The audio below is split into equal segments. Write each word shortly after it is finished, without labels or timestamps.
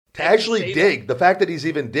To actually dig, the fact that he's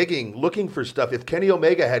even digging, looking for stuff. If Kenny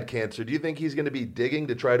Omega had cancer, do you think he's going to be digging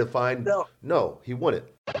to try to find? No, he wouldn't.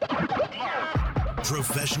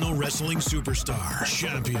 Professional wrestling superstar,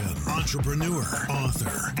 champion, entrepreneur,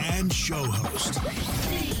 author, and show host.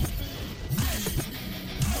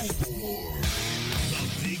 The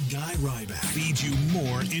Big Guy Ryback feeds you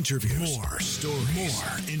more interviews, more stories,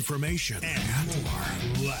 more information, and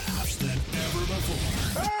more laughs than ever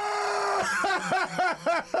before.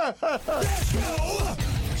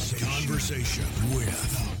 Conversation with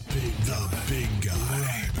the big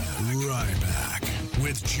guy, Ryback,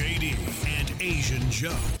 with JD and Asian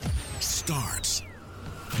Joe starts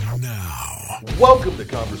now. Welcome to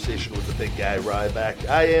Conversation with the Big Guy Ryback.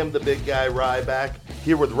 I am the Big Guy Ryback,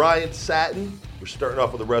 here with Ryan Satin. We're starting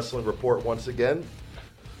off with a wrestling report once again.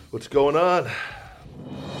 What's going on?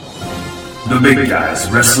 The Big Guy's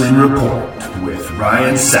Wrestling Report with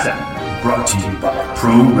Ryan Satin, brought to you by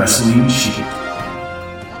Pro Wrestling Sheet.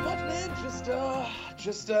 Not much, man.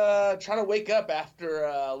 Just trying to wake up after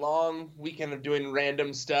a long weekend of doing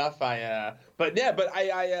random stuff. I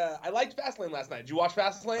liked Fastlane last night. Did you watch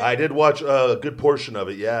Fastlane? I did watch a good portion of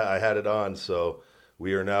it. Yeah, I had it on. So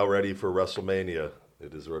we are now ready for WrestleMania.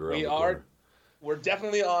 It is right around the corner. We're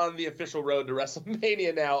definitely on the official road to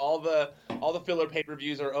WrestleMania now. All the filler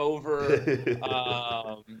pay-per-views are over.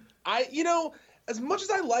 As much as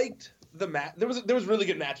I liked the match, there was really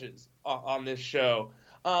good matches on this show.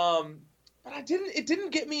 But it didn't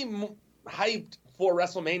get me hyped for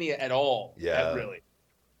WrestleMania at all. Yeah, really.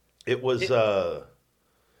 It was.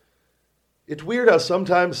 It's weird how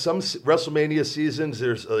sometimes some WrestleMania seasons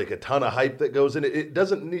there's like a ton of hype that goes in. It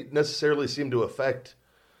doesn't necessarily seem to affect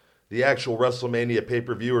the actual WrestleMania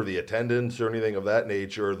pay-per-view or the attendance or anything of that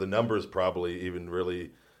nature, or the numbers probably even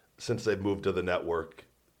really since they've moved to the network.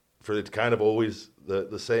 It's kind of always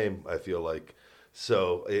the same, I feel like.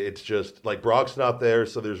 So it's just like Brock's not there,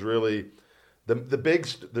 so there's really the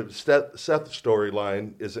Seth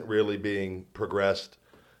storyline isn't really being progressed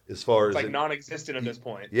as far as non-existent at this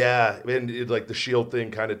point. Yeah, and the Shield thing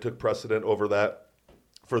kind of took precedent over that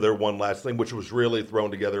for their one last thing, which was really thrown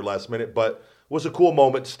together last minute, but was a cool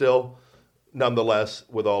moment still, nonetheless,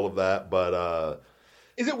 with all of that. But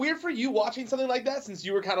is it weird for you watching something like that since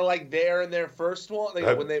you were kind of like there in their first one,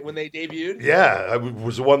 when they debuted? Yeah, I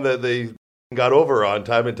was the one that they got over on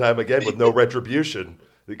time and time again with no retribution.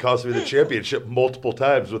 It cost me the championship multiple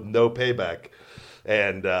times with no payback.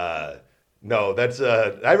 And no, that's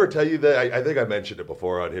I ever tell you that I think I mentioned it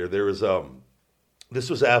before on here. There was this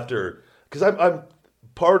was after, because I'm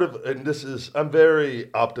part of, and I'm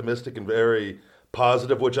very optimistic and very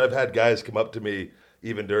positive, which I've had guys come up to me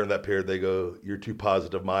even during that period. They go, "You're too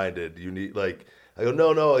positive minded. You need I go,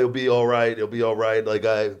 no, it'll be all right. It'll be all right.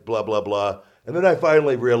 Blah blah blah." And then I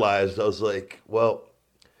finally realized, I was like, well,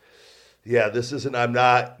 yeah, this isn't. I'm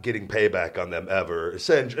not getting payback on them ever.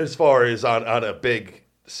 As far as on a big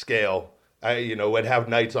scale, I'd have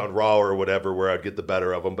nights on Raw or whatever where I'd get the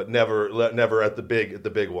better of them, but never at the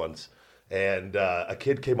big ones. And a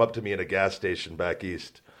kid came up to me in a gas station back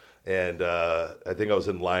east, and I think I was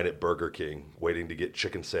in line at Burger King waiting to get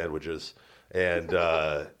chicken sandwiches. And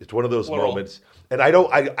it's one of those moments. And I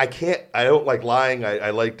don't like lying.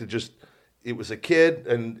 I like to just. It was a kid,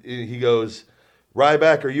 and he goes,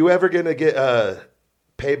 "Ryback, are you ever gonna get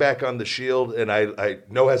payback on the Shield?" And I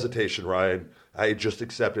no hesitation, Ryan. I just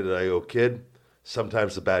accepted it. I go, "Kid,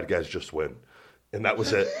 sometimes the bad guys just win," and that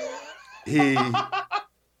was it. He.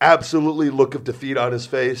 Absolutely look of defeat on his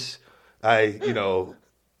face. I,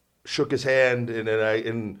 shook his hand,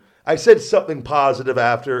 and I said something positive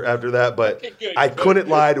after that, but I couldn't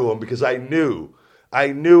lie to him because I knew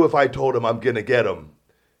if I told him I'm gonna get him,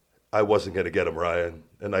 I wasn't gonna get him, Ryan,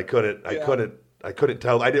 and I couldn't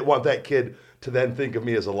tell. I didn't want that kid to then think of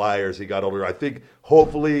me as a liar as he got older. I think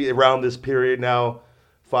hopefully around this period now,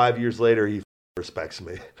 5 years later, he respects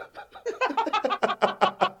me.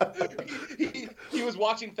 He was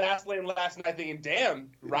watching Fastlane last night thinking,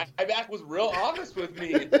 damn, Ryback was real honest with me.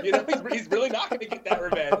 He's really not going to get that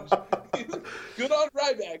revenge. Good on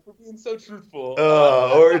Ryback for being so truthful.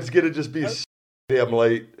 Or it's going to just be damn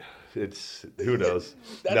late. Who knows?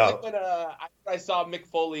 That's like when I saw Mick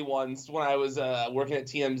Foley once when I was working at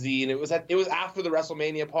TMZ, and it was after the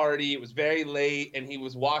WrestleMania party. It was very late, and he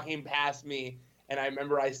was walking past me, and I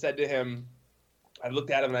remember I said to him, I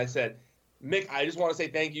looked at him and I said, "Mick, I just want to say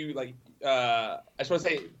thank you. I just want to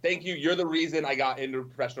say thank you. You're the reason I got into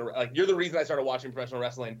professional. You're the reason I started watching professional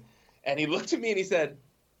wrestling." And he looked at me and he said,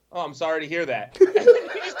 "Oh, I'm sorry to hear that." And then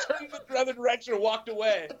he just turned the other direction and walked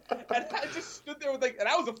away. And I just stood there with and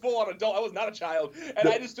I was a full-on adult. I was not a child. And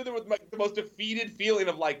I just stood there with the most defeated feeling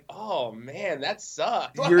of oh man, that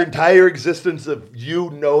sucked. Your entire existence of you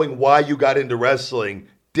knowing why you got into wrestling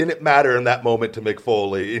didn't matter in that moment to Mick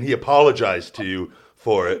Foley, and he apologized to you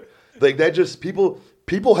for it. That just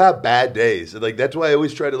people have bad days. That's why I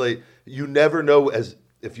always try to you never know as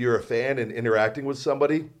if you're a fan and interacting with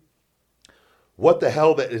somebody what the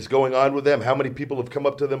hell that is going on with them, how many people have come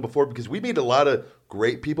up to them before, because we meet a lot of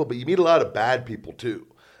great people, but you meet a lot of bad people too.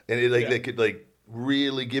 And they could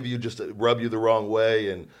really give you rub you the wrong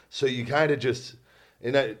way. And so you kind of just,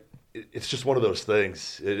 it's just one of those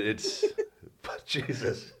things. But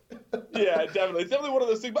Jesus. Yeah, definitely. It's definitely one of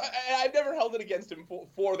those things. But I've never held it against him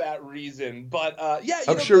for that reason. But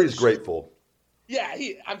I'm sure he's grateful. Yeah,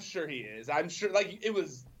 I'm sure he is. I'm sure it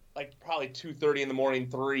was probably 2:30 in the morning,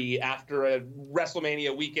 3 after a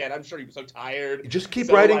WrestleMania weekend. I'm sure he was so tired. Just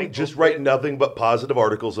keep writing, write nothing but positive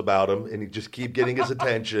articles about him, and you just keep getting his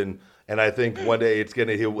attention. And I think one day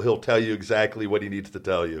he'll tell you exactly what he needs to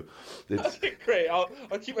tell you. Okay, great. I'll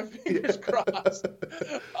keep my fingers crossed.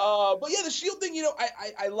 But yeah, the Shield thing,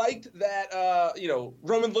 I liked that,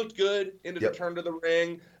 Roman looked good in his return to the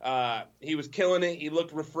ring. He was killing it. He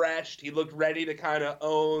looked refreshed. He looked ready to kind of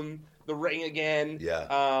own the ring again. Yeah.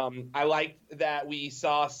 I liked that we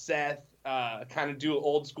saw Seth kind of do an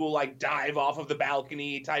old school dive off of the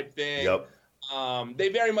balcony type thing. Yep. They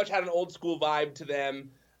very much had an old school vibe to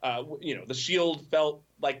them. The Shield felt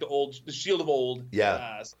like the Shield of old.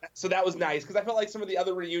 Yeah. So that was nice because I felt like some of the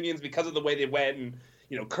other reunions, because of the way they went and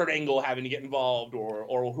Kurt Angle having to get involved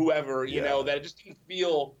or whoever, that it just didn't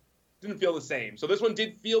feel the same. So this one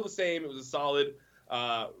did feel the same. It was a solid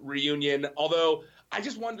reunion. Although I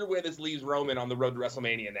just wonder where this leaves Roman on the road to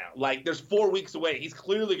WrestleMania now. There's 4 weeks away. He's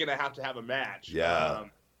clearly going to have a match. Yeah.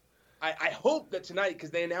 I hope that tonight, because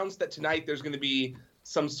they announced that tonight there's going to be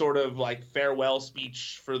some sort of farewell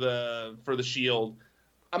speech for the Shield.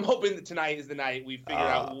 I'm hoping that tonight is the night we figure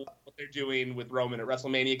out what they're doing with Roman at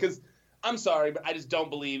WrestleMania, because I'm sorry, but I just don't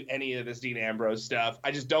believe any of this Dean Ambrose stuff.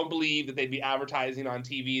 I just don't believe that they'd be advertising on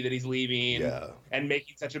TV that he's leaving and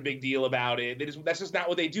making such a big deal about it. That's just not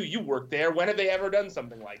what they do. You work there. When have they ever done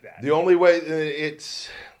something like that? The only way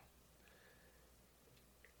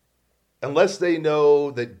unless they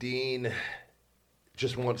know that Dean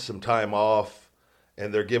just wants some time off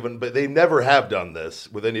and they're given, but they never have done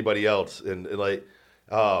this with anybody else. And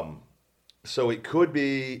so it could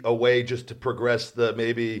be a way just to progress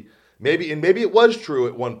maybe it was true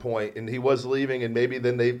at one point and he was leaving, and maybe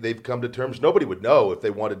then they've come to terms. Nobody would know if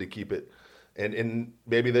they wanted to keep it. And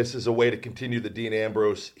maybe this is a way to continue the Dean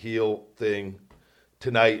Ambrose heel thing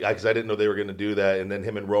tonight, because I didn't know they were going to do that. And then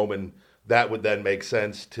him and Roman, that would then make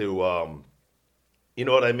sense to, you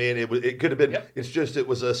know what I mean? It could have been, It's just, it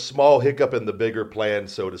was a small hiccup in the bigger plan,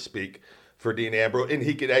 so to speak, for Dean Ambrose. And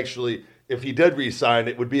he could actually, if he did re-sign,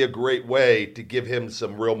 it would be a great way to give him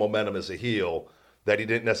some real momentum as a heel that he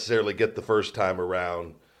didn't necessarily get the first time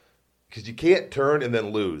around. Because you can't turn and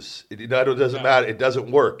then lose. It doesn't matter. It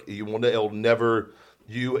doesn't work.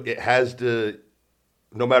 It has to,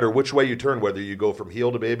 no matter which way you turn, whether you go from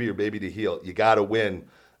heel to baby or baby to heel, you got to win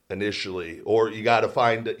initially, or you got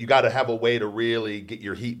to have a way to really get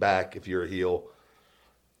your heat back if you're a heel,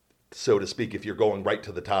 so to speak, if you're going right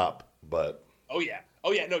to the top. But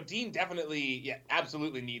no, Dean definitely,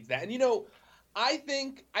 absolutely needs that. And I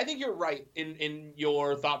think you're right in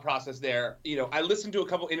your thought process there. I listened to a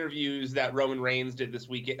couple interviews that Roman Reigns did this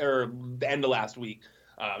weekend, or the end of last week.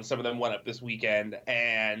 Some of them went up this weekend,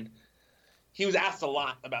 and he was asked a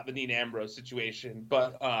lot about the Dean Ambrose situation.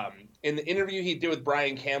 But in the interview he did with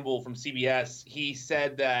Brian Campbell from CBS, he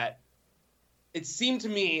said that it seemed to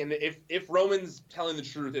me, and if Roman's telling the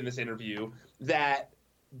truth in this interview, that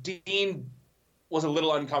Dean was a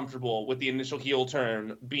little uncomfortable with the initial heel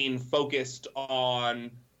turn being focused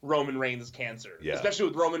on Roman Reigns' cancer. Yeah. Especially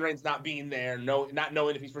with Roman Reigns not being there, not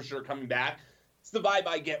knowing if he's for sure coming back. It's the vibe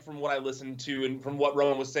I get from what I listened to and from what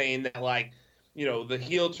Roman was saying, that the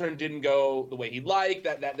heel turn didn't go the way he'd like,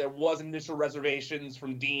 that there was initial reservations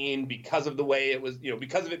from Dean because of the way it was,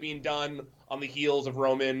 because of it being done on the heels of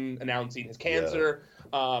Roman announcing his cancer,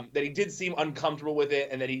 that he did seem uncomfortable with it,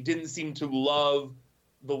 and that he didn't seem to love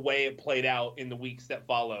the way it played out in the weeks that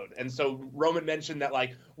followed. And so Roman mentioned that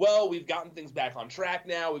we've gotten things back on track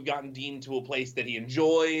now. We've gotten Dean to a place that he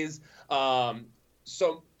enjoys.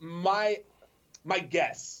 So my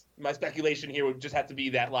guess, my speculation here would just have to be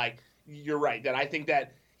that you're right, that I think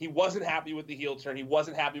that he wasn't happy with the heel turn. He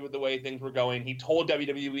wasn't happy with the way things were going. He told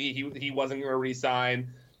WWE he wasn't going to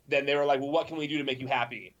re-sign. Then they were like, well, what can we do to make you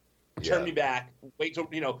happy? turn me back, wait till,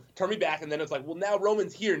 turn me back. And then it's like, well, now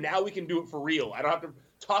Roman's here. Now we can do it for real. I don't have to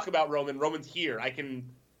talk about Roman. Roman's here. I can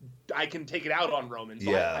take it out on Roman.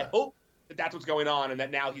 So I hope that that's what's going on and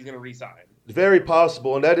that now he's going to resign. Very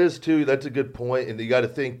possible. And that is too, that's a good point. And you got to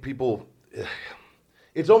think people,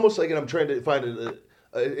 it's almost like, and I'm trying to find it,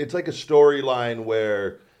 it's like a storyline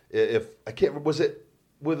where if I can't, was it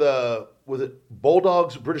British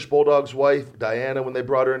Bulldog's wife, Diana, when they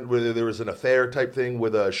brought her in, where there was an affair type thing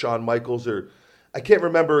with Shawn Michaels, or I can't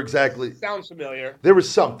remember exactly. Sounds familiar. There was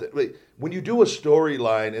something. When you do a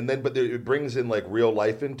storyline but it brings in like real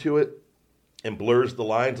life into it and blurs the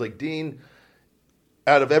lines, like Dean,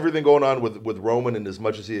 out of everything going on with Roman, and as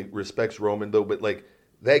much as he respects Roman though, but like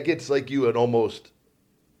that gets like you have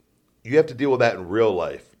to deal with that in real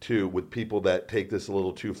life too, with people that take this a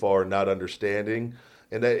little too far and not understanding.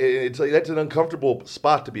 And it's like that's an uncomfortable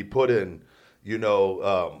spot to be put in,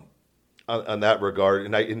 on that regard.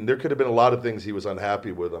 And there could have been a lot of things he was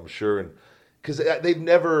unhappy with, I'm sure. And because they've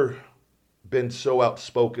never been so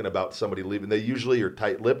outspoken about somebody leaving. They usually are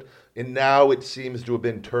tight-lipped. And now it seems to have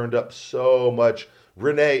been turned up so much.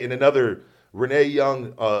 Renee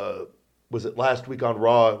Young, was it last week on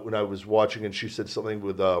Raw when I was watching, and she said something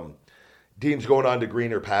with Dean's going on to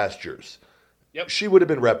greener pastures. Yep. She would have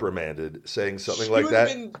been reprimanded saying something like that.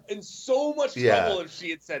 She would have been in so much trouble if she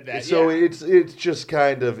had said that. So it's just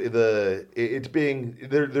kind of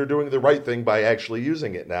they're doing the right thing by actually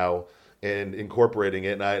using it now and incorporating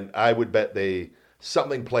it. And I would bet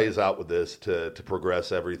something plays out with this to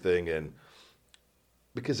progress everything. And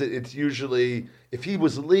because it's usually, if he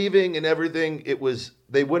was leaving and everything,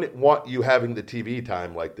 they wouldn't want you having the TV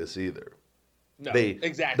time like this either. No,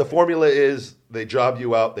 exactly. The formula is they job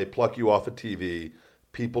you out, they pluck you off of TV.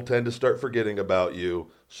 People tend to start forgetting about you,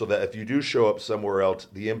 so that if you do show up somewhere else,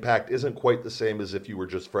 the impact isn't quite the same as if you were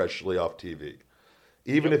just freshly off TV.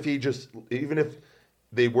 Even if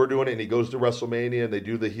they were doing it and he goes to WrestleMania and they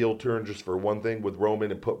do the heel turn just for one thing with Roman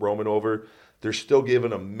and put Roman over, they're still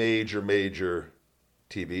giving a major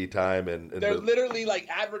TV time. And they're literally like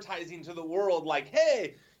advertising to the world like,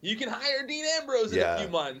 hey, you can hire Dean Ambrose in a few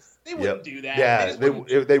months. They wouldn't do that. Yeah,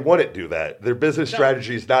 they wouldn't do that. Their business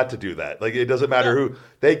strategy is not to do that. Like, it doesn't matter who.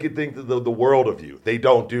 They could think the world of you. They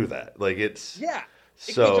don't do that. Like, it's... Yeah.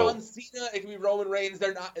 It could be John Cena. It could be Roman Reigns.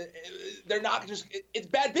 They're not just... It's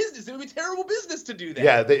bad business. It would be terrible business to do that.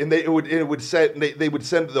 Yeah, they would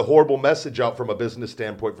send the horrible message out from a business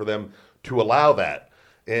standpoint for them to allow that.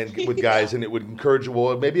 And with guys, and it would encourage,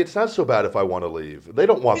 well, maybe it's not so bad if I want to leave. They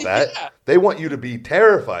don't want that. Yeah. They want you to be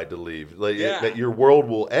terrified to leave, that your world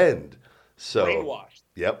will end. So brainwashed.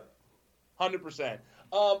 Yep. 100%.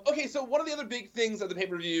 Okay, so one of the other big things of the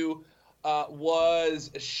pay-per-view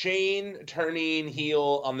was Shane turning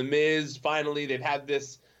heel on The Miz. Finally, they've had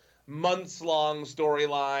this months-long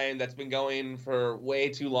storyline that's been going for way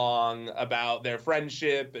too long about their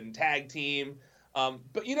friendship and tag team.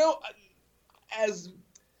 But,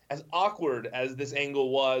 as awkward as this angle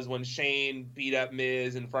was when Shane beat up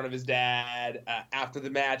Miz in front of his dad after the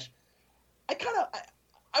match,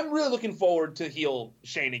 I'm really looking forward to heel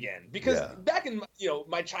Shane again. Because back in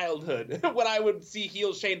my childhood, when I would see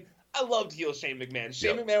heel Shane, I loved heel Shane McMahon.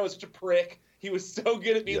 Shane McMahon was such a prick. He was so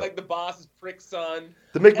good at being like the boss's prick son.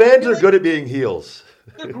 The McMahons are good at being heels.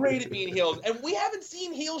 They're great at being heels. And we haven't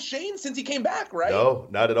seen heel Shane since he came back, right? No,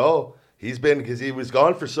 not at all. He's been, because he was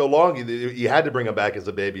gone for so long, you had to bring him back as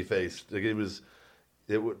a babyface.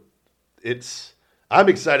 I'm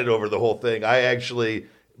excited over the whole thing.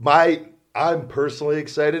 I'm personally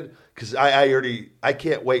excited because I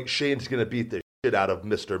can't wait. Shane's going to beat the shit out of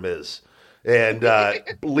Mr. Miz and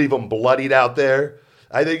leave him bloodied out there.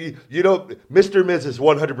 I think, Mr. Miz is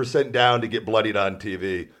 100% down to get bloodied on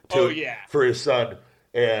TV for his son.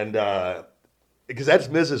 And because that's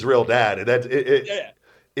Miz's real dad. And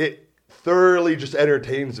it thoroughly just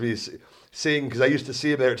entertains me seeing, because I used to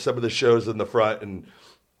see him there at some of the shows in the front, and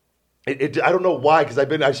I don't know why, because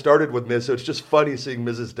I started with Miz, so it's just funny seeing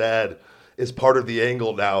Miz's dad is part of the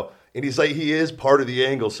angle now, and he is part of the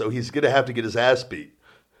angle, so he's gonna have to get his ass beat.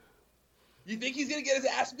 You think he's gonna get his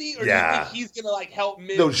ass beat, or do you think he's gonna help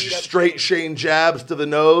Miz? Those straight Shane jabs to the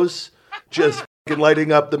nose, just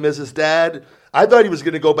lighting up the Miz's dad. I thought he was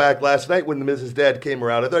gonna go back last night when the Miz's dad came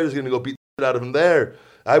around. I thought he was gonna go beat the shit out of him there.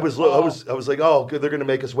 I was like, oh, good, they're going to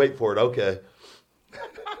make us wait for it. Okay.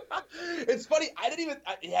 It's funny.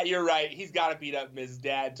 Yeah, you're right. He's got to beat up Miz's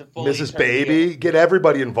dad to fully. Mrs. Baby, get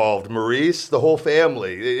everybody involved. Maurice, the whole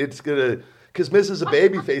family. It's going to, because Miz is a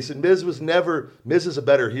babyface, and Miz is a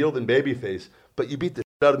better heel than babyface. But you beat the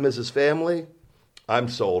shit out of Miz's family, I'm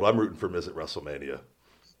sold. I'm rooting for Miz at WrestleMania.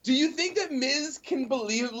 Do you think that Miz can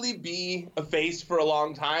believably be a face for a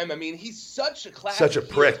long time? I mean, he's such a classic. Such a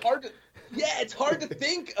prick. It's hard to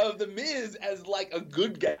think of the Miz as like a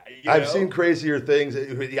good guy. I've seen crazier things.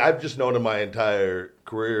 I've just known him my entire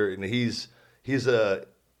career, and he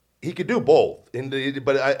could do both.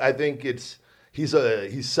 But I think he's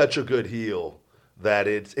such a good heel that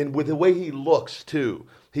and with the way he looks too.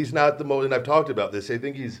 He's not the most, and I've talked about this. I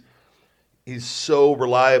think he's so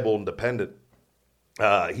reliable and dependent.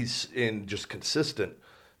 He's just consistent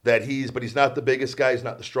but he's not the biggest guy. He's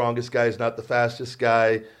not the strongest guy. He's not the fastest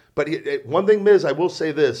guy. But one thing, Miz, I will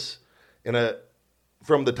say this,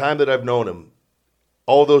 from the time that I've known him,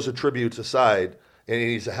 all those attributes aside, and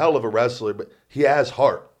he's a hell of a wrestler, but he has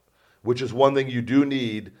heart, which is one thing you do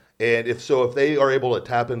need. And if they are able to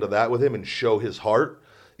tap into that with him and show his heart,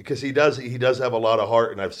 because he does have a lot of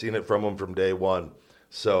heart, and I've seen it from him from day one.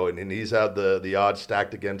 So, and he's had the odds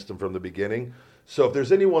stacked against him from the beginning. So if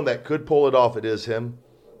there's anyone that could pull it off, it is him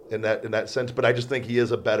in that sense. But I just think he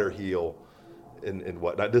is a better heel and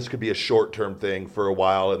whatnot. This could be a short-term thing for a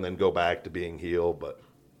while and then go back to being heel. But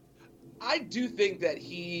I do think that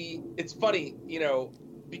it's funny,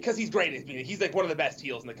 because he's great. He's like one of the best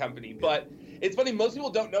heels in the company. But it's funny, most people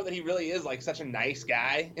don't know that he really is like such a nice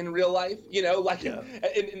guy in real life.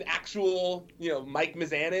 In actual, Mike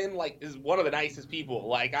Mizanin, like, is one of the nicest people.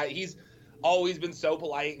 Like, he's always been so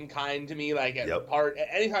polite and kind to me. Like,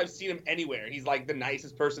 anytime I've seen him anywhere, he's like the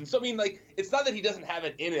nicest person. So I mean, like, it's not that he doesn't have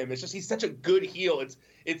it in him. It's just he's such a good heel.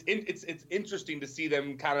 It's interesting to see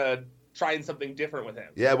them kind of trying something different with him.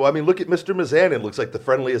 Yeah, well, I mean, look at Mr. Mizanin. Looks like the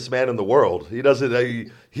friendliest man in the world. He doesn't.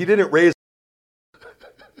 He didn't raise.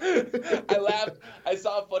 I laughed. I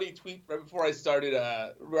saw a funny tweet right before we started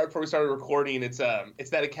recording. It's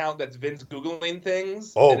that account that's Vince Googling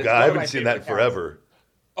things. Oh God, I haven't seen that in forever.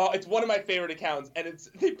 Oh, it's one of my favorite accounts, and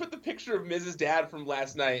they put the picture of Miz's dad from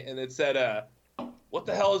last night, and it said, "What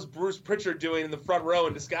the hell is Bruce Pritchard doing in the front row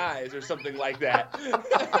in disguise?" or something like that.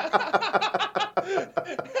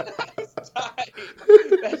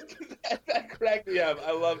 That cracked me up.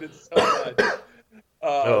 I loved it so much.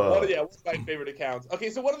 One of my favorite accounts. Okay,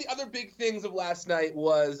 so one of the other big things of last night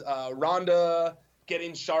was Ronda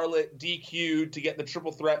getting Charlotte DQ'd to get the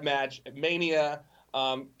triple threat match at Mania.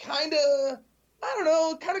 Kind of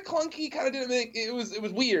clunky. Kind of didn't make it was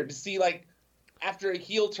weird to see, like, after a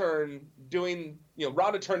heel turn doing,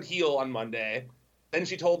 Ronda turned heel on Monday. Then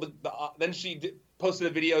she told posted a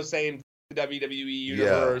video saying the WWE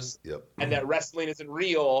Universe and that wrestling isn't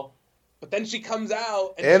real. But then she comes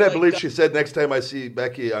out. And I believe she said, next time I see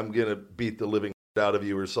Becky, I'm going to beat the living out of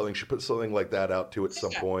you or something. She put something like that out too at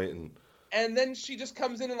some point. And then she just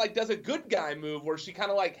comes in and, like, does a good guy move where she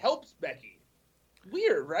kind of, like, helps Becky.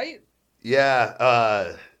 Weird, right?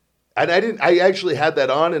 Yeah. And I actually had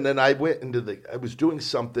that on, and then I went I was doing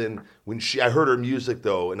something when I heard her music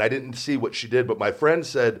though, and I didn't see what she did, but my friend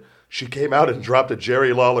said she came out and dropped a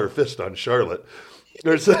Jerry Lawler fist on Charlotte.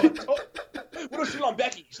 What was she on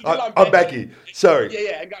Becky? She did on Becky. Sorry.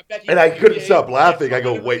 Yeah, I got Becky. And I couldn't stop laughing. I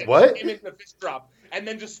go, wait, what? Came into the fist drop and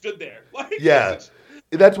then just stood there. Like, yeah,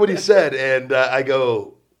 that's what he said, and I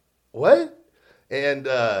go, what? And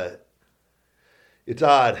it's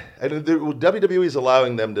odd. And WWE is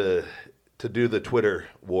allowing them to do the Twitter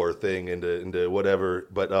war thing into whatever.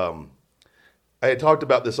 But I had talked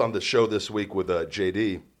about this on the show this week with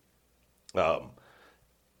JD.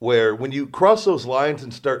 Where when you cross those lines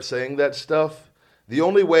and start saying that stuff, the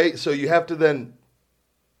only way, so you have to then,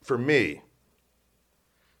 for me,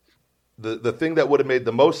 the thing that would have made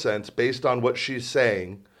the most sense based on what she's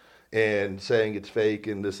saying and saying it's fake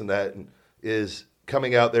and this and that, is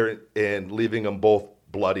coming out there and leaving them both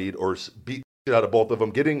bloodied or beating the shit out of both of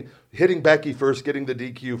them, hitting Becky first, getting the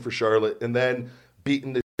DQ for Charlotte, and then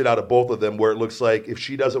beating the shit out of both of them, where it looks like if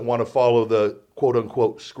she doesn't want to follow the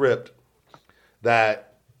quote-unquote script,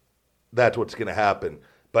 that's what's going to happen.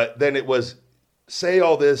 But then it was, say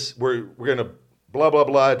all this, we're going to blah, blah,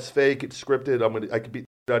 blah, it's fake, it's scripted, I could beat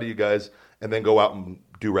the shit out of you guys, and then go out and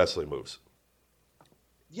do wrestling moves.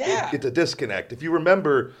 Yeah. It's a disconnect. If you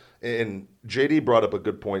remember, and JD brought up a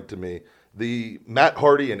good point to me, the Matt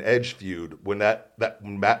Hardy and Edge feud, when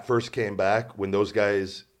when Matt first came back, when those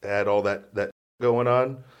guys had all that going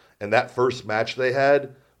on, and that first match they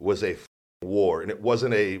had was a war, and it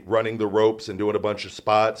wasn't a running the ropes and doing a bunch of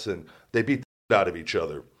spots, and they beat the shit out of each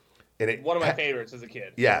other. And one of my favorites as a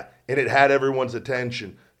kid. Yeah, and it had everyone's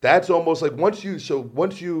attention. That's almost like once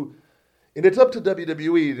you, and it's up to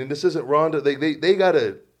WWE, and this isn't Ronda, they got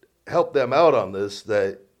to help them out on this,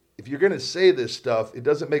 that if you're going to say this stuff, it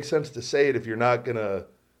doesn't make sense to say it if you're not going to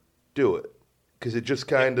do it, because it just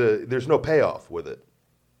kind of, there's no payoff with it.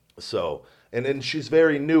 So, And then she's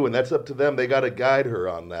very new, and that's up to them. They got to guide her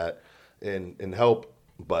on that and help.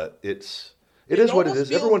 But it is what it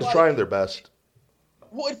is. Everyone's trying their best.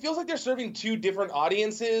 Well, it feels like they're serving two different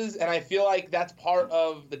audiences, and I feel like that's part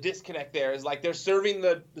of the disconnect there. Is like they're serving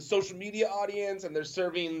the social media audience and they're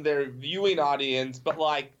serving their viewing audience, but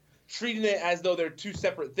like treating it as though they're two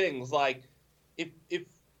separate things. Like if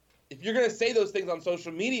you're gonna say those things on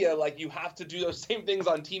social media, like you have to do those same things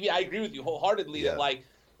on TV. I agree with you wholeheartedly that like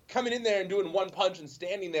coming in there and doing one punch and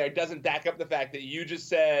standing there doesn't back up the fact that you just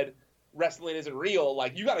said wrestling isn't real.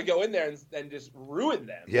 Like you got to go in there and just ruin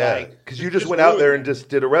them. Yeah, because you just went out there and just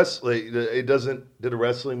did a wrestling. Did a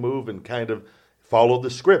wrestling move and kind of followed the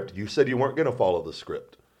script. You said you weren't going to follow the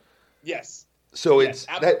script. Yes. So it's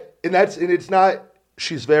that, and it's not.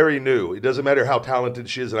 She's very new. It doesn't matter how talented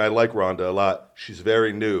she is, and I like Rhonda a lot. She's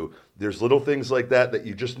very new. There's little things like that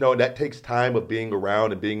you just know, and that takes time of being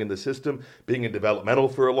around and being in the system, being in developmental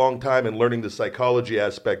for a long time, and learning the psychology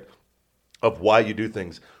aspect of why you do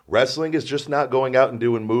things. Wrestling is just not going out and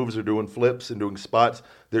doing moves or doing flips and doing spots.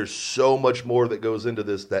 There's so much more that goes into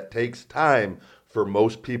this that takes time for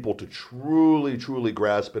most people to truly, truly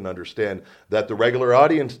grasp and understand that the regular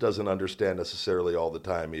audience doesn't understand necessarily all the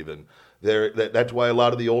time even. That's why a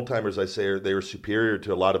lot of the old-timers, I say, they are superior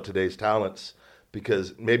to a lot of today's talents,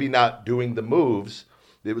 because maybe not doing the moves,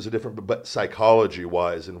 it was a different, but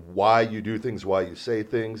psychology-wise and why you do things, why you say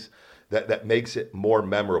things, that makes it more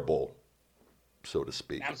memorable, so to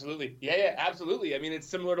speak. Absolutely. Yeah, absolutely. I mean, it's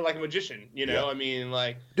similar to like a magician, you know? Yeah. I mean,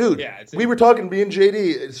 like... Dude, we were talking, me and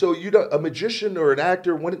JD, so a magician or an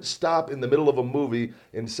actor wouldn't stop in the middle of a movie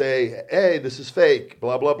and say, hey, this is fake,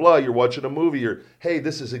 blah, blah, blah. You're watching a movie, or, hey,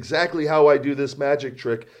 this is exactly how I do this magic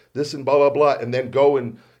trick, this and blah, blah, blah, and then go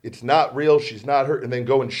and, it's not real, she's not hurt, and then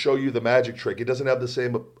go and show you the magic trick. It doesn't have the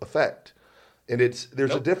same effect. And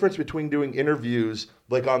there's a difference between doing interviews,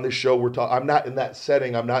 like on this show, I'm not in that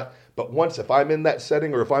setting, but once if I'm in that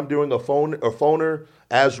setting, or if I'm doing a phoner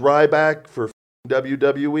as Ryback for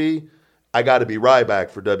WWE, I got to be Ryback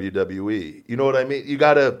for WWE. You know what I mean? You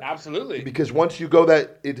got to... Absolutely. Because once you go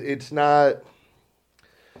that, it's not...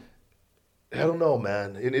 I don't know,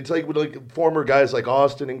 man. And it's like with former guys like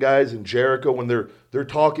Austin and guys and Jericho, when they're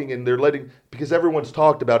talking and they're because everyone's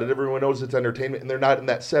talked about it, everyone knows it's entertainment, and they're not in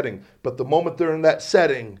that setting. But the moment they're in that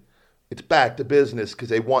setting, it's back to business because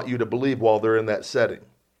they want you to believe while they're in that setting.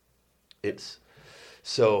 It's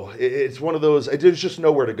one of those. There's just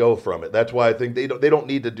nowhere to go from it. That's why I think they don't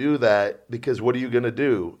need to do that, because what are you going to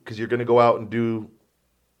do? Because you're going to go out and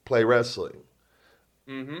play wrestling.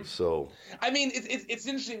 Mm-hmm. So I mean, it's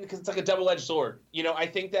interesting because it's like a double-edged sword. You know, I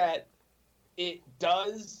think that it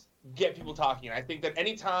does get people talking. I think that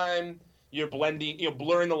anytime you're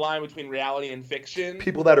blurring the line between reality and fiction,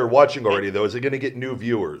 people that are watching already, though, is it going to get new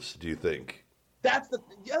viewers? Do you think? That's the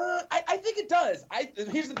I think it does.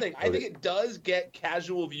 Here's the thing. I think it does get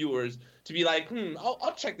casual viewers to be like,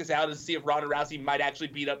 I'll check this out and see if Ronda Rousey might actually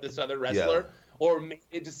beat up this other wrestler, or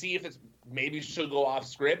to see if maybe she'll go off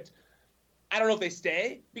script. I don't know if they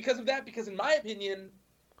stay because of that, because in my opinion,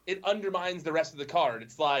 it undermines the rest of the card.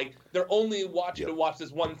 It's like they're only watching to watch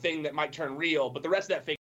this one thing that might turn real, but the rest of that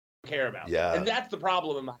fake they don't care about. Yeah. And that's the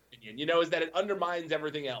problem, in my opinion, is that it undermines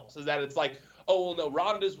everything else. Is that it's like, oh, well, no,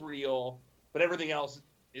 Ronda's real, but everything else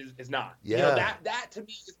is not. Yeah. That to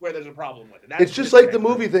me is where there's a problem with it. It's just like the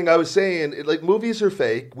movie thing I was saying. Movies are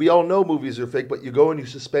fake. We all know movies are fake, but you go and you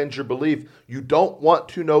suspend your belief. You don't want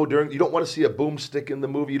to know you don't want to see a boomstick in the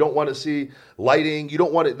movie. You don't want to see lighting. You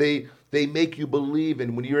don't want it. They make you believe,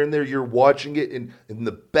 and when you're in there, you're watching it, and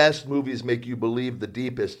the best movies make you believe the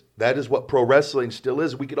deepest. That is what pro wrestling still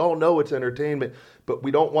is. We could all know it's entertainment, but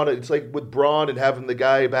we don't want to. It's like with Braun and having the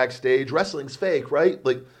guy backstage. Wrestling's fake, right?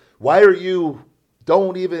 Like, why are you...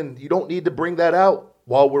 You don't need to bring that out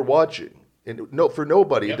while we're watching. And for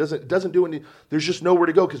nobody. Yep. It doesn't do any, there's just nowhere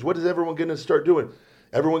to go, because what is everyone going to start doing?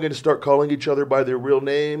 Everyone going to start calling each other by their real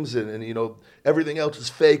names, and everything else is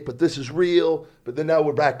fake, but this is real. But then now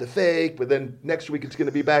we're back to fake, but then next week it's going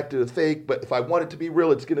to be back to fake. But if I want it to be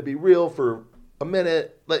real, it's going to be real for a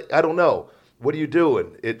minute. Like, I don't know. What are you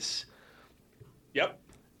doing? Yep.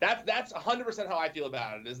 That's 100% how I feel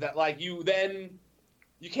about it, is that like you can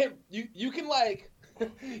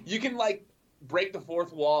break the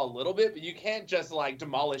fourth wall a little bit, but you can't just like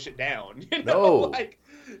demolish it down. No,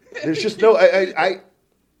 there's just no.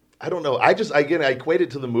 I don't know. I equate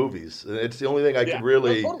it to the movies. It's the only thing I can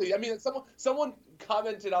really. No, totally. I mean, someone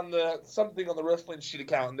commented on something on the Wrestling Sheet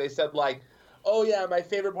account, and they said like, "Oh yeah, my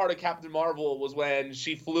favorite part of Captain Marvel was when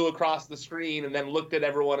she flew across the screen and then looked at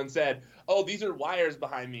everyone and said, 'Oh, these are wires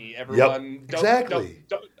behind me. Everyone, exactly.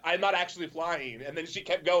 Don't, I'm not actually flying.'" And then she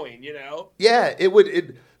kept going. Yeah,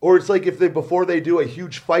 Or it's like if before they do a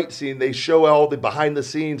huge fight scene, they show all the behind the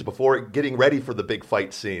scenes before getting ready for the big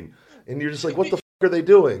fight scene, and you're just like, what the are they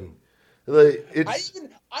doing? Like,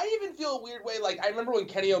 I even feel a weird way. Like I remember when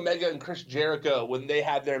Kenny Omega and Chris Jericho, when they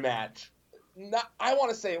had their match, I want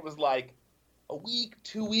to say it was like a week,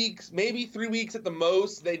 2 weeks, maybe 3 weeks at the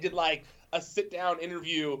most. They did like a sit down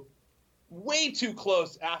interview, way too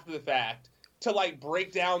close after the fact to like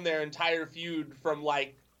break down their entire feud from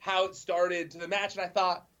like how it started to the match, and I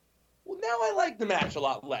thought, well, now I like the match a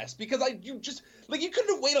lot less because you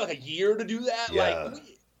couldn't have waited like a year to do that. Yeah. Like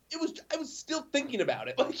I was still thinking about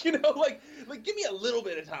it. Like, you know, like give me a little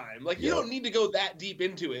bit of time. Like, you don't need to go that deep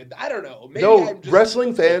into it. I don't know. Maybe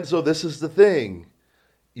wrestling fans, though, this is the thing.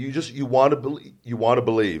 You want to believe. You want to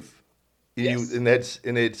believe. Yes.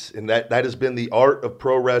 That has been the art of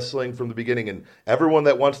pro wrestling from the beginning. And everyone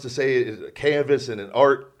that wants to say it is a canvas and an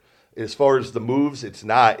art, as far as the moves, it's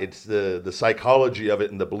not. It's the psychology of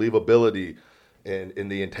it and the believability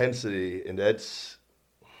and the intensity. And that's,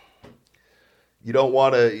 you don't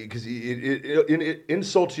want to, because it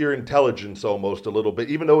insults your intelligence almost a little bit.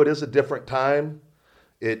 Even though it is a different time,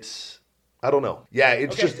 it's, I don't know. Yeah,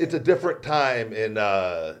 it's it's a different time. And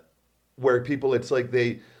where people, it's like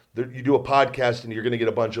you do a podcast and you're going to get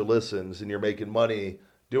a bunch of listens and you're making money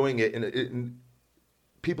doing it. And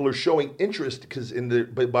people are showing interest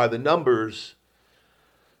by the numbers,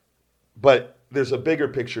 but there's a bigger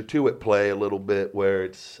picture to it play a little bit where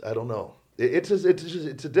it's, I don't know. It's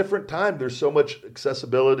a different time. There's so much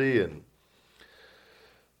accessibility, and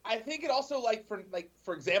I think it also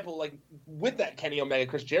for example, like with that Kenny Omega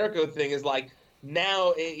Chris Jericho thing is like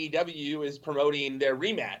now AEW is promoting their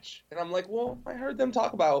rematch, and I'm like, well, I heard them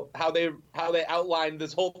talk about how they outlined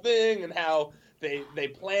this whole thing and how they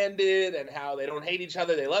planned it and how they don't hate each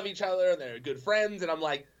other, they love each other, and they're good friends. And I'm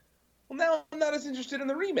like, well, now I'm not as interested in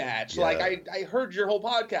the rematch. Yeah. Like, I heard your whole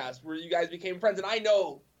podcast where you guys became friends, and I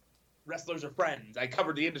know wrestlers are friends. I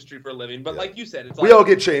covered the industry for a living, but like you said, it's like we all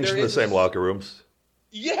get changed in the same locker rooms.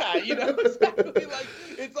 Yeah, you know, exactly. Like,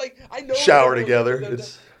 it's like, I know. Shower together.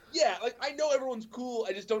 Yeah, like I know everyone's cool.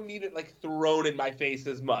 I just don't need it like thrown in my face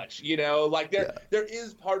as much, you know. Like there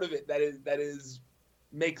is part of it that is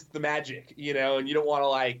makes the magic, you know, and you don't want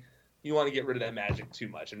to you want to get rid of that magic too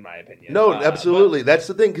much, in my opinion. No, absolutely. That's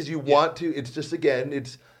the thing, because you want to. It's just, again,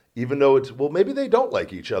 it's, even though it's, well, maybe they don't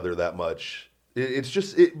like each other that much. It's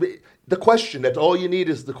just the question. That's all you need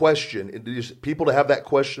is the question. Just people to have that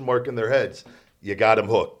question mark in their heads. You got them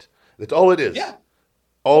hooked. That's all it is. Yeah.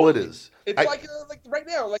 All it is. It's like right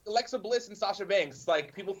now, like Alexa Bliss and Sasha Banks.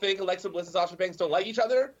 Like, people think Alexa Bliss and Sasha Banks don't like each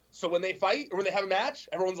other, so when they fight or when they have a match,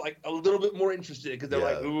 everyone's like a little bit more interested because they're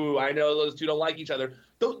like, ooh, I know those two don't like each other.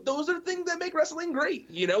 Those are things that make wrestling great,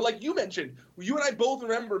 you know. Like you mentioned, you and I both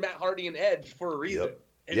remember Matt Hardy and Edge for a reason. Yep.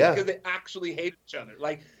 And because they actually hate each other,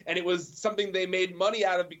 and it was something they made money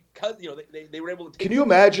out of because they were able to. Can you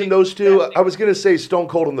imagine those two? I was going to say Stone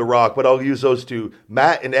Cold and The Rock, but I'll use those two,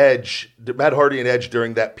 Matt Hardy and Edge,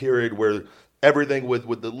 during that period where everything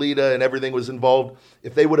with the Lita and everything was involved.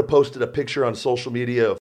 If they would have posted a picture on social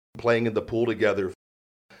media of playing in the pool together,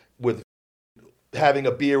 with having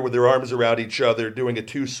a beer with their arms around each other, doing a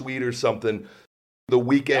Too Sweet or something, the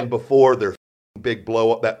weekend before their big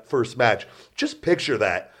blow up, that first match. Just picture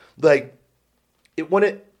that. Like, it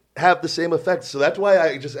wouldn't have the same effect. So that's why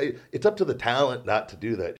it's up to the talent not to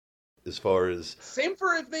do that. As far as same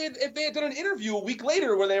for if they had done an interview a week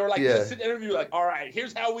later where they were like, just sit interview, like, all right,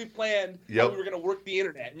 here's how we planned how we were going to work the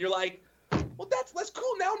internet, and you're like, well, that's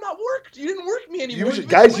cool. Now I'm not worked. You didn't work me anymore.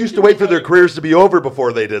 Guys used to wait for their careers to be over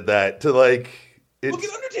before they did that. To like, look at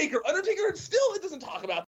Undertaker. Undertaker still it doesn't talk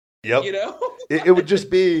about. Yep. You know, it would just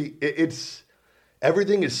be it's.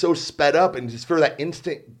 Everything is so sped up, and just for that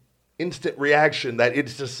instant reaction, that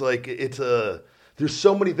it's just like there's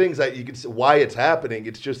so many things that you can see why it's happening.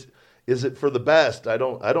 It's just, is it for the best? I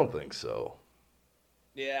don't think so.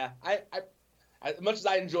 Yeah, I as much as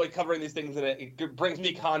I enjoy covering these things and it brings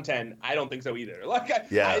me content, I don't think so either. Like,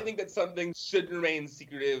 I think that something should remain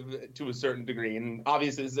secretive to a certain degree. And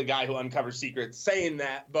obviously, this is a guy who uncovers secrets saying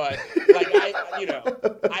that. But like,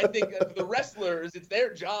 I think the wrestlers, it's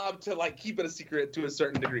their job to like keep it a secret to a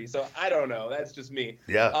certain degree. So I don't know. That's just me.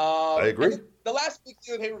 Yeah, I agree. The last big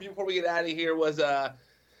thing of the pay-per-view before we get out of here was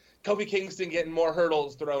Kofi Kingston getting more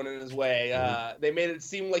hurdles thrown in his way. They made it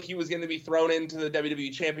seem like he was going to be thrown into the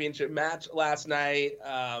WWE Championship match last night,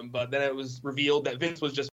 but then it was revealed that Vince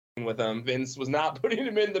was just with him. Vince was not putting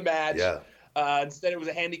him in the match. Yeah. Instead, it was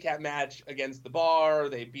a handicap match against the Bar.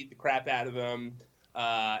 They beat the crap out of him,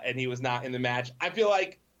 and he was not in the match. I feel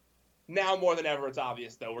like now more than ever, it's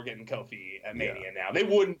obvious, though, we're getting Kofi at Mania now. They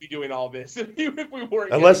wouldn't be doing all this if we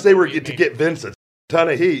weren't. Unless they were to get Vince a ton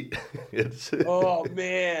of heat. Oh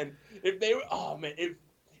man, it's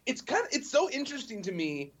so interesting to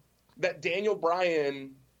me that Daniel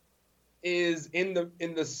Bryan is in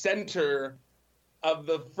the center of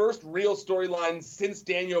the first real storyline since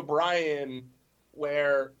Daniel Bryan,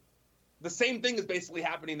 where the same thing is basically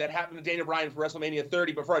happening that happened to Daniel Bryan for WrestleMania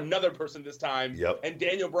 30, but for another person this time. Yep. And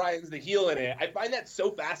Daniel Bryan's the heel in it. I find that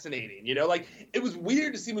so fascinating. Like it was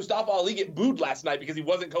weird to see Mustafa Ali get booed last night because he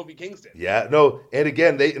wasn't Kofi Kingston. Yeah, no, and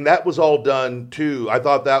again, and that was all done too. I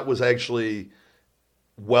thought that was actually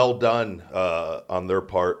well done on their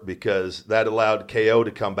part, because that allowed KO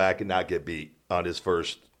to come back and not get beat on his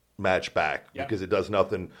first match back, because it does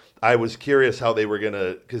nothing. I was curious how they were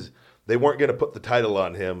gonna, because they weren't gonna put the title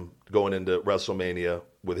on him going into WrestleMania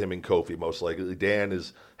with him and Kofi. Most likely, Dan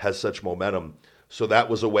has such momentum, so that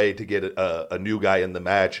was a way to get a new guy in the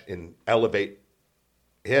match and elevate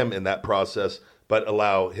him in that process, but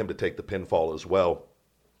allow him to take the pinfall as well.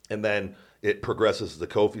 And then it progresses the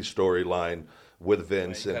Kofi storyline with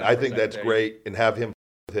Vince, and I think that's great, and have him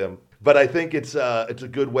with him. But I think it's a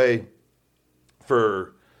good way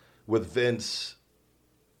with Vince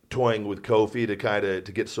toying with Kofi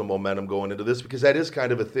to get some momentum going into this, because that is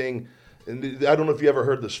kind of a thing. And I don't know if you ever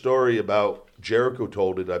heard the story about Jericho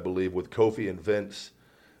told it, I believe, with Kofi and Vince.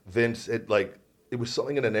 Vince, it was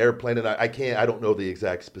something in an airplane, and I don't know the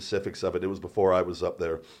exact specifics of it. It was before I was up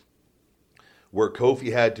there, where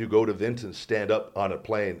Kofi had to go to Vince and stand up on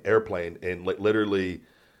airplane, and literally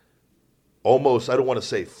almost, I don't want to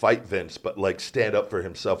say fight Vince, but stand up for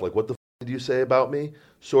himself. Like, what the did you say about me?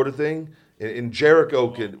 Sort of thing. And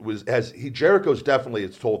Jericho Jericho's definitely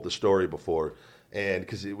has told the story before. And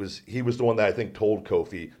because he was the one that I think told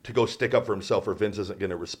Kofi to go stick up for himself, or Vince isn't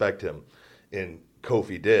going to respect him. And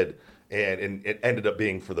Kofi did. And it ended up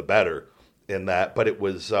being for the better in that. But it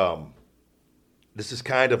was, this is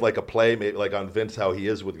kind of like a play, maybe like on Vince, how he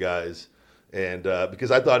is with guys. And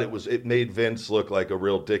because I thought it made Vince look like a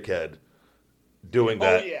real dickhead doing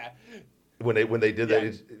that. Oh, yeah. When they did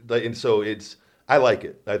that. And so I like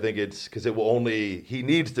it. I think it's because he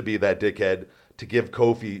needs to be that dickhead to give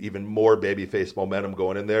Kofi even more babyface momentum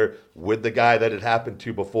going in there with the guy that it happened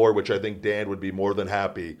to before, which I think Dan would be more than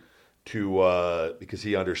happy to, because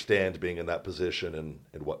he understands being in that position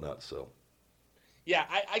and whatnot. So. Yeah,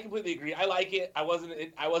 I completely agree. I like it. I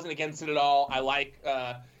wasn't against it at all. I like,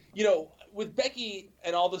 with Becky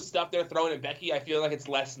and all the stuff they're throwing at Becky, I feel like it's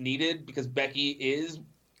less needed, because Becky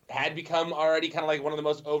had become already kind of like one of the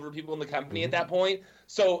most over people in the company at that point.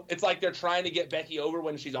 So it's like they're trying to get Becky over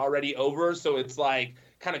when she's already over. So it's like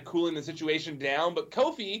kind of cooling the situation down. But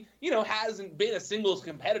Kofi, hasn't been a singles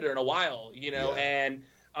competitor in a while, and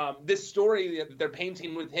this story that they're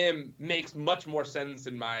painting with him makes much more sense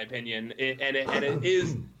in my opinion. And it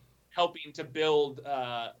is helping to build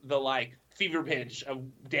the fever pitch of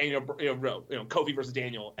Daniel, Kofi versus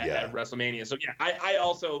Daniel at WrestleMania. So yeah, I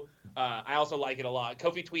also like it a lot.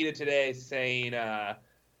 Kofi tweeted today saying,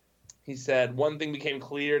 he said, one thing became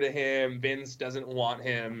clear to him: Vince doesn't want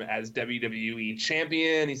him as WWE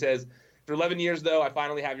champion. He says, for 11 years though, I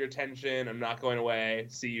finally have your attention. I'm not going away.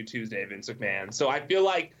 See you Tuesday, Vince McMahon. So I feel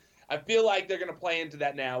like they're going to play into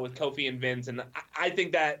that now with Kofi and Vince, and I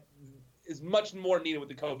think that is much more needed with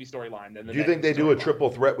the Kofi storyline than the. Do you think they do a triple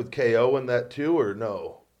threat with KO in that too, or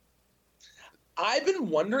no? I've been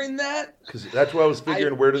wondering that, because that's what I was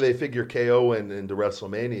figuring. Where do they figure KO into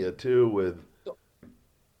WrestleMania too? With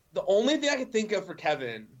the only thing I could think of for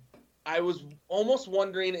Kevin, I was almost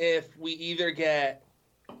wondering if we either get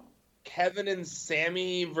Kevin and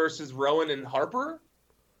Sammy versus Rowan and Harper.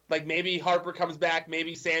 Like maybe Harper comes back,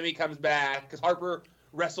 maybe Sammy comes back, because Harper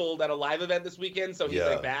wrestled at a live event this weekend, so he's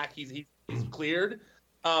back. He's cleared.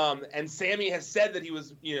 And Sammy has said that he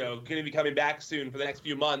was, going to be coming back soon for the next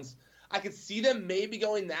few months. I could see them maybe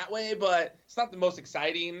going that way, but it's not the most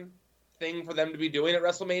exciting thing for them to be doing at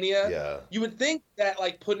WrestleMania. Yeah. You would think that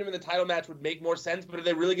putting him in the title match would make more sense, but are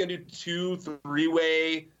they really going to do 2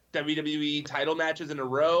 3-way WWE title matches in a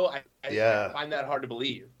row? I find that hard to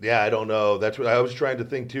believe. Yeah, I don't know. That's what I was trying to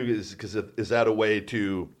think too. Is that a way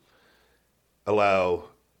to allow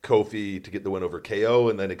Kofi to get the win over KO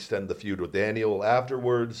and then extend the feud with Daniel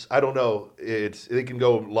afterwards? I don't know. It can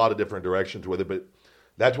go a lot of different directions with it, but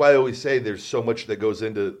that's why I always say there's so much that goes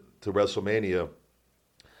into WrestleMania,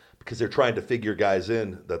 because they're trying to figure guys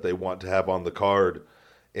in that they want to have on the card,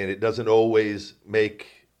 and it doesn't always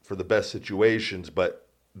make for the best situations, but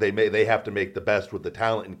they have to make the best with the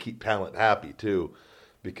talent and keep talent happy too,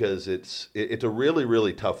 because it's a really,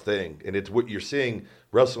 really tough thing. And it's what you're seeing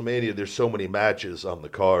WrestleMania. There's so many matches on the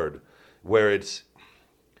card where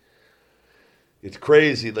It's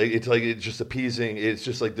crazy. Like it's just appeasing. It's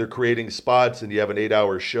just like they're creating spots, and you have an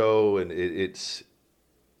 8-hour show, and it's.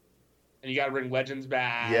 And you got to bring legends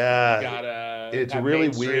back. Yeah, you gotta it's a have really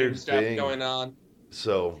mainstream weird stuff thing going on.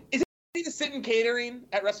 So Is it easy to sit in catering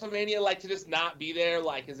at WrestleMania, like to just not be there?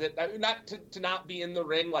 Like, is it not to not be in the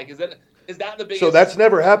ring? Like, is that the biggest? So that's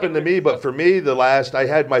never happened to me, but for me, I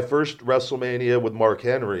had my first WrestleMania with Mark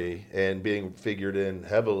Henry and being figured in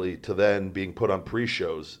heavily to then being put on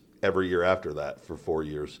pre-shows every year after that for 4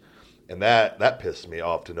 years. And that pissed me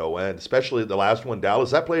off to no end, especially the last one,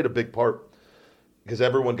 Dallas. That played a big part because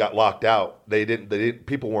everyone got locked out.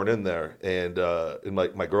 People weren't in there. And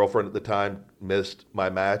like my girlfriend at the time missed my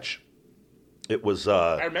match. It was,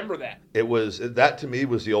 I remember that. That to me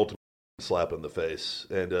was the ultimate slap in the face,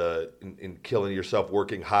 and in killing yourself,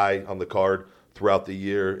 working high on the card throughout the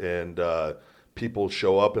year, and people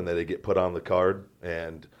show up and then they get put on the card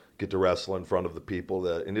and get to wrestle in front of the people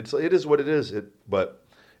and it is what it is. But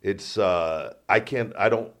it's it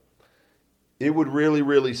would really,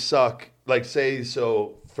 really suck. Like say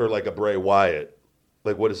so for like a Bray Wyatt,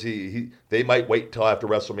 like what is he they might wait till after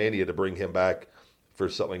WrestleMania to bring him back for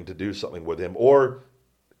something, to do something with him, or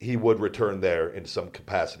he would return there in some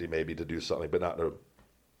capacity maybe to do something, but not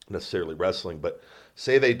necessarily wrestling. But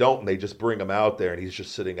say they don't and they just bring him out there and he's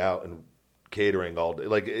just sitting out and catering all day.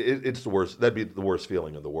 Like it's the worst. That'd be the worst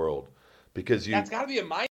feeling in the world, because that's got to be a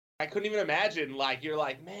mind. I couldn't even imagine. Like you're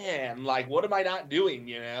like, man, like what am I not doing?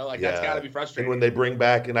 You know, like that's got to be frustrating. And when they bring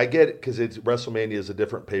back, and I get it because WrestleMania is a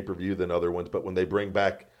different pay-per-view than other ones, but when they bring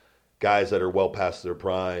back guys that are well past their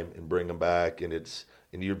prime and bring them back, and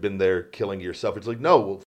you've been there killing yourself, it's like, no,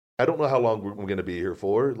 well, I don't know how long we're going to be here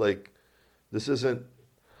for. Like this isn't.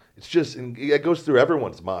 It's just, and it goes through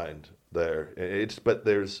everyone's mind there. But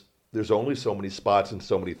there's only so many spots and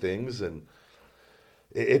so many things, and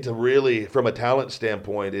it's a really, from a talent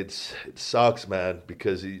standpoint, it sucks, man,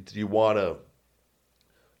 because you want to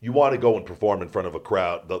go and perform in front of a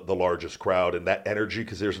crowd, the largest crowd, and that energy,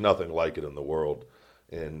 because there's nothing like it in the world,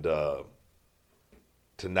 and to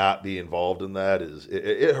not be involved in that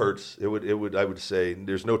it hurts. It would I would say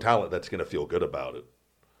there's no talent that's going to feel good about it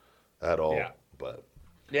at all. Yeah. But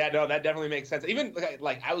yeah, no, that definitely makes sense. Even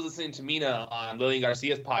like I was listening to Mina on Lillian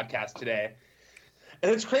Garcia's podcast today,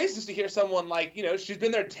 and it's crazy just to hear someone like, you know, she's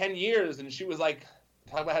been there 10 years, and she was like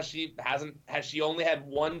talking about how she only had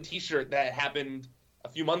one T-shirt that happened a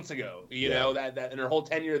few months ago. You know, that in her whole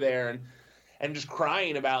tenure there, and just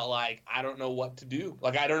crying about, like, I don't know what to do.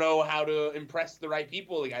 Like, I don't know how to impress the right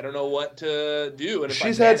people. Like, I don't know what to do. And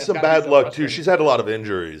she's had some bad luck, too. She's had a lot of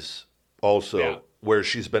injuries also, where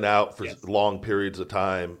she's been out for long periods of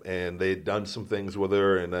time, and they'd done some things with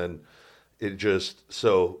her, and then it just,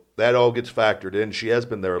 so that all gets factored in. She has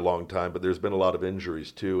been there a long time, but there's been a lot of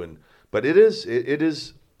injuries, too. But it is,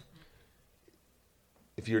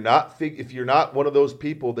 if you're not one of those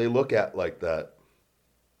people they look at like that,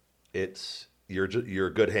 you're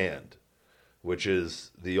a good hand, which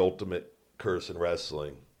is the ultimate curse in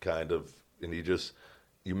wrestling, kind of. And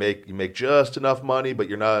you make just enough money, but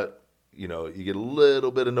you're not, you know, you get a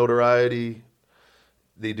little bit of notoriety.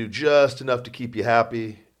 They do just enough to keep you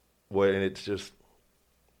happy, and it's just,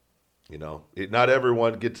 you know, not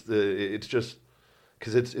everyone gets it's just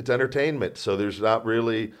because it's entertainment. So there's not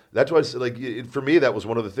really. That's why I said, like, for me, that was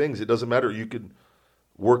one of the things. It doesn't matter. You could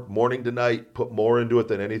work morning to night, put more into it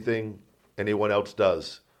than anyone else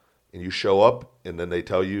does, and you show up, and then they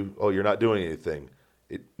tell you, "Oh, you're not doing anything."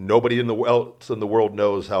 Nobody else in the world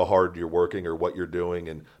knows how hard you're working or what you're doing,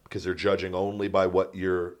 and because they're judging only by what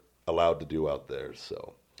you're allowed to do out there.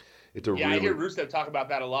 So it's a I hear Rusev talk about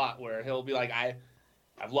that a lot, where he'll be like,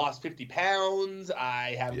 I've lost 50 pounds.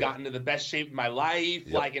 I have gotten to the best shape of my life.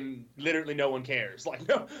 Like, and literally no one cares. Like,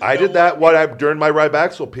 no. I did that during my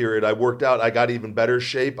Rybaxel period. I worked out. I got even better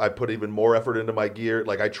shape. I put even more effort into my gear.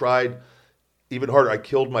 Like, I tried even harder. I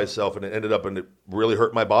killed myself, and it really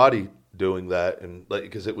hurt my body doing that. And like,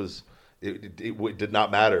 because it did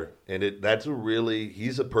not matter. And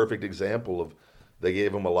he's a perfect example of, they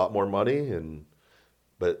gave him a lot more money,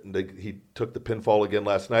 he took the pinfall again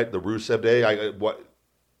last night. The Rusev Day,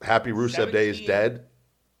 Happy Rusev Day is dead.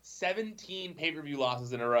 17 pay-per-view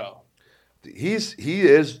losses in a row. He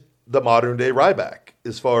is the modern day Ryback,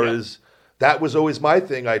 as far as that was always my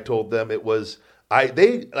thing. I told them it was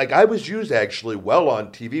I was used actually well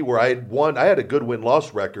on TV, where I had a good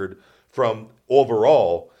win-loss record from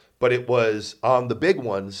overall, but it was on the big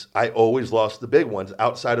ones. I always lost the big ones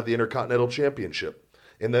outside of the Intercontinental Championship.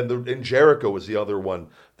 And then Jericho was the other one.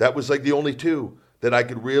 That was like the only two that I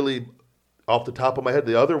could really, off the top of my head.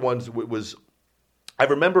 The other ones I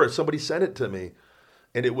remember somebody sent it to me,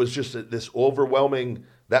 and it was just this overwhelming.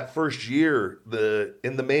 That first year,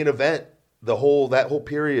 in the main event, that whole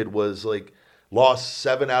period was like lost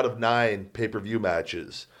 7 out of 9 pay-per-view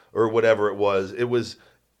matches or whatever it was. It was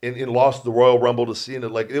and lost the Royal Rumble to Cena.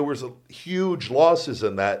 Like there was huge losses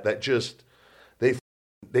in that just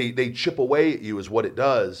they chip away at you is what it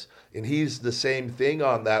does. And he's the same thing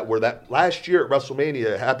on that, where that last year at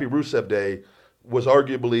WrestleMania, Happy Rusev Day was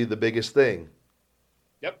arguably the biggest thing.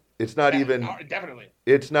 Yep. It's not even definitely.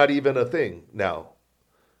 It's not even a thing now.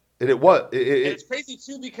 And it's crazy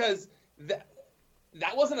too because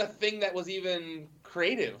that wasn't a thing that was even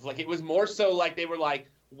creative. Like it was more so like they were like,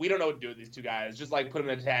 we don't know what to do with these two guys. Just like put them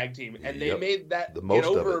in a tag team, and they made that get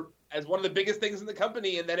over as one of the biggest things in the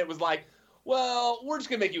company. And then it was like, well, we're just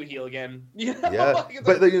gonna make you a heel again. You know? Yeah,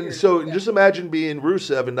 but just imagine being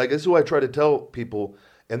Rusev, and like this is what I try to tell people,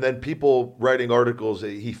 and then people writing articles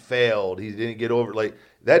that he failed, he didn't get over. Like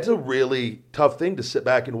that's a really tough thing to sit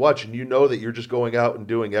back and watch, and you know that you're just going out and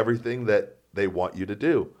doing everything that they want you to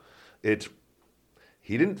do.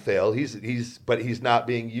 He didn't fail. But he's not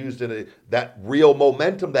being used in that real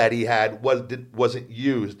momentum that he had wasn't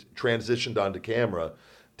used, transitioned onto camera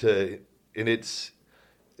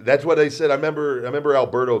that's what I said. I remember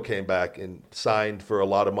Alberto came back and signed for a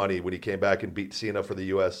lot of money when he came back and beat Cena for the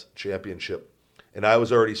U.S. Championship. And I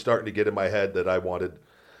was already starting to get in my head that I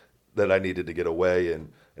needed to get away.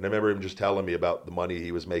 And I remember him just telling me about the money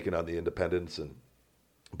he was making on the independents.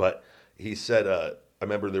 But he said, I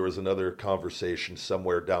remember there was another conversation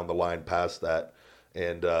somewhere down the line past that,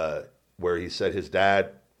 and where he said his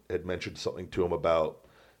dad had mentioned something to him about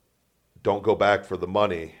don't go back for the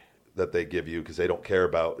money that they give you because they don't care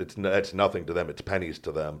about it's nothing to them, it's pennies to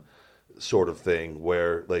them, sort of thing.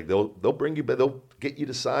 Where like they'll get you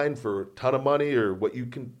to sign for a ton of money or what you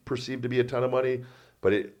can perceive to be a ton of money,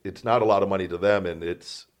 but it's not a lot of money to them, and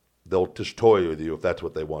they'll just toy with you if that's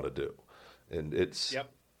what they want to do, and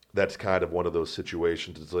that's kind of one of those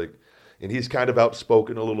situations. It's like, and he's kind of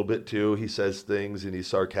outspoken a little bit too. He says things and he's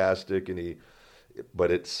sarcastic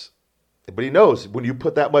but he knows when you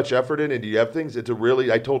put that much effort in and you have things,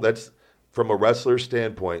 that's from a wrestler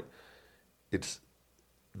standpoint, it's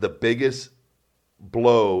the biggest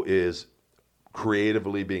blow is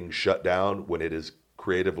creatively being shut down when it is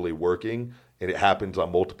creatively working, and it happens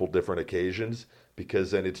on multiple different occasions,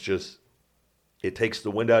 because then it takes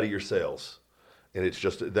the wind out of your sails, and it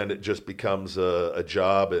just becomes a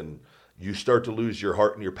job, and you start to lose your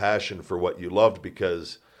heart and your passion for what you loved,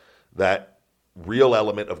 because that real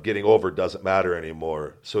element of getting over doesn't matter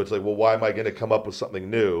anymore. So it's like, well, why am I going to come up with something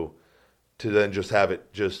new to then just have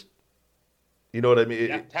it just, you know what I mean?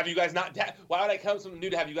 Yeah, have you guys not, why would I come up with something new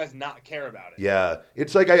to have you guys not care about it? Yeah.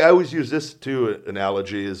 It's like, I always use this too,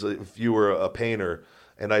 analogy is if you were a painter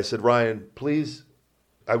and I said, Ryan, please,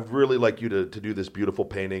 I would really like you to do this beautiful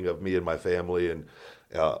painting of me and my family, and,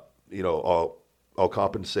 I'll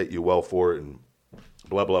compensate you well for it, and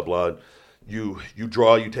blah, blah, blah. You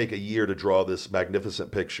take a year to draw this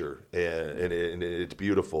magnificent picture, and it's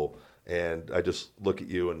beautiful. And I just look at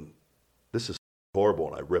you and this is horrible,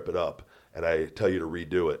 and I rip it up and I tell you to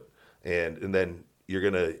redo it. And then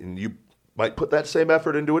you might put that same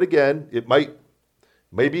effort into it again. It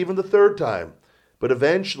maybe even the third time, but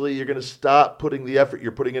eventually you're going to stop putting the effort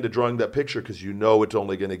you're putting into drawing that picture, because you know it's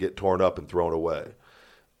only going to get torn up and thrown away.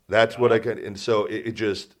 That's what and so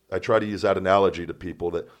I try to use that analogy to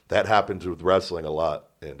people that happens with wrestling a lot,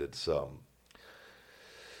 and it's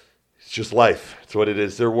just life. It's what it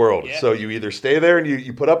is, their world. Yeah. So you either stay there and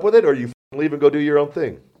you put up with it, or you leave and go do your own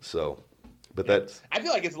thing. So, but that's. I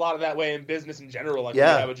feel like it's a lot of that way in business in general. Like when you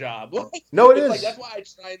have a job. No, it is. Like, that's why I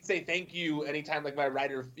try and say thank you anytime like my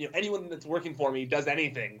writer, anyone that's working for me does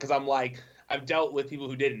anything, because I'm like, I've dealt with people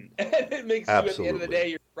who didn't, and it makes you at the end of the day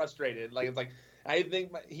you're frustrated. Like it's like. I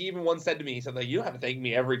think he even once said to me, he said, like, you don't have to thank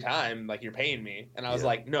me every time, like, you're paying me. And I was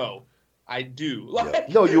like, no, I do. Like,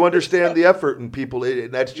 no, you understand the effort, and people,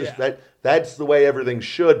 and that's just that's the way everything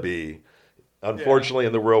should be. Unfortunately,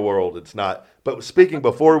 in the real world, it's not. But speaking,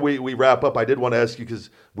 before we wrap up, I did want to ask you, because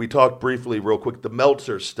we talked briefly, real quick, the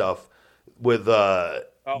Meltzer stuff with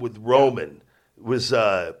Roman was,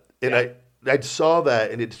 and I saw that,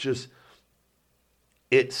 and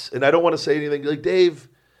and I don't want to say anything, like, Dave,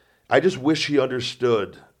 I just wish he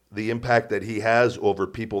understood the impact that he has over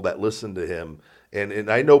people that listen to him. And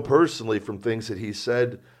I know personally from things that he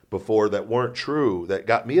said before that weren't true, that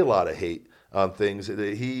got me a lot of hate on things, that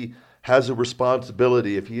he has a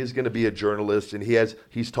responsibility, if he is going to be a journalist and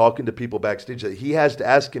he's talking to people backstage, that he has to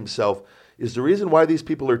ask himself, is the reason why these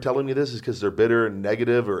people are telling me this is because they're bitter and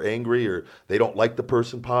negative or angry or they don't like the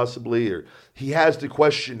person possibly, or he has to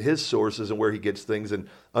question his sources and where he gets things and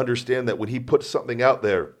understand that when he puts something out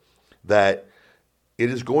there that it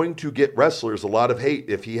is going to get wrestlers a lot of hate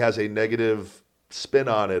if he has a negative spin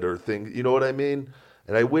on it or thing. You know what I mean?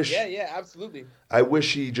 And I wish, yeah, absolutely. I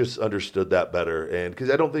wish he just understood that better. And because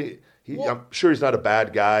I don't think I'm sure he's not a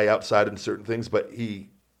bad guy outside in certain things, but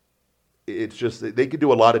it's just they could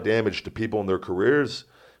do a lot of damage to people in their careers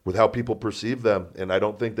with how people perceive them. And I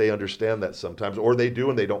don't think they understand that sometimes, or they do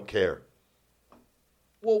and they don't care.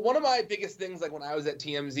 Well, one of my biggest things, like when I was at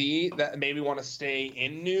TMZ that made me want to stay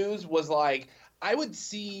in news was like, I would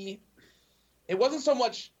see, it wasn't so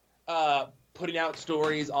much putting out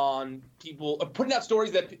stories on people, putting out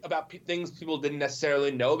stories about things people didn't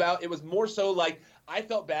necessarily know about. It was more so like I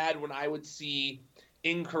felt bad when I would see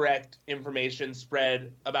incorrect information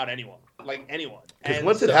spread about anyone, like anyone. Because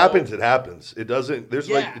once it happens, it happens. It doesn't.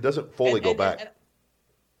 It doesn't fully go back.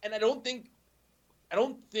 And I don't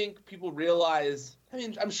think people realize. I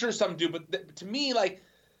mean, I'm sure some do, but to me, like,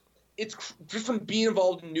 it's just from being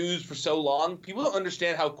involved in news for so long, people don't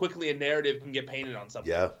understand how quickly a narrative can get painted on something.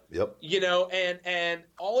 Yeah, yep. You know, and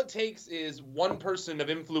all it takes is one person of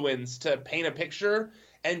influence to paint a picture,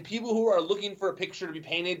 and people who are looking for a picture to be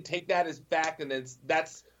painted take that as fact, and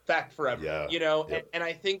that's fact forever. Yeah, you know, yep. and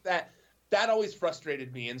I think that always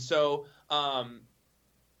frustrated me. And so,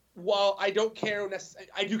 while I don't care,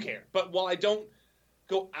 I do care, but while I don't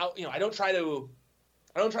go out, you know, I don't try to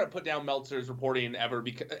put down Meltzer's reporting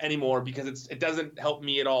anymore because it doesn't help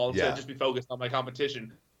me at all to just be focused on my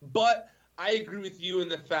competition. But I agree with you in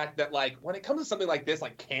the fact that, like, when it comes to something like this,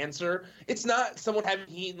 like cancer, it's not someone having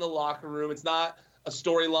heat in the locker room. It's not a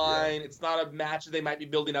storyline. Yeah. It's not a match that they might be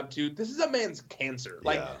building up to. This is a man's cancer.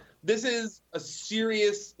 Like, this is a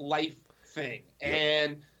serious life thing. Yeah.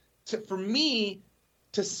 And for me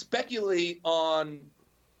to speculate on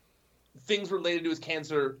things related to his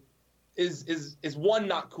cancer is one,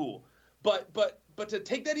 not cool, but to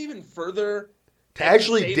take that even further, to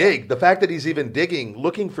actually dig, the fact that he's even digging,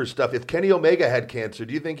 looking for stuff. If Kenny Omega had cancer,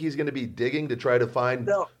 do you think he's going to be digging to try to find?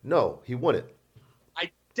 No, he wouldn't.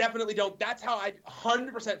 I definitely don't. That's how I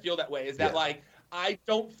 100% feel that way. Is that like I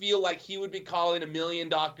don't feel like he would be calling 1 million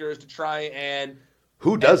doctors to try and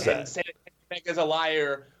who does that? And say that Kenny Omega's a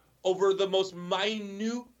liar over the most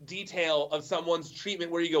minute detail of someone's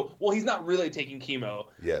treatment where you go, well, he's not really taking chemo.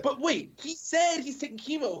 Yeah. But wait, he said he's taking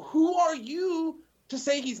chemo. Who are you to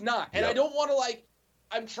say he's not? And I don't want to,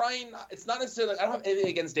 I'm trying, it's not necessarily, I don't have anything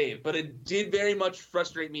against Dave, but it did very much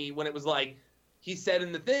frustrate me when it was like, he said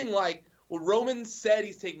in the thing, like, well, Roman said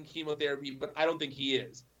he's taking chemotherapy, but I don't think he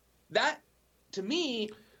is. That, to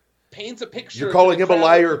me, paints a picture. You're calling him a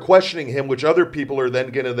liar, questioning him, which other people are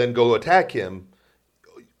then going to then go attack him.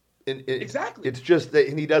 Exactly. It's just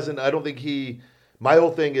that he doesn't. I don't think my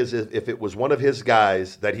whole thing is if it was one of his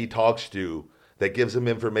guys that he talks to that gives him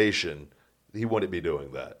information, he wouldn't be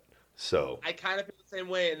doing that. So I kind of feel the same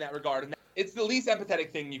way in that regard. And it's the least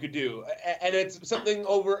empathetic thing you could do, and it's something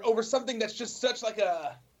over something that's just such like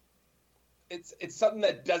a. It's something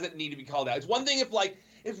that doesn't need to be called out. It's one thing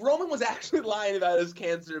if Roman was actually lying about his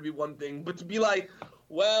cancer, it'd be one thing, but to be like,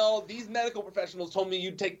 well, these medical professionals told me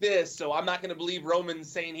you'd take this, so I'm not going to believe Roman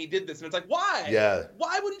saying he did this. And it's like, why? Yeah.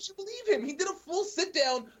 Why wouldn't you believe him? He did a full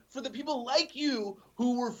sit-down for the people like you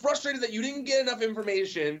who were frustrated that you didn't get enough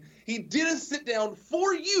information. He did a sit-down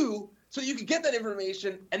for you so you could get that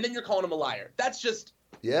information, and then you're calling him a liar. That's just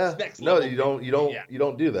next level. No, you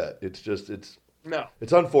don't do that. It's just it's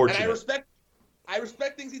unfortunate. And I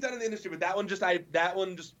respect things he's done in the industry, but that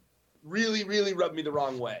one just really, really rubbed me the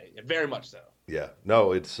wrong way. Very much so. Yeah,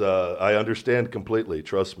 no, it's I understand completely.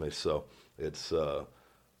 Trust me. So it's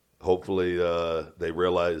hopefully they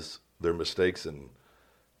realize their mistakes and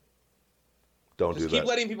don't do that. Just keep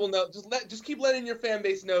letting people know. Just keep letting your fan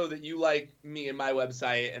base know that you like me and my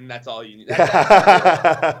website, and that's all you need. Instead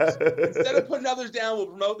of putting others down, we'll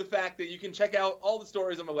promote the fact that you can check out all the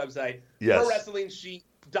stories on my website. Yes.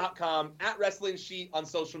 ProWrestlingSheet.com, @WrestlingSheet on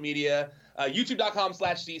social media,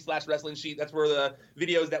 YouTube.com/C/WrestlingSheet. That's where the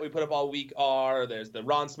videos that we put up all week are. There's the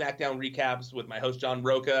Raw and SmackDown recaps with my host John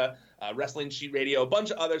Roca, Wrestling Sheet Radio, a bunch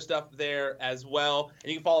of other stuff there as well.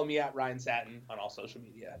 And you can follow me at Ryan Satin on all social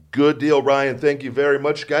media. Good deal, Ryan. Thank you very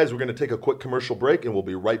much, guys. We're going to take a quick commercial break, and we'll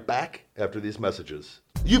be right back after these messages.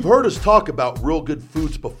 You've heard us talk about Real Good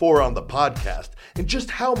Foods before on the podcast, and just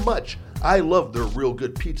how much I love their Real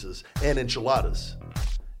Good pizzas and enchiladas.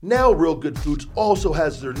 Now Real Good Foods also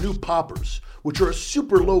has their new poppers, which are a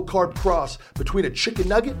super low-carb cross between a chicken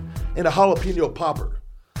nugget and a jalapeno popper.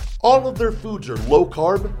 All of their foods are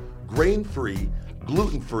low-carb, grain-free,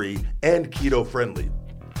 gluten-free, and keto-friendly.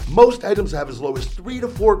 Most items have as low as 3 to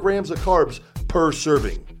 4 grams of carbs per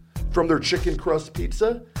serving. From their chicken crust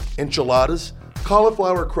pizza, enchiladas,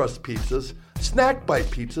 cauliflower crust pizzas, snack bite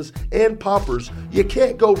pizzas, and poppers, you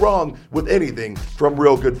can't go wrong with anything from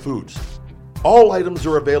Real Good Foods. All items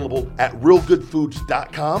are available at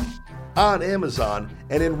realgoodfoods.com, on Amazon,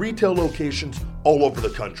 and in retail locations all over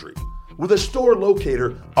the country, with a store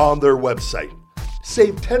locator on their website.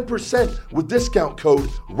 Save 10% with discount code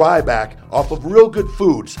RYBACK off of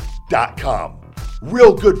realgoodfoods.com.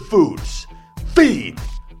 Real Good Foods. Feed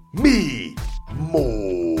me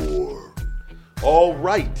more. All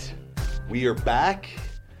right, we are back.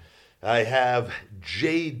 I have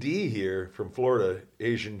JD here from Florida,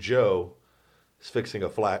 Asian Joe. He's fixing a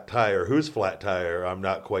flat tire. Whose flat tire? I'm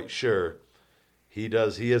not quite sure. He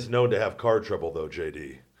is known to have car trouble though,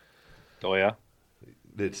 JD. Oh yeah.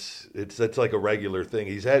 That's like a regular thing.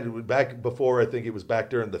 He's had back before. I think it was back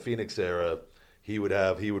during the Phoenix era. He would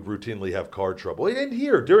routinely have car trouble. And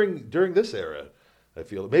here during this era, I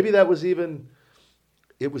feel maybe that was even.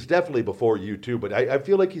 It was definitely before you too, but I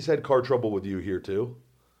feel like he's had car trouble with you here too.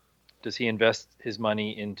 Does he invest his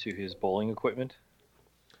money into his bowling equipment?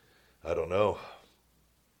 I don't know.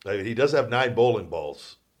 I mean, he does have 9 bowling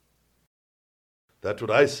balls. That's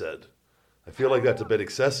what I said. I feel like that's a bit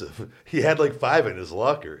excessive. He had like 5 in his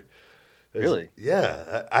locker. Really?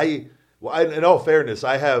 Yeah. In all fairness,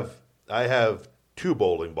 I have 2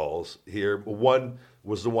 bowling balls here. One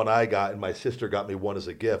was the one I got, and my sister got me one as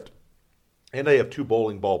a gift. And I have 2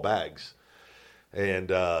 bowling ball bags. And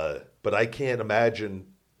but I can't imagine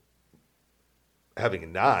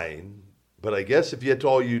having 9. But I guess if that's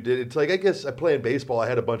all you did, it's like I guess I playing baseball. I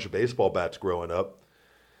had a bunch of baseball bats growing up.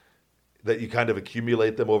 That you kind of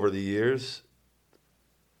accumulate them over the years.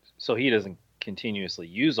 So he doesn't continuously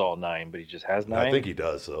use all 9, but he just has 9? I think he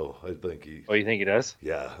does, though. I think he... Oh, you think he does?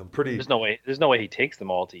 Yeah, I'm pretty... There's no way he takes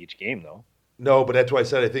them all to each game, though. No, but that's why I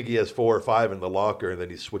said I think he has 4 or 5 in the locker, and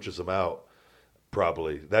then he switches them out,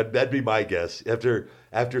 probably. That'd be my guess.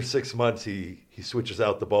 After 6 months, he switches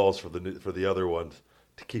out the balls for the other ones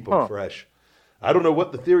to keep them fresh. I don't know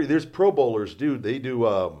what the theory... There's pro bowlers do. They do...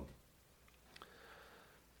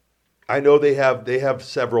 I know they have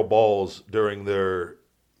several balls during their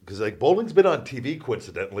because like bowling's been on TV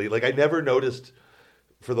coincidentally. Like I never noticed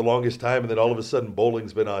for the longest time, and then all of a sudden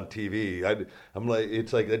bowling's been on TV. I'm like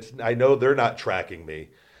it's like I know they're not tracking me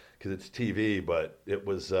because it's TV, but it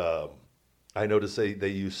was I noticed they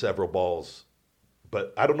use several balls,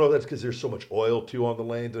 but I don't know if that's because there's so much oil too on the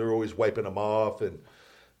lane. They're always wiping them off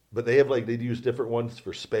but they have they use different ones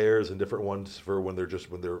for spares and different ones for when they're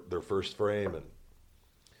their first frame and.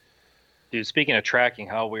 Dude, speaking of tracking,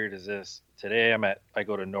 how weird is this? Today I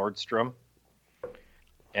go to Nordstrom,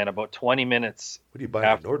 and about 20 minutes. What do you buy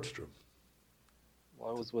at Nordstrom?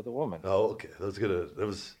 Well, I was with a woman. Oh, okay. That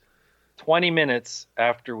was 20 minutes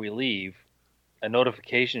after we leave, a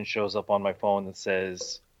notification shows up on my phone that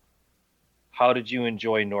says, "How did you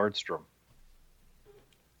enjoy Nordstrom?"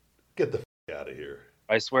 Get the out of here.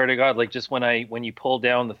 I swear to God, like just when you pull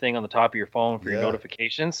down the thing on the top of your phone for your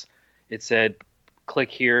notifications, it said,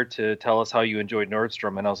 "Click here to tell us how you enjoyed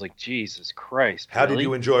Nordstrom." And I was like, Jesus Christ. How did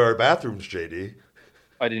you enjoy our bathrooms, JD?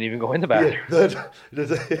 I didn't even go in the bathroom. Yeah,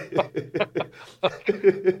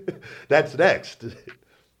 that's next.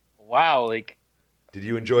 Wow. Like, did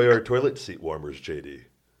you enjoy our toilet seat warmers, JD?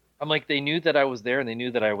 I'm like, they knew that I was there and they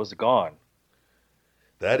knew that I was gone.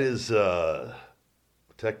 That is,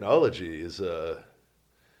 technology is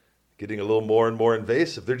getting a little more and more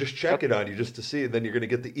invasive. They're just checking on you just to see, and then you're going to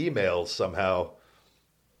get the emails somehow.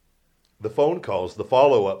 The phone calls, the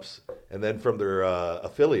follow-ups, and then from their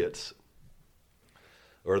affiliates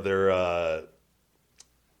or their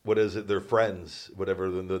their friends,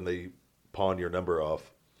 whatever. Then they pawn your number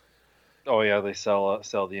off. Oh yeah, they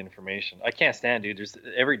sell the information. I can't stand, dude. There's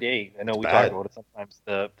every day. I know we bad. talk about it sometimes.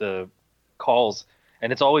 The calls,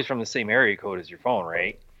 and it's always from the same area code as your phone,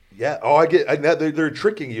 right? Yeah. Oh, they're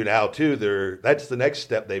tricking you now too. That's the next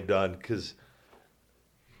step they've done because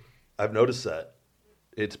I've noticed that.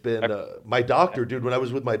 It's been my doctor, dude. When I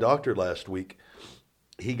was with my doctor last week,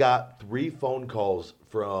 he got 3 phone calls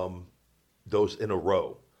from those in a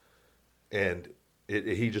row, and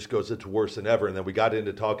he just goes, "It's worse than ever." And then we got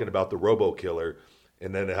into talking about the robo killer,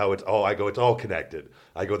 and then how it's all. I go, "It's all connected."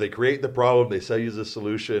 I go, "They create the problem, they sell you the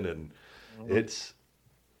solution, and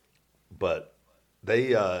but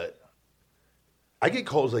they." I get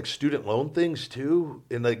calls like student loan things too,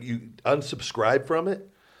 and like you unsubscribe from it.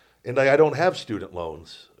 And I don't have student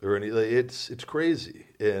loans or anything. It's crazy.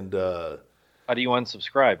 And how do you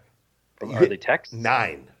unsubscribe? Are they texts?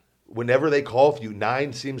 9. Whenever they call for you,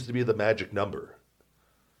 9 seems to be the magic number.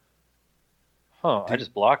 Huh? I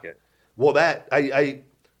just block it. Well,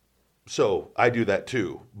 so I do that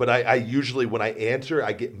too. But I usually, when I answer,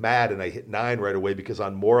 I get mad and I hit 9 right away because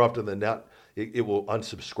on more often than not, it will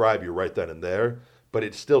unsubscribe you right then and there. But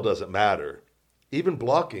it still doesn't matter. Even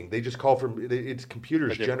blocking, they just call from it's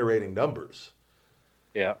computers generating numbers.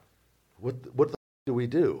 Yeah. What the do we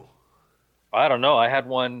do? I don't know. I had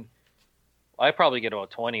one. I probably get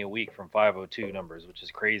about 20 a week from 502 numbers, which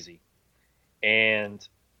is crazy. And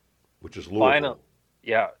which is Louisville.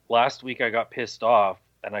 Last week I got pissed off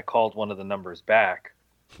and I called one of the numbers back.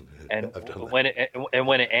 And when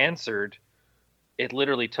it answered, it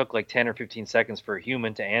literally took like 10 or 15 seconds for a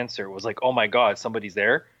human to answer. It was like, oh my God, somebody's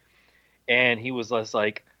there. And he was just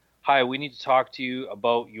like, hi, we need to talk to you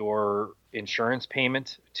about your insurance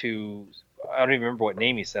payment to, I don't even remember what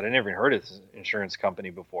name he said. I never even heard of this insurance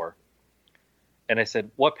company before. And I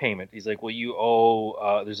said, what payment? He's like, well, you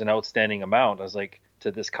owe, there's an outstanding amount. I was like,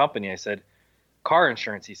 to this company. I said, car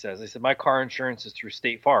insurance, he says. I said, my car insurance is through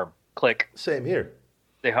State Farm. Click. Same here.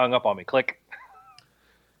 They hung up on me. Click.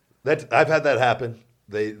 I've had that happen.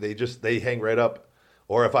 They hang right up.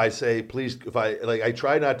 Or if I say, please, I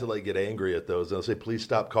try not to get angry at those. They'll say, please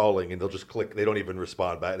stop calling, and they'll just click. They don't even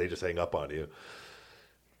respond back. They just hang up on you.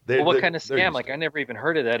 What kind of scam? Like, I never even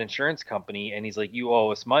heard of that insurance company. And he's like, you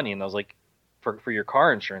owe us money. And I was like, for your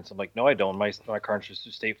car insurance. I'm like, no, I don't. My car insurance is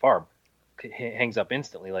through State Farm. Hangs up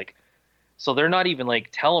instantly. Like, so they're not even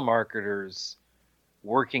like telemarketers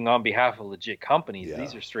working on behalf of legit companies. Yeah.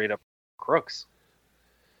 These are straight up crooks.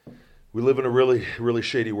 We live in a really, really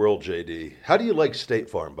shady world, JD. How do you like State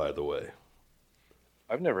Farm, by the way?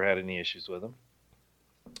 I've never had any issues with them.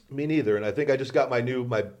 Me neither. And I think I just got my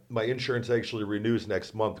insurance actually renews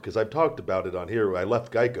next month because I've talked about it on here. I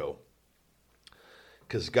left Geico.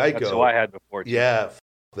 Because Geico. That's who I had before, too. Yeah,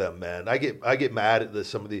 them, man. I get mad at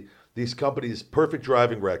some of these companies' perfect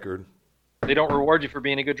driving record. They don't reward you for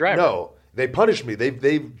being a good driver. No, they punish me.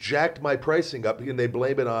 They've jacked my pricing up and they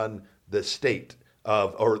blame it on the state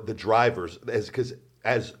or the drivers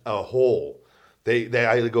as a whole. They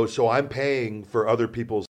either go, so I'm paying for other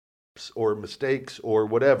people's or mistakes or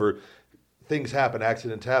whatever. Things happen,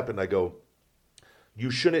 accidents happen. I go,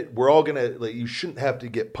 you shouldn't. We're all gonna. You shouldn't have to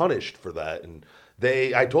get punished for that. And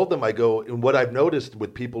I told them, I go, and what I've noticed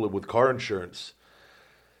with people with car insurance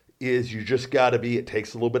is you just got to be. It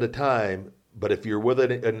takes a little bit of time, but if you're with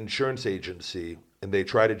an insurance agency and they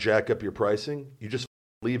try to jack up your pricing, you just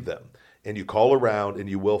leave them and you call around and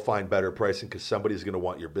you will find better pricing because somebody's going to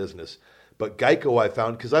want your business. But Geico, I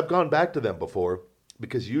found, because I've gone back to them before,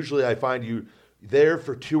 because usually I find you there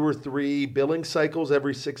for 2 or 3 billing cycles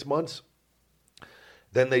every 6 months.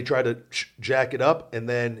 Then they try to jack it up, and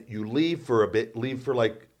then you leave for a bit, leave for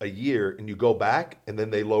like a year, and you go back, and then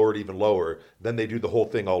they lower it even lower. Then they do the whole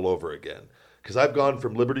thing all over again. Because I've gone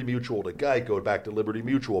from Liberty Mutual to Geico, back to Liberty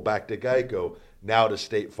Mutual, back to Geico, now to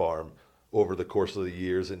State Farm over the course of the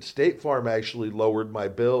years. And State Farm actually lowered my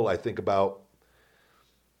bill, I think about,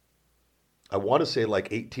 I want to say like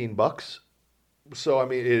 $18. So, I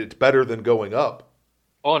mean, it's better than going up.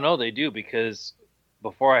 Oh, no, they do, because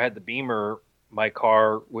before I had the Beamer, my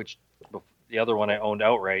car, which the other one I owned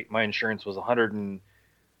outright, my insurance was $115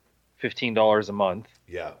 a month.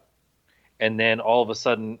 Yeah. And then all of a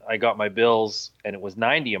sudden I got my bills and it was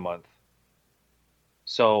 $90 a month.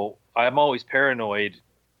 So I'm always paranoid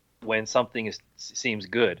when something seems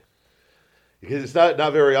good. Because it's not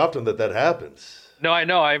very often that happens. No, I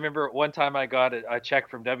know. I remember one time I got a check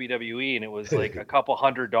from WWE and it was like a couple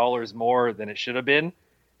 $100 more than it should have been.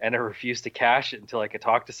 And I refused to cash it until I could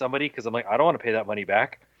talk to somebody because I'm like, I don't want to pay that money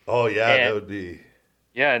back. Oh, yeah, that would be.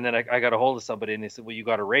 Yeah, and then I got a hold of somebody and they said, well, you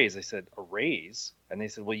got a raise. I said, a raise? And they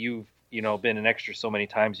said, well, you've been an extra so many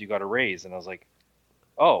times you got a raise. And I was like,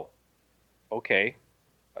 oh, okay.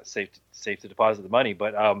 Safe to deposit the money.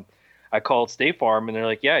 But I called State Farm and they're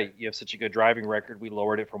like, yeah, you have such a good driving record. We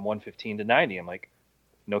lowered it from 115 to 90. I'm like,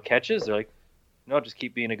 no catches? They're like, no, just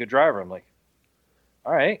keep being a good driver. I'm like,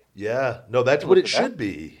 all right. Yeah. No, that's what it should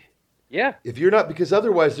be. Yeah. If you're not, because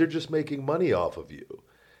otherwise they're just making money off of you.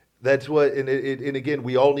 That's what, and again,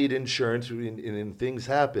 we all need insurance and things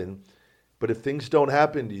happen. But if things don't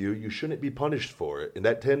happen to you, you shouldn't be punished for it. And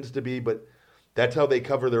that tends to be, but that's how they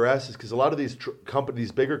cover their asses. Because a lot of these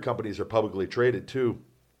companies, bigger companies, are publicly traded too.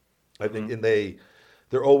 I think, and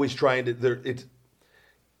they're always trying to,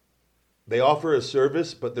 they offer a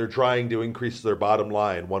service, but they're trying to increase their bottom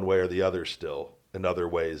line one way or the other still. In other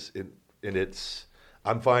ways, and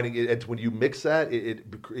I'm finding it when you mix that,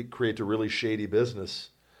 it creates a really shady business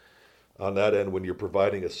on that end when you're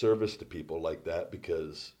providing a service to people like that,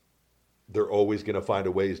 because they're always going to find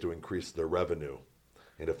a ways to increase their revenue,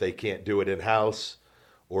 and if they can't do it in house,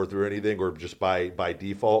 or through anything, or just by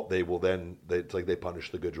default, it's like they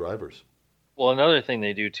punish the good drivers. Well, another thing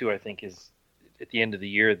they do too, I think, is at the end of the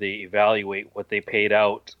year they evaluate what they paid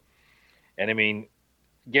out, and I mean,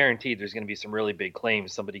 guaranteed there's going to be some really big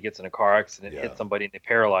claims. Somebody gets in a car accident, hits somebody, and they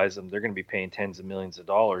paralyze them. They're going to be paying tens of millions of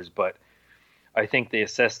dollars. But I think they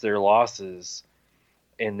assess their losses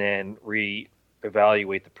and then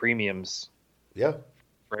reevaluate the premiums. Yeah.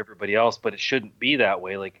 For everybody else, but it shouldn't be that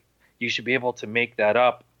way. Like, you should be able to make that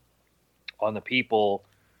up on the people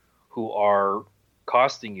who are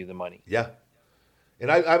costing you the money. Yeah.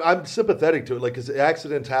 And I'm sympathetic to it, like, because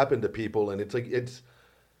accidents happen to people, and it's like,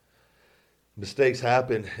 mistakes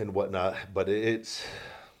happen and whatnot, but it's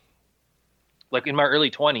like in my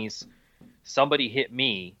early 20s, somebody hit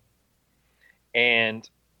me, and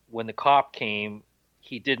when the cop came,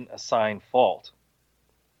 he didn't assign fault.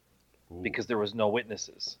 Ooh. Because there was no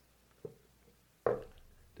witnesses.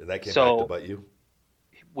 And that came back to bite you?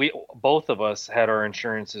 We both of us had our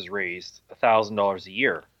insurances raised $1,000 a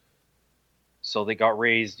year. So they got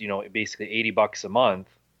raised, basically $80 a month.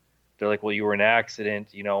 They're like, well, you were in an accident,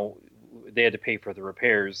 they had to pay for the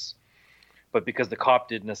repairs. But because the cop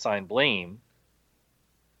didn't assign blame.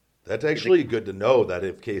 That's actually good to know, that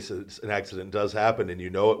if an accident does happen and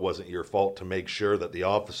it wasn't your fault, to make sure that the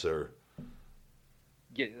officer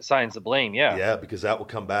assigns the blame. Yeah, because that will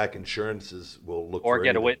come back. Insurances will look or for get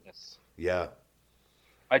anything. A witness. Yeah.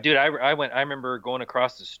 I remember going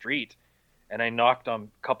across the street, and I knocked on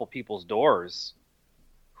a couple people's doors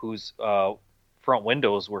whose front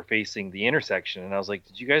windows were facing the intersection, and I was like,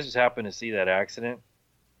 did you guys just happen to see that accident?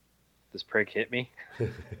 This prick hit me.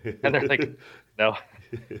 And they're like, no.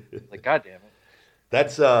 Like, God damn it.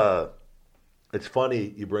 That's it's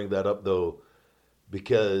funny you bring that up, though,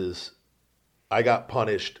 because I got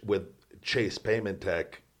punished with Chase Payment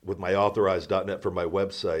Tech with my authorized.net for my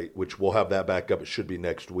website, which we'll have that back up. It should be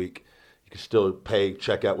next week. You can still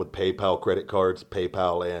check out with PayPal credit cards,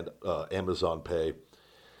 PayPal, and Amazon Pay.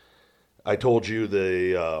 I told you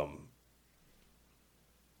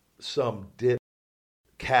some dip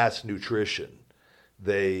Cass Nutrition.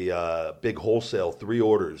 They big wholesale, 3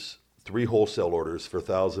 wholesale orders for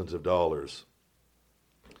thousands of dollars.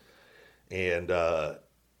 And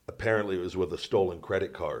apparently it was with a stolen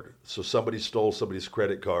credit card. So somebody stole somebody's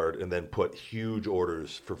credit card and then put huge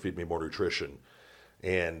orders for Feed Me More Nutrition.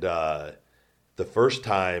 And the first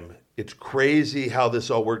time, it's crazy how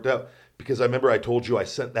this all worked out. Because I remember I told you I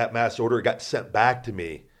sent that mass order. It got sent back to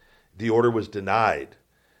me. The order was denied.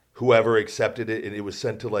 Whoever accepted it, and it was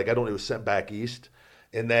sent to it was sent back east.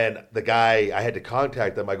 And then the guy, I had to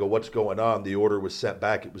contact them. I go, what's going on? The order was sent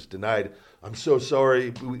back. It was denied. I'm so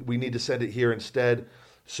sorry. We need to send it here instead.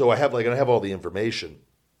 So I have all the information.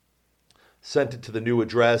 Sent it to the new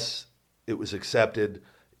address. It was accepted.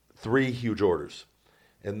 3 huge orders.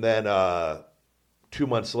 And then 2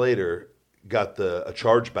 months later, got a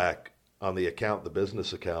chargeback on the account, the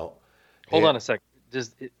business account. Hold on a sec.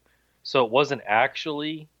 So it wasn't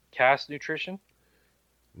actually Cass Nutrition?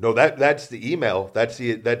 No, that's the email. That's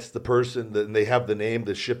the person, and they have the name,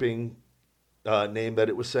 the shipping name that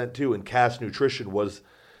it was sent to, and Cass Nutrition was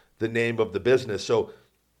the name of the business. So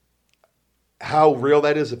how real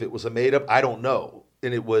that is, if it was a made up, I don't know.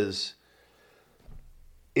 And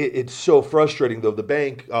it's so frustrating, though. The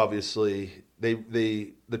bank, obviously,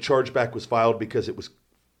 the chargeback was filed because it was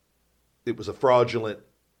a fraudulent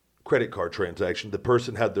credit card transaction. The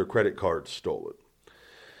person had their credit card stolen.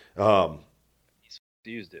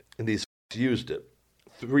 Used it. And these used it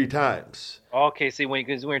 3 times. Okay, see, when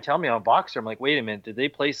you were telling me on Voxer, I'm like, wait a minute, did they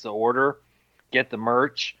place the order, get the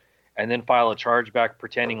merch, and then file a chargeback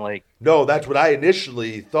pretending like... No, that's what I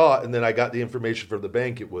initially thought, and then I got the information from the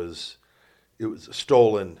bank. It was a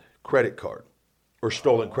stolen credit card, or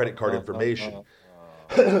stolen credit card information.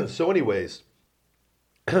 So anyways,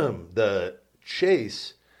 the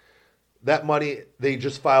Chase, that money, they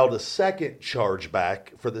just filed a second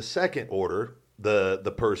chargeback for the second order,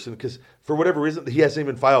 the person, because for whatever reason, he hasn't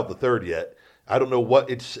even filed the third yet. I don't know what,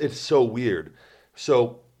 it's so weird.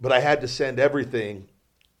 So, but I had to send everything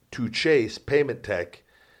to Chase Payment Tech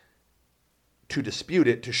to dispute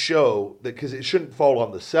it, to show that, because it shouldn't fall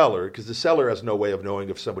on the seller, because the seller has no way of knowing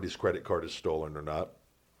if somebody's credit card is stolen or not.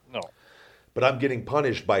 No. But I'm getting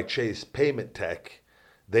punished by Chase Payment Tech.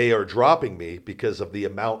 They are dropping me because of the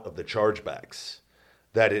amount of the chargebacks.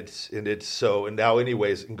 And now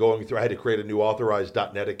anyways, in going through, I had to create a new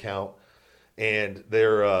authorized.net account, and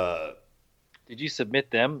they're... Did you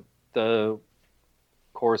submit them the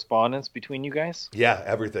correspondence between you guys? Yeah,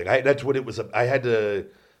 everything. That's what it was. I had to...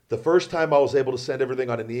 The first time I was able to send everything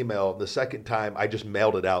on an email. The second time I just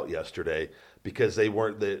mailed it out yesterday because they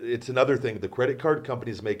weren't. It's another thing. The credit card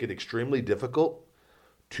companies make it extremely difficult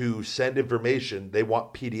to send information. They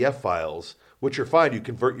want PDF files, which are fine. You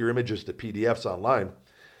convert your images to PDFs online.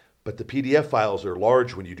 But the PDF files are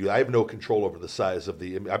large when you do. I have no control over the size of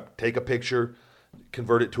the. I take a picture,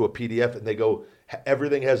 convert it to a PDF, and they go.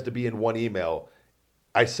 Everything has to be in one email.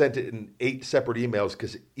 I sent it in 8 separate emails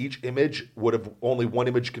because each image would have only one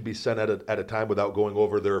image could be sent at a time without going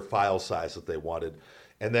over their file size that they wanted.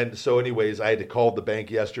 And then anyways, I had to call the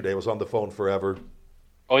bank yesterday. I was on the phone forever.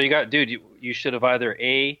 Oh, you should have either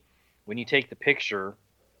when you take the picture,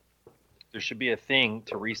 there should be a thing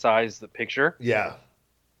to resize the picture. Yeah.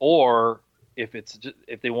 Or if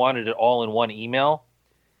they wanted it all in one email,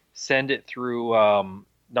 send it through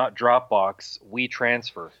not Dropbox,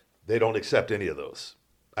 WeTransfer. They don't accept any of those.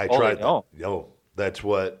 I tried. They don't. No, that's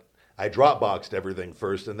what I Dropboxed everything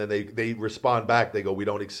first, and then they respond back. They go, we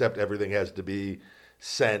don't accept. Everything has to be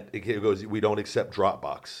sent. It goes, we don't accept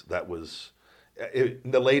Dropbox. That was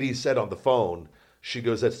the lady said on the phone. She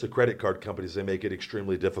goes, that's the credit card companies. They make it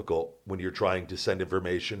extremely difficult when you're trying to send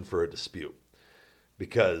information for a dispute.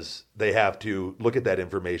 Because they have to look at that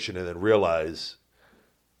information and then realize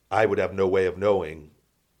I would have no way of knowing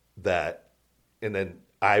that, and then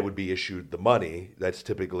I would be issued the money. That's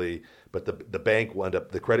typically, but the bank will end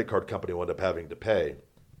up, the credit card company will end up having to pay.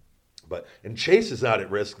 And Chase is not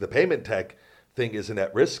at risk. The payment tech thing isn't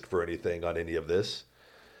at risk for anything on any of this.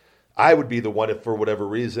 I would be the one if, for whatever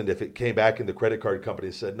reason, if it came back and the credit card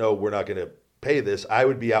company said, no, we're not going to pay this, I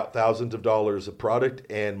would be out thousands of dollars of product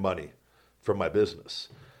and money from my business.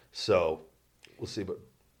 So we'll see. But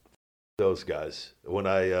those guys, when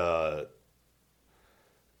I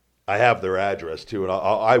have their address too, and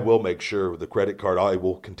I will make sure with the credit card, I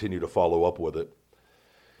will continue to follow up with it.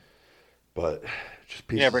 But just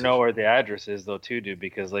you never know where the address is though too, dude,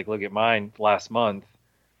 because like look at mine last month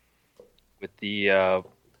with the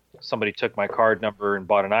somebody took my card number and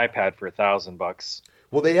bought an iPad for $1,000.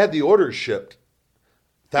 Well, they had the orders shipped.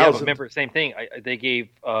 Yeah, but remember, same thing. They gave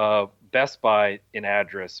Best Buy an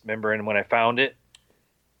address. Remember, and when I found it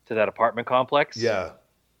to that apartment complex, yeah,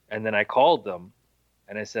 and then I called them,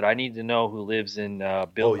 and I said I need to know who lives in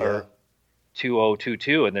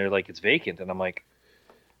 2022, and they're like it's vacant, and I'm like,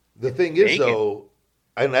 the thing is though,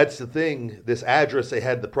 and that's the thing. This address they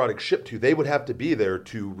had the product shipped to, they would have to be there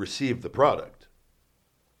to receive the product.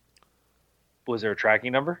 Was there a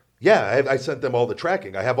tracking number? Yeah, I sent them all the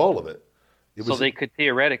tracking. I have all of it. So they could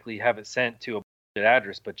theoretically have it sent to a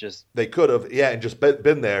address, but just they could have, yeah, and just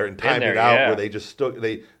been there and timed it out where they just stuck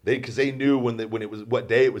because they knew when it was what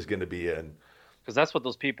day it was going to be in. Because that's what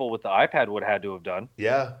those people with the iPad would have had to have done.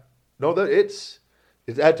 Yeah, no, it's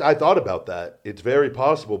I thought about that. It's very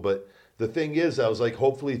possible, but the thing is, I was like,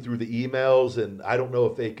 hopefully through the emails, and I don't know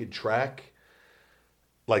if they could track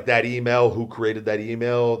like that email, who created that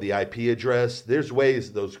email, the IP address. There's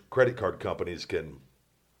ways those credit card companies can.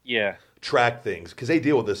 Yeah. Track things because they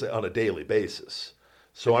deal with this on a daily basis.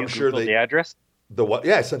 So I'm sure the address. The what?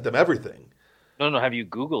 Yeah, I sent them everything. No. Have you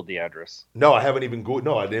Googled the address? No, I haven't even Googled.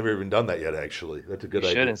 No, I've never even done that yet. Actually, that's a good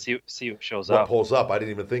idea. You should and see what shows up. What pulls up? I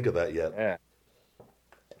didn't even think of that yet. Yeah.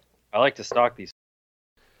 I like to stalk these.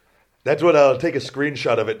 That's what I'll take a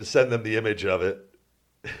screenshot of it to send them the image of it.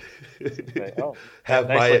 Have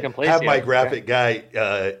my graphic guy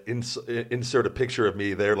insert a picture of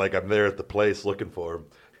me there, like I'm there at the place looking for him.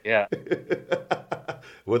 Yeah,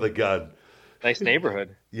 with a gun. Nice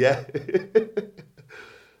neighborhood. Yeah.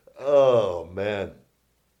 Oh man.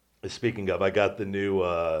 Speaking of, I got the new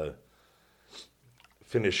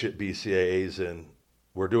Finish It BCAAs in.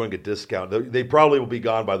 We're doing a discount. They probably will be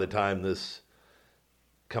gone by the time this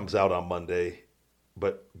comes out on Monday,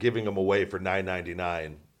 but giving them away for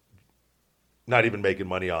 $9.99. Not even making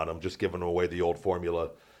money on them, just giving them away the old formula,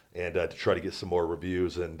 and to try to get some more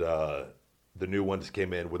reviews. And the new ones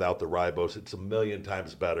came in without the ribose. It's 1,000,000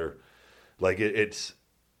 times better. Like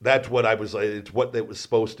that's what I was like. It's what it was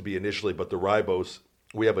supposed to be initially, but the ribose,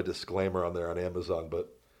 we have a disclaimer on there on Amazon,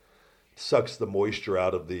 but sucks the moisture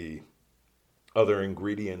out of the other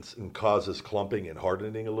ingredients and causes clumping and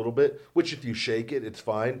hardening a little bit, which if you shake it, it's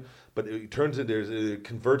fine. But it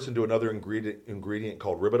converts into another ingredient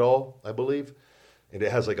called ribitol, I believe. And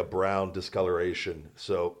it has like a brown discoloration.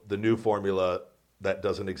 So the new formula, that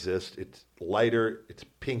doesn't exist. It's lighter, it's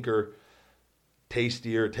pinker,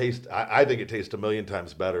 tastier. I think it tastes 1,000,000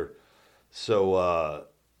 times better. So I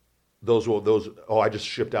just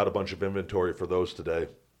shipped out a bunch of inventory for those today.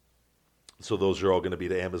 So those are all going to be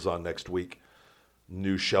to Amazon next week.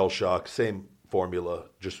 New Shell Shock, same formula,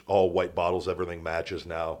 just all white bottles. Everything matches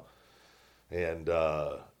now. And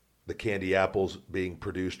the candy apples being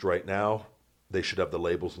produced right now. They should have the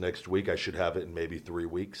labels next week. I should have it in maybe 3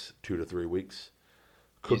 weeks, 2 to 3 weeks.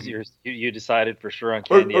 You decided for sure on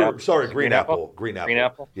candy apple? Sorry, green apple. Green apple. Green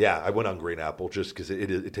apple? Yeah, I went on green apple just because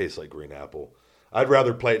it tastes like green apple. I'd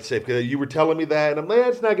rather play it safe. Cause you were telling me that, and I'm like,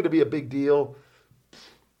 it's not going to be a big deal.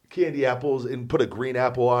 Candy apples, and put a green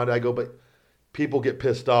apple on it. I go, but people get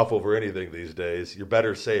pissed off over anything these days. You're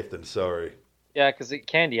better safe than sorry. Yeah, because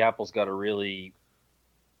candy apple's got a really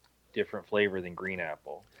different flavor than green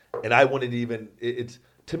apple. And I wouldn't even, it's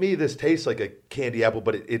to me, this tastes like a candy apple,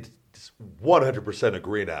 but it's 100% a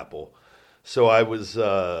green apple. So I was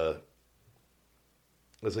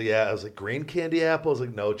like, green candy apple? I was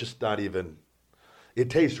like, no, just not even. It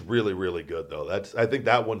tastes really, really good though. I think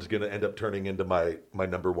that one's going to end up turning into my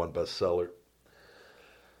number one bestseller.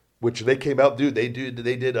 Which they came out, dude. They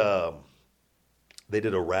did a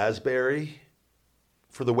raspberry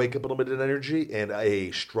for the Wake Up Limited Energy and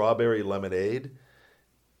a strawberry lemonade.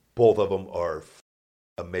 Both of them are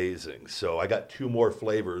amazing. So I got 2 more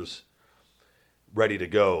flavors ready to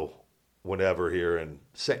go whenever here, and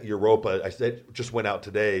sent Europa. Just went out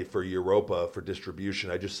today for Europa for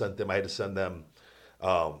distribution. I just sent them. I had to send them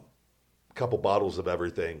a couple bottles of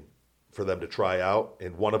everything for them to try out,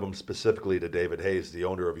 and one of them specifically to David Hayes, the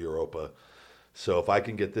owner of Europa. So if I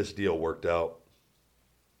can get this deal worked out,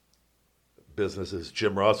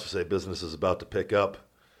 Jim Ross would say, business is about to pick up.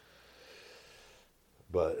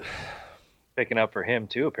 But picking up for him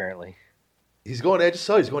too, apparently. I just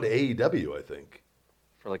saw he's going to AEW, I think.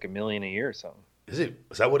 For like $1 million a year or something. Is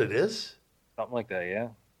that what it is? Something like that, yeah.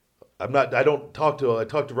 I talked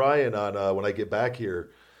to Ryan on when I get back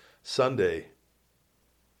here Sunday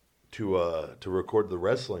to record the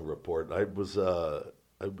wrestling report. I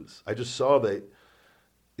just saw that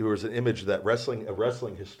there was an image that a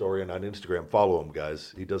wrestling historian on Instagram, follow him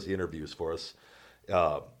guys, he does the interviews for us,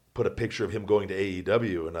 put a picture of him going to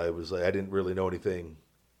AEW, and I was like, I didn't really know anything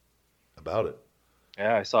about it.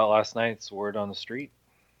 Yeah, I saw it last night. It's word on the street.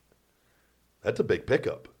 That's a big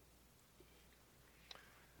pickup.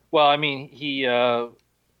 Well, I mean, you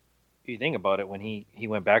think about it, when he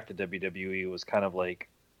went back to WWE, it was kind of like,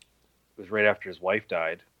 it was right after his wife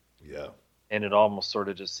died. Yeah. And it almost sort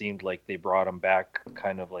of just seemed like they brought him back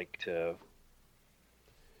kind of like to,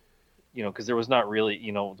 because there was not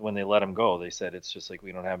really, when they let him go, they said, it's just like,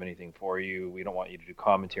 we don't have anything for you. We don't want you to do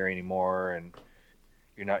commentary anymore. And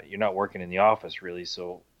you're not working in the office really.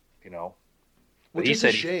 So, Which is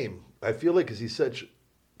a shame. I feel like, because he's such,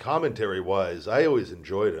 commentary wise, I always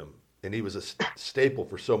enjoyed him, and he was a staple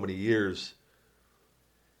for so many years.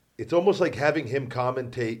 It's almost like having him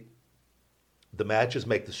commentate the matches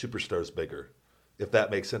make the superstars bigger, if that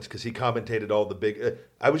makes sense, because he commentated all the big.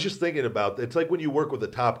 I was just thinking about, it's like when you work with a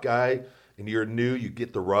top guy and you're new, you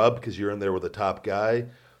get the rub because you're in there with a top guy.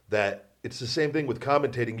 That it's the same thing with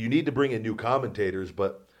commentating. You need to bring in new commentators,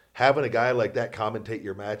 but having a guy like that commentate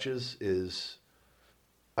your matches is,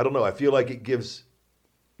 I don't know. I feel like it gives.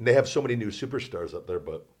 They have so many new superstars up there,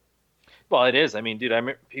 but. Well, it is. I mean, dude, I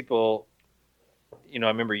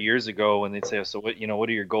remember years ago when they'd say, so what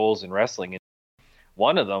are your goals in wrestling? And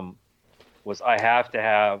one of them was, I have to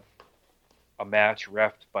have a match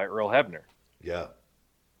reffed by Earl Hebner. Yeah.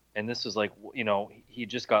 And this was like, he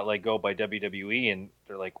just got let go by WWE, and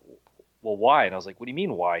they're like, well, why? And I was like, what do you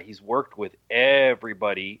mean why? He's worked with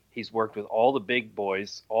everybody. He's worked with all the big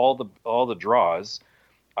boys, all the draws.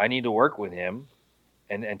 I need to work with him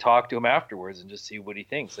and talk to him afterwards and just see what he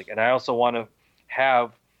thinks. Like, and I also want to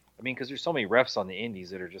have, because there's so many refs on the indies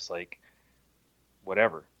that are just like,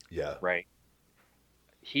 whatever. Yeah. Right.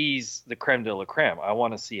 He's the creme de la creme. I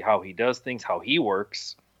want to see how he does things, how he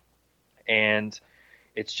works. And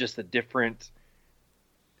it's just a different,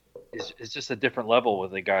 it's just a different level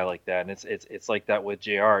with a guy like that. And it's like that with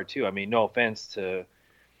JR too. I mean, no offense to,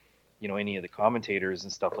 any of the commentators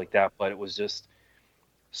and stuff like that, but it was just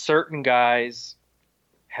certain guys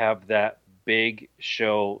have that big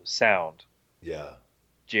show sound. Yeah.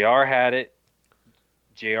 JR had it.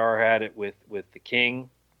 JR had it with the King.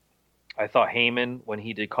 I thought Heyman, when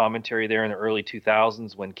he did commentary there in the early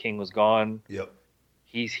 2000s when King was gone. Yep.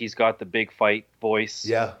 He's got the big fight voice.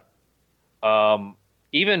 Yeah.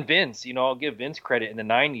 Even Vince, I'll give Vince credit in the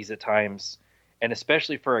 90s at times, and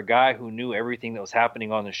especially for a guy who knew everything that was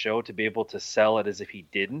happening on the show to be able to sell it as if he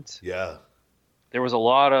didn't. Yeah. There was a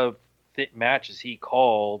lot of matches he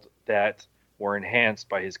called that were enhanced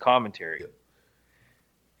by his commentary. Yep.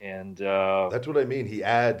 And that's what I mean. He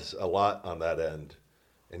adds a lot on that end.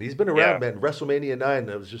 And he's been around, man. WrestleMania 9,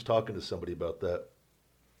 I was just talking to somebody about that.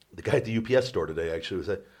 The guy at the UPS store today, actually, was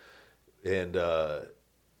and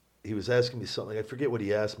he was asking me something. I forget what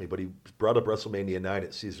he asked me, but he brought up WrestleMania 9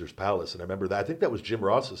 at Caesar's Palace, and I remember that. I think that was Jim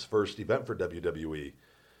Ross's first event for WWE.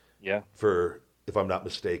 Yeah. For, if I'm not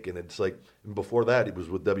mistaken, it's like before that he was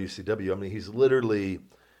with WCW. I mean, he's literally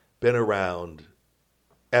been around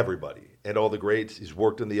everybody and all the greats. He's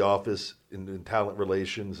worked in the office in talent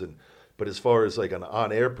relations, but as far as like an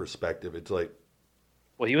on-air perspective, it's like.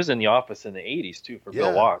 Well, he was in the office in the '80s too for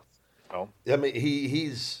Bill Watts. You know? I mean,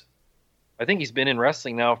 he's. I think he's been in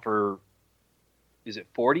wrestling now for. Is it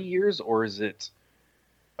 40 years or is it?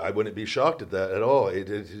 I wouldn't be shocked at that at all.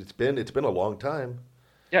 It's been a long time.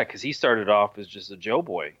 Yeah, because he started off as just a Joe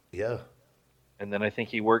boy. Yeah. And then I think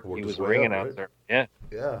he worked he was a ring announcer. Right?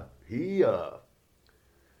 Yeah. Yeah.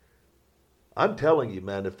 I'm telling you,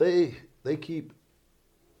 man, if they keep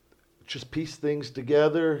just piece things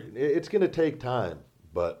together, it's going to take time.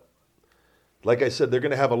 But like I said, they're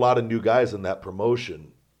going to have a lot of new guys in that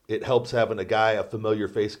promotion. It helps having a familiar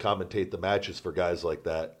face, commentate the matches for guys like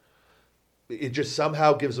that. It just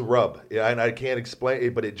somehow gives a rub. And I can't explain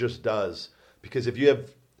it, but it just does. Because if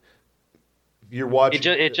you're watching.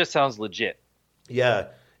 It just sounds legit. Yeah.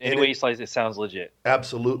 Anyway you slice it, sounds legit.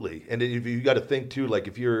 Absolutely. And if you got to think, too, like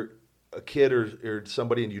if you're a kid or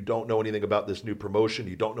somebody and you don't know anything about this new promotion,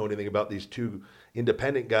 you don't know anything about these two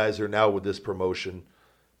independent guys who are now with this promotion,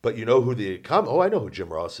 but you know who I know who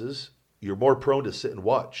Jim Ross is. You're more prone to sit and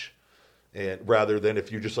watch, and rather than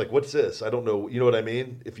if you're just like, what's this? I don't know. You know what I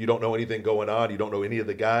mean? If you don't know anything going on, you don't know any of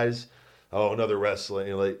the guys. Oh, another wrestling.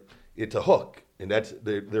 You know, like it's a hook, and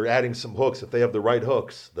they're adding some hooks. If they have the right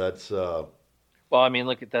hooks, that's. Well, I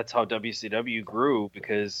mean, that's how WCW grew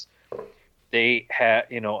because they had,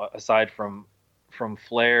 aside from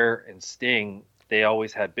Flair and Sting, they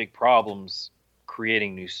always had big problems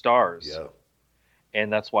creating new stars. Yeah. And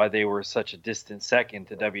that's why they were such a distant second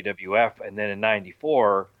to WWF. And then in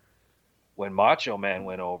 '94, when Macho Man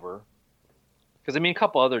went over, because I mean, a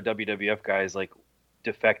couple other WWF guys like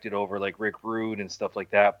defected over, like Rick Rude and stuff like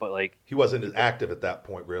that. But like he wasn't as active at that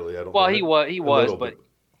point, really. I don't. Well, he was, but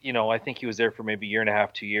I think he was there for maybe a year and a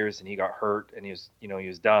half, 2 years, and he got hurt, and he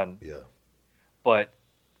was done. Yeah. But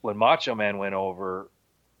when Macho Man went over,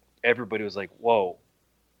 everybody was like, whoa.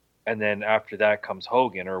 And then after that comes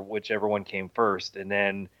Hogan, or whichever one came first. And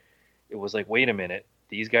then it was like, wait a minute,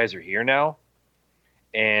 these guys are here now?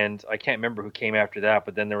 And I can't remember who came after that,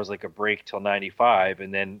 but then there was like a break till 95,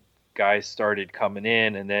 and then guys started coming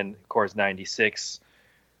in, and then, of course, 96,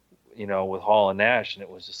 with Hall and Nash, and it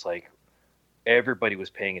was just like everybody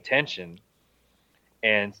was paying attention.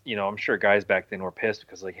 And, I'm sure guys back then were pissed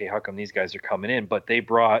because, like, hey, how come these guys are coming in? But they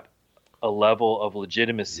brought a level of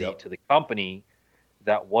legitimacy to the company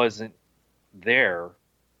that wasn't there,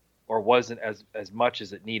 or wasn't as much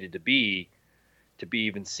as it needed to be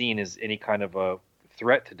even seen as any kind of a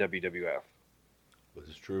threat to WWF. This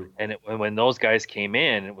is true. And when those guys came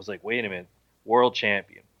in, it was like, wait a minute, world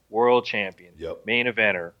champion, main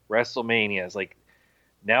eventer, WrestleMania. It's like,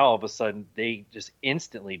 now all of a sudden they just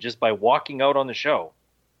instantly, just by walking out on the show,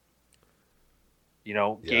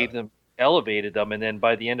 elevated them. And then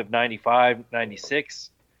by the end of 95, 96,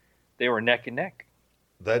 they were neck and neck.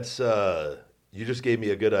 That's you just gave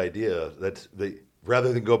me a good idea.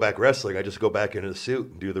 Rather than go back wrestling, I just go back in a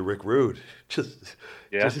suit and do the Rick Rude. Just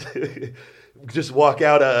walk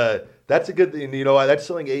out. That's a good thing. That's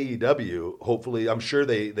something AEW. Hopefully, I'm sure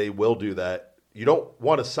they will do that. You don't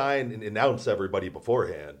want to sign and announce everybody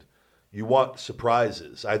beforehand. You want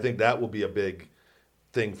surprises. I think that will be a big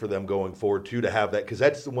thing for them going forward too, to have that, because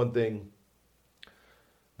that's the one thing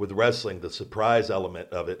with wrestling, the surprise element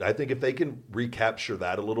of it. I think if they can recapture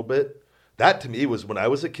that a little bit, that to me was, when I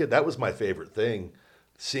was a kid, that was my favorite thing.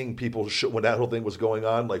 Seeing people when that whole thing was going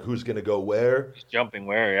on, like who's going to go where, who's jumping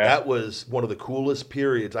where. Yeah, that was one of the coolest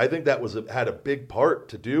periods. I think that had a big part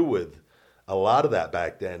to do with a lot of that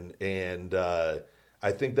back then, and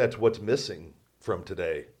I think that's what's missing from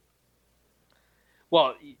today.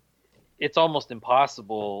 Well, it's almost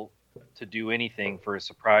impossible to do anything for a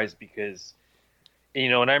surprise because,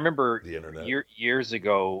 and I remember the internet. Years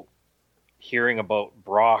ago hearing about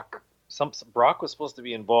Brock. Brock was supposed to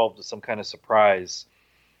be involved with some kind of surprise,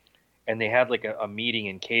 and they had like a meeting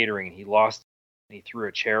in catering, and he lost, and he threw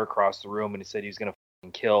a chair across the room, and he said he was going to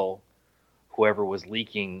kill whoever was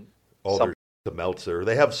leaking. The Meltzer.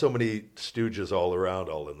 They have so many stooges all around,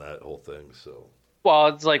 all in that whole thing. So, well,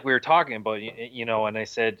 it's like we were talking about, and I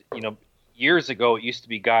said, years ago it used to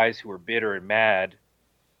be guys who were bitter and mad,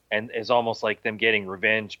 and it's almost like them getting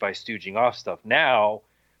revenge by stooging off stuff. Now,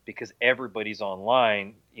 because everybody's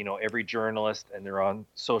online, every journalist, and they're on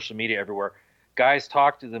social media everywhere, guys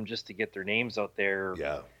talk to them just to get their names out there.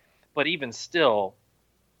 Yeah. But even still,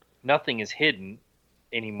 nothing is hidden.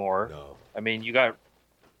 anymore. No. I mean, you got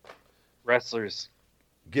wrestlers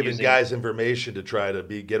Giving guys information to try to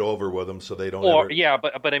get over with them so they don't ever... Yeah,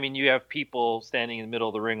 but I mean, you have people standing in the middle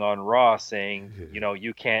of the ring on Raw saying,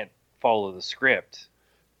 you can't follow the script.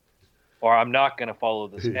 Or I'm not going to follow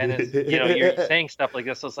this. And it's, you're saying stuff like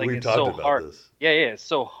this. So it's like, it's so hard. This. Yeah, it's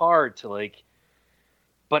so hard to like.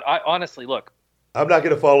 But I honestly, look. I'm not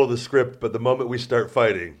going to follow the script, but the moment we start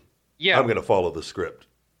fighting, I'm going to follow the script.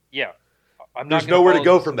 Yeah, there's nowhere to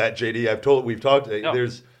go from that, JD. We've talked. No,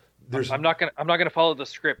 I'm not going to follow the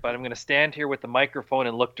script, but I'm going to stand here with the microphone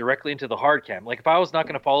and look directly into the hard cam. Like if I was not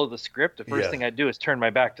going to follow the script, the first thing I'd do is turn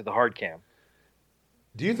my back to the hard cam.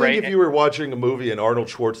 Do you think if you were watching a movie and Arnold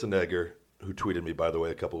Schwarzenegger, who tweeted me, by the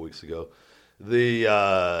way, a couple of weeks ago,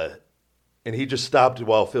 and he just stopped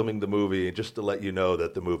while filming the movie just to let you know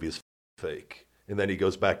that the movie is fake, and then he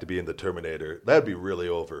goes back to being the Terminator, that'd be really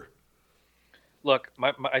over. Look,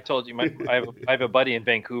 I told you, I have a buddy in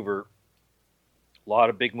Vancouver. A lot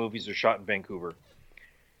of big movies are shot in Vancouver,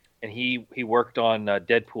 and he worked on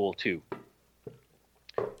Deadpool 2.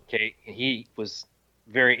 Okay, he was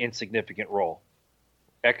very insignificant role.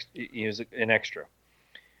 He was an extra.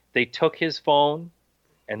 They took his phone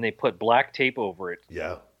and they put black tape over it.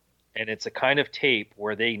 Yeah. And it's a kind of tape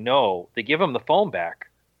where they give him the phone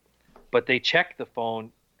back, but they check the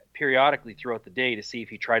phone periodically throughout the day to see if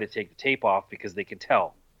he tried to take the tape off because they can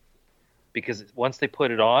tell. Because once they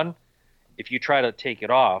put it on, if you try to take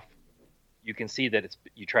it off, you can see that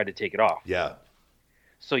you tried to take it off. Yeah.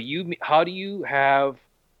 So how do you have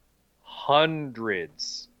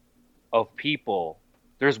hundreds of people?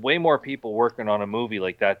 There's way more people working on a movie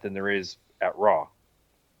like that than there is at Raw.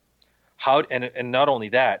 And not only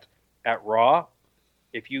that, at Raw,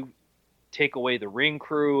 if you take away the ring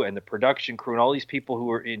crew and the production crew and all these people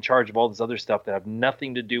who are in charge of all this other stuff that have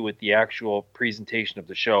nothing to do with the actual presentation of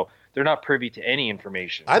the show, they're not privy to any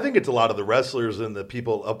information. I think it's a lot of the wrestlers and the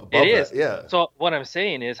people up above it is. That. Yeah. So what I'm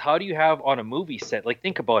saying is, how do you have on a movie set, like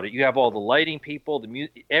think about it, you have all the lighting people, the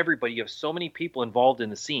music, everybody, you have so many people involved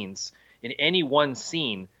in the scenes. In any one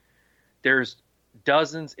scene, there's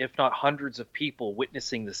dozens, if not hundreds of people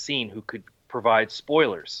witnessing the scene who could provide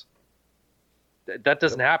spoilers. That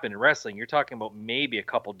doesn't happen in wrestling. You're talking about maybe a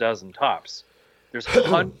couple dozen tops. There's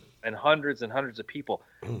hundreds and hundreds and hundreds of people.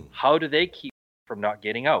 How do they keep from not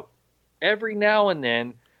getting out? Every now and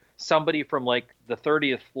then, somebody from like the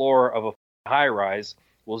 30th floor of a high-rise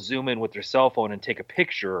will zoom in with their cell phone and take a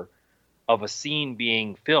picture of a scene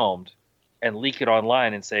being filmed and leak it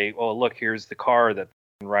online and say, oh, look, here's the car that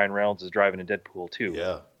Ryan Reynolds is driving in Deadpool 2.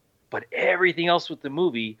 Yeah. But everything else with the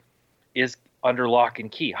movie is under lock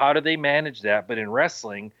and key. How do they manage that? But in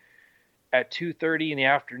wrestling, at 2:30 in the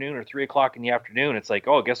afternoon or 3 o'clock in the afternoon, it's like,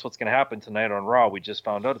 oh, guess what's going to happen tonight on Raw? We just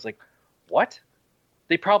found out. It's like, what?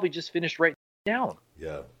 They probably just finished right down.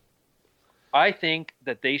 Yeah. I think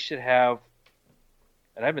that they should have,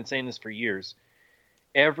 and I've been saying this for years,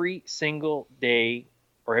 every single day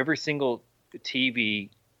or every single TV,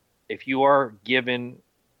 if you are given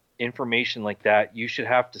information like that, you should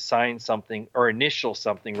have to sign something or initial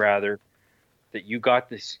something rather, that you got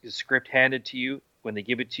this script handed to you. When they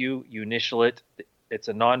give it to you, you initial it. It's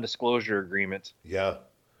a non-disclosure agreement. Yeah.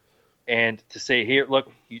 And to say, here,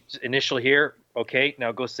 look, you initial here. Okay,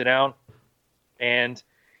 now go sit down. And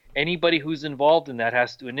anybody who's involved in that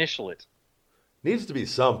has to initial it. Needs to be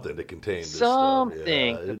something to contain this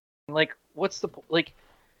something. stuff. Yeah. Like, what's the, like,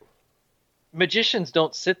 magicians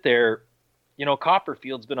don't sit there. You know,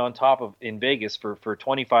 Copperfield's been on top of in Vegas for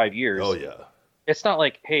 25 years. Oh, yeah. It's not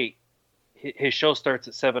like, hey, his show starts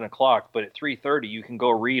at 7 o'clock, but at 3:30 you can go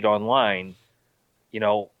read online, you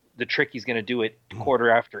know, the trick he's going to do at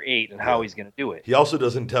 8:15 and how he's going to do it. He also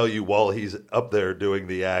doesn't tell you while he's up there doing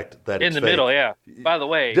the act that in it's the fake. By the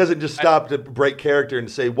way, he doesn't just stop to break character and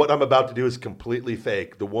say what I'm about to do is completely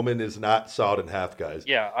fake. The woman is not sawed in half, guys.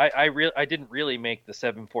 Yeah, I didn't really make the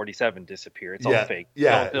 747 disappear. It's all fake.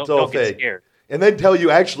 Yeah, it's all don't fake. Get scared. And then tell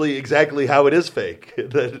you actually exactly how it is fake, and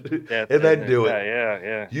then do it.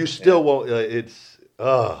 Yeah. You still won't. It's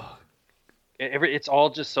all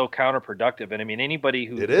just so counterproductive. And I mean, anybody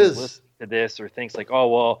who listens to this or thinks like, oh,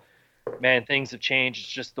 well, man, things have changed. It's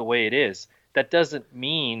just the way it is. That doesn't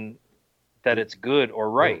mean that it's good or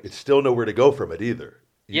right. It's still nowhere to go from it either.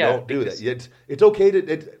 You don't do that. It's okay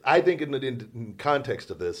to, I think in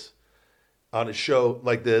context of this, on a show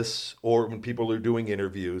like this, or when people are doing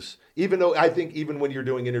interviews, even though I think even when you're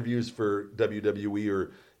doing interviews for WWE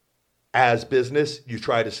or as business, you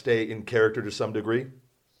try to stay in character to some degree.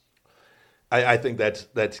 I think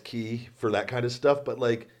that's key for that kind of stuff. But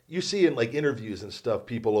like, you see in like interviews and stuff,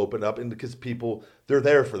 people open up, and because people, they're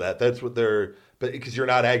there for that. That's what they're, but because you're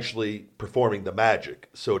not actually performing the magic,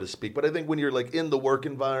 so to speak. But I think when you're like in the work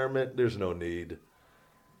environment, there's no need.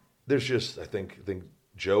 There's just, I think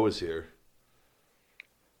Joe is here.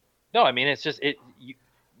 No, I mean, it's just,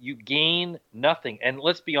 you gain nothing. And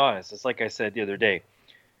let's be honest, it's like I said the other day.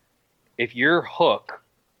 If your hook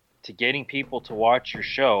to getting people to watch your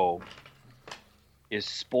show is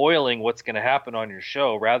spoiling what's going to happen on your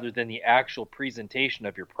show rather than the actual presentation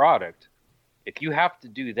of your product, if you have to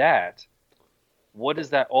do that, what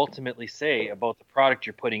does that ultimately say about the product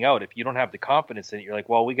you're putting out? If you don't have the confidence in it, you're like,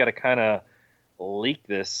 well, we got to kind of leak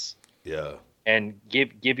this and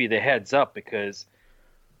give you the heads up because,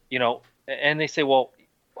 you know, and they say, well,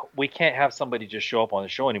 we can't have somebody just show up on the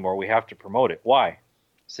show anymore. We have to promote it. Why?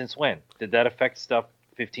 Since when? Did that affect stuff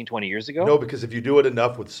 15, 20 years ago? No, because if you do it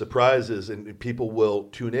enough with surprises and people will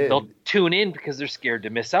tune in. They'll tune in because they're scared to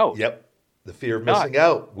miss out. Yep. The fear of missing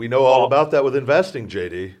out. We know all about that with investing,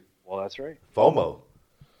 JD. Well, that's right. FOMO.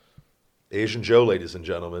 Asian Joe, ladies and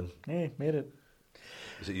gentlemen. Hey, made it.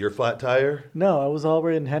 Is it your flat tire? No, I was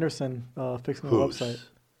already in Henderson fixing the website.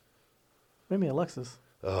 Maybe Alexis.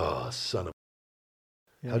 Oh, son of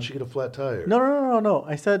How'd you get a flat tire? No.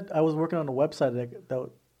 I said I was working on a website that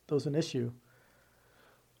was an issue.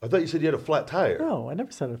 I thought you said you had a flat tire. No, I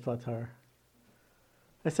never said I had a flat tire.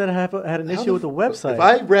 I said I had an issue with the website. If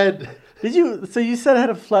I read... Did you? So you said I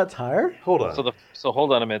had a flat tire? Hold on. So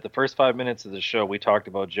hold on a minute. The first 5 minutes of the show, we talked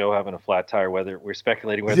about Joe having a flat tire, whether we're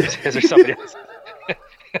speculating whether it's his or somebody else.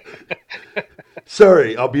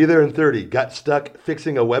 Sorry, I'll be there in 30. Got stuck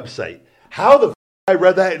fixing a website. How the I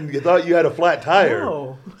read that and you thought you had a flat tire?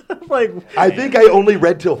 No. Like, I think I only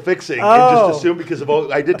read till fixing and just assumed because of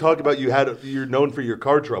all I did talk about you're known for your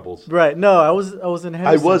car troubles. Right. No, I was in Henderson.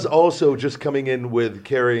 I was also just coming in with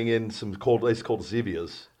carrying in some ice cold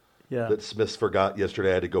Zevias. Yeah. That Smiths forgot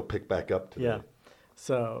yesterday. I had to go pick back up today. Yeah.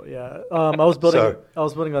 So I was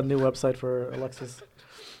building a new website for Alexis.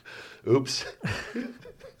 Oops.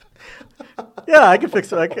 Yeah, I can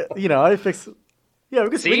fix it. I fix. Yeah,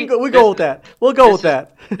 we go with that. We'll go with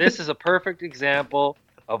that. This is a perfect example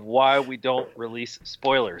of why we don't release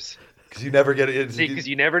spoilers. Because you never get it. See, because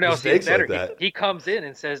you never know. Mistakes like that. He comes in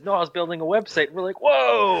and says, "No, I was building a website." We're like,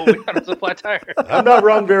 "Whoa, we thought it was a flat tire." I'm not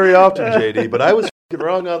wrong very often, JD, but I was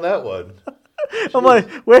wrong on that one. I'm like,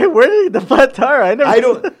 where did the flat tire? I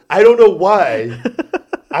don't know why.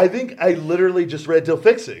 I think I literally just read till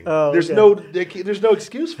fixing. Oh, there's no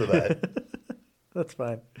excuse for that. That's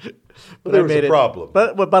fine. But there was a problem.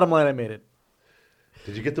 But bottom line, I made it.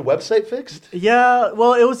 Did you get the website fixed? Yeah.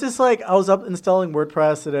 Well, it was just like I was up installing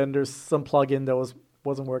WordPress, and then there's some plugin that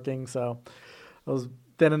wasn't working. So I was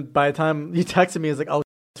then by the time you texted me, it's like, oh,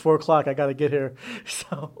 it's 4:00. I got to get here.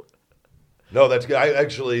 So. No, that's good. I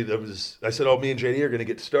said, oh, me and JD are going to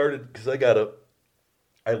get started because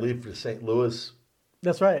I leave for St. Louis.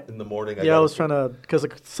 That's right. In the morning. I was trying to, because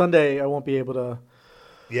Sunday I won't be able to.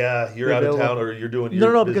 Yeah, you're out of town or you're doing.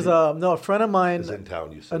 No, because a friend of mine is in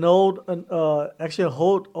town. You said an old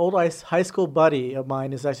high school buddy of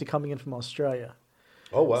mine is actually coming in from Australia.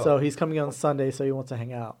 Oh wow! So he's coming on Sunday, so he wants to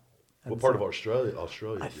hang out. What part of Australia?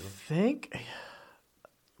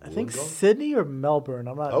 I think Sydney or Melbourne.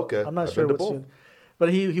 I'm not. Okay. I'm not sure which.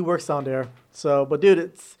 But he works down there. So, but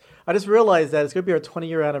dude, I just realized that it's gonna be our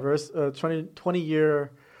 20-year anniversary, 20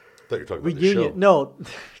 year. I thought you were talking reunion. About the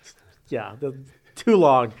show. No, yeah. Too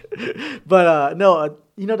long, but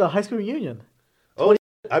the high school reunion. Oh,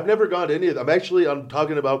 I've never gone to any of them. I'm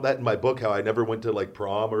talking about that in my book. How I never went to like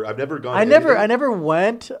prom, or I've never gone. I never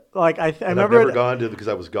went. Like I remember. I've never gone to because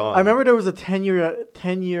I was gone. I remember there was a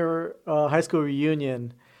 10-year high school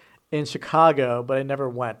reunion in Chicago, but I never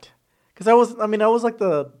went because I was like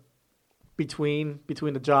the between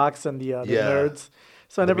the jocks and the nerds.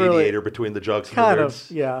 So I never mediator really, between the jocks and kind the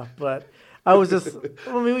nerds. of, yeah, but. I was just,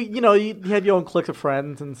 you had your own clique of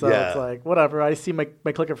friends, and so it's like, whatever. I see my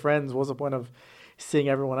clique of friends. What's the point of seeing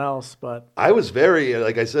everyone else? But I was very,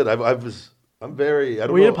 like I said, I'm very, I don't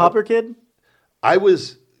know. Were you a popular kid? I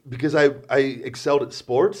was, because I excelled at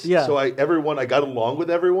sports. Yeah. So I got along with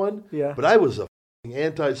everyone. Yeah. But I was a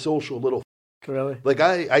antisocial little. Really? Like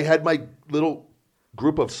I had my little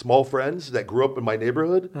group of small friends that grew up in my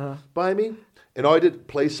neighborhood by me. And all I did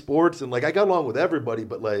play sports, and like I got along with everybody,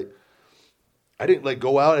 but like, I didn't like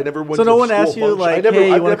go out. I never went. So no one asked you like,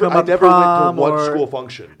 "Hey, you want to come up to prom?" I never went to one school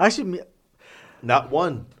function. Actually, not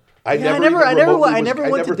one. I never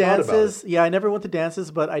went to dances. Yeah, I never went to dances,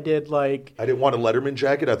 but I did like. I didn't want a Letterman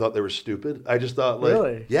jacket. I thought they were stupid. I just thought like,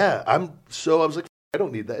 really? Yeah, I was like, I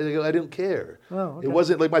don't need that. I didn't care. Oh, okay. It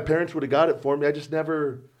wasn't like my parents would have got it for me. I just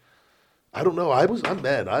never. I don't know. I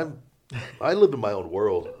live in my own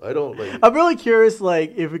world. I don't like. I'm really curious,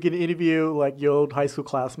 like, if we can interview like your old high school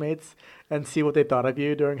classmates and see what they thought of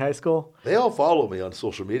you during high school. They all follow me on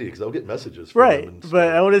social media because I'll get messages from them. Right, but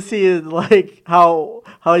I want to see like how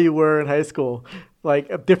you were in high school, like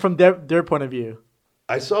from their point of view.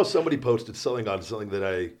 I saw somebody posted something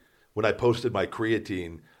that when I posted my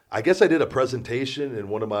creatine, I guess I did a presentation in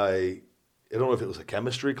one of my, I don't know if it was a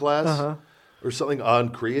chemistry class or something on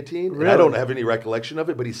creatine. Really? And I don't have any recollection of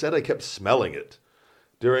it, but he said I kept smelling it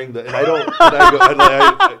during the, and I don't,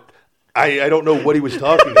 and I don't know what he was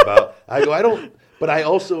talking about. I don't, but I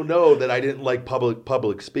also know that I didn't like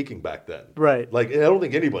public speaking back then. Right. Like, I don't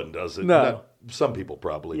think anyone does it. No. Some people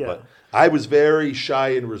probably, Yeah. but I was very shy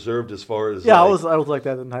and reserved as far as Yeah, like, I was like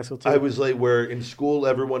that in high school too. I was like where in school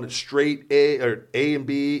everyone straight A or A and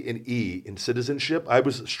B and E in citizenship. I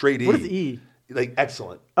was straight E. What is E? Like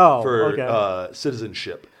excellent. Oh, for okay.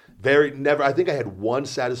 citizenship. I think I had one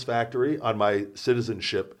satisfactory on my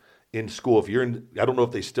citizenship in school. If you're in, I don't know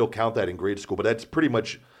if they still count that in grade school, but that's pretty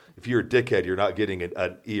much if you're a dickhead, you're not getting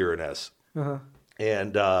an E or an S.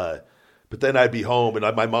 And but then I'd be home,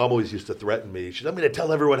 and my mom always used to threaten me. She's, I'm going to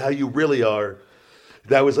tell everyone how you really are.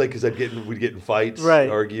 That was like because we'd get in fights, right.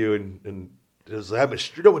 argue, and it was,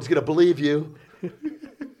 no one's going to believe you.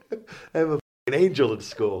 I'm a f***ing angel in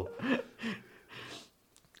school.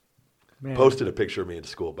 Man. Posted a picture of me in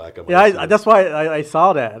school back on my Yeah, that's why I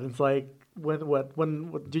saw that. It's like when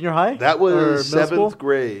junior high? That was 7th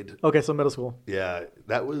grade. Okay, so middle school. Yeah,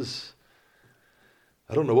 that was.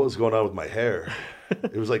 I don't know what was going on with my hair.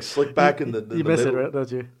 It was like slick back in the. You miss it, right?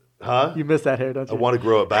 Don't you? Huh? You miss that hair, don't you? I want to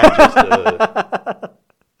grow it back. Just to,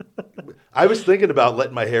 I was thinking about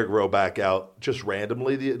letting my hair grow back out just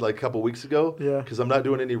randomly, like a couple weeks ago. Yeah. Because I'm not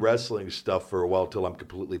doing any wrestling stuff for a while till I'm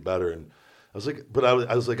completely better, and I was like,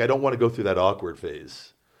 I was like, I don't want to go through that awkward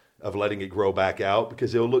phase of letting it grow back out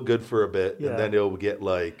because it'll look good for a bit, and then it'll get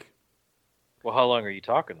like. Well, how long are you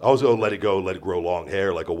talking? I was going to let it grow long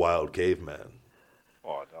hair like a wild caveman.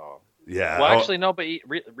 Oh no. Yeah. Well, actually, no. But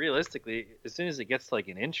realistically, as soon as it gets like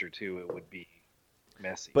an inch or two, it would be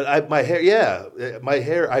messy. But my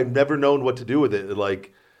hair, I've never known what to do with it.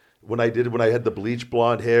 Like when I had the bleach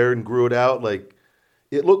blonde hair and grew it out, like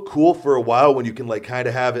it looked cool for a while when you can like kind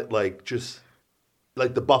of have it like just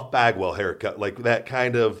like the Buff Bagwell haircut, like that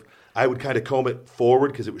kind of. I would kind of comb it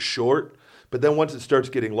forward because it was short. But then once it starts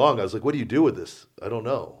getting long, I was like, what do you do with this? I don't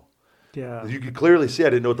know. Yeah. You could clearly see I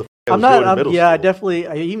didn't know what the I was doing in middle school. I definitely.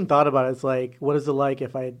 I even thought about it. It's like, what is it like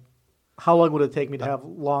if how long would it take me to have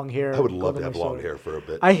long hair? I would love to have long hair for a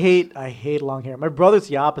bit. I hate long hair. My brother's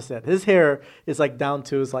the opposite. His hair is like down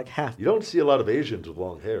to his like half. You don't see a lot of Asians with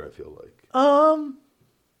long hair, I feel like.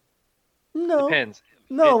 No. Depends.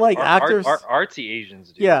 No, like actors. Artsy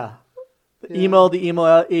Asians do. Yeah. The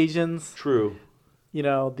emo Asians. True. You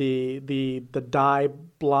know, the dye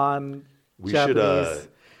blonde We Japanese. should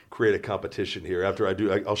create a competition here. After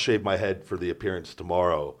I'll shave my head for the appearance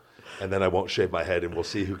tomorrow, and then I won't shave my head, and we'll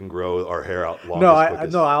see who can grow our hair out long.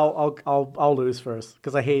 I'll lose first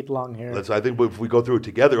because I hate long hair. I think if we go through it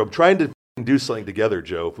together, I'm trying to do something together,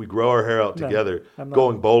 Joe. If we grow our hair out together,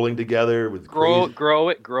 going bowling together with grow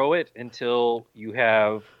it until you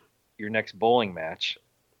have your next bowling match.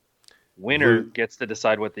 Winner gets to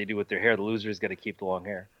decide what they do with their hair. The loser's got to keep the long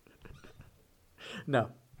hair. No.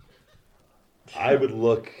 I would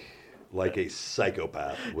look like a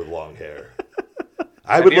psychopath with long hair.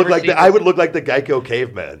 I would look like the Geico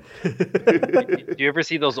caveman. Do you ever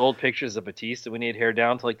see those old pictures of Batista when he had hair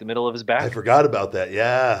down to like the middle of his back? I forgot about that.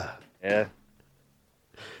 Yeah. Yeah.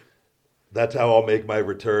 That's how I'll make my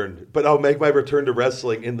return. But I'll make my return to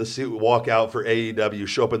wrestling in the suit, walk out for AEW,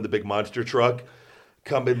 show up in the big monster truck,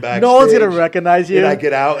 coming back. No one's gonna recognize you. And I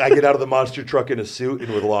get out of the monster truck in a suit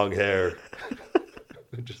and with long hair.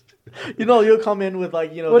 You'll come in with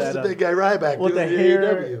like what's the big guy Ryback with the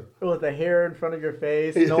hair with the hair in front of your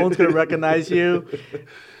face. No one's gonna recognize you.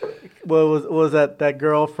 What was that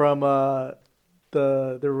girl from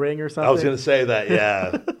the Ring or something? I was gonna say that.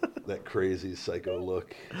 Yeah, that crazy psycho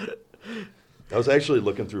look. I was actually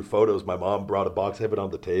looking through photos. My mom brought a box. I have it on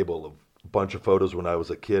the table of a bunch of photos when I was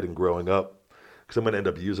a kid and growing up. Because I'm going to end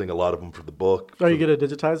up using a lot of them for the book. Are you going to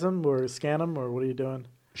digitize them or scan them or what are you doing?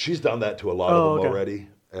 She's done that to a lot of them already.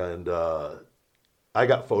 And I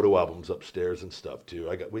got photo albums upstairs and stuff too.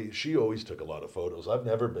 She always took a lot of photos. I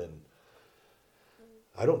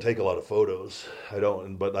don't take a lot of photos.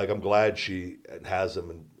 But like I'm glad she has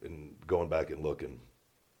them and going back and looking.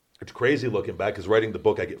 It's crazy looking back because writing the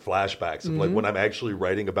book, I get flashbacks of like when I'm actually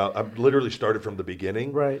writing about. I'm literally started from the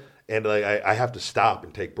beginning, right? And like I have to stop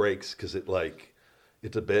and take breaks because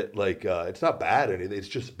It's a bit like it's not bad or anything. It's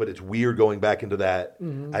just, but it's weird going back into that.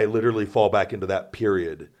 I literally fall back into that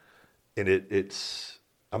period, and it's.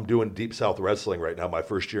 I'm doing Deep South Wrestling right now, my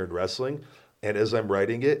first year in wrestling, and as I'm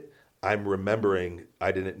writing it, I'm remembering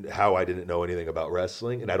how I didn't know anything about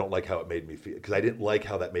wrestling, and I don't like how it made me feel because I didn't like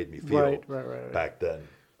how that made me feel right. back then,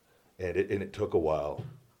 and it took a while,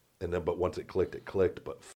 and then but once it clicked.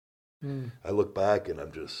 But I look back and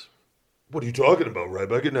I'm just. What are you talking about,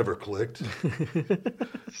 Ryback? It never clicked.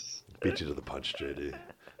 Beat you to the punch, JD.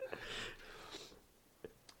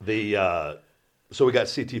 So we got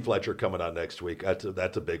CT Fletcher coming on next week. That's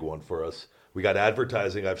a big one for us. We got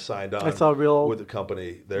advertising. I've signed on with a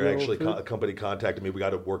company. They're actually a company contacted me. We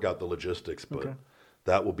got to work out the logistics, but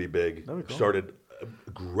that will be big. Cool. Started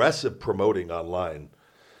aggressive promoting online,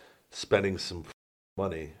 spending some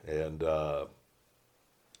money, and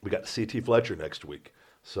we got CT Fletcher next week.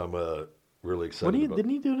 So I'm really excited. Didn't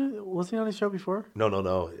he do it? Was he on his show before?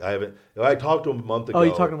 No. I haven't. I talked to him a month ago. Oh,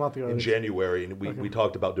 you talked a month ago in January, and we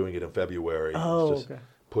talked about doing it in February. Oh, okay.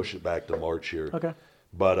 Push it back to March here. Okay.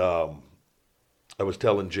 But I was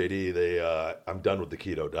telling JD I'm done with the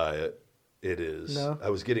keto diet. It is. No. I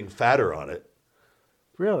was getting fatter on it.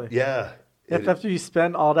 Really? Yeah. After you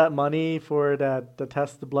spend all that money for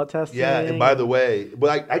the blood testing. Yeah, and by the way,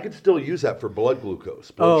 I could still use that for blood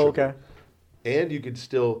glucose. Okay. And you could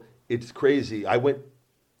still. It's crazy. I did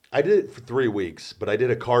it for 3 weeks, but I did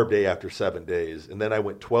a carb day after 7 days. And then I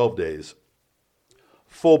went 12 days,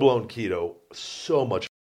 full-blown keto, so much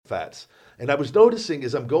fats. And I was noticing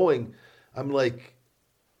as I'm going, I'm like,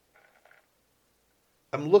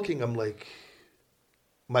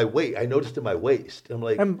 my weight. I noticed in my waist. I'm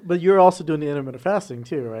like. But you're also doing the intermittent fasting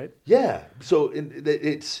too, right? Yeah. So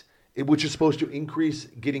which is supposed to increase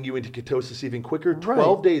getting you into ketosis even quicker.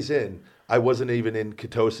 12 days in. I wasn't even in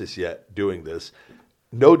ketosis yet doing this.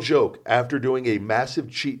 No joke. After doing a massive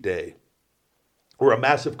cheat day, or a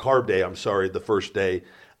massive carb day, the first day,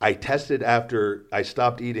 I tested after I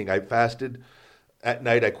stopped eating. I fasted at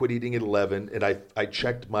night. I quit eating at 11, and I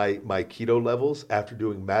checked my keto levels after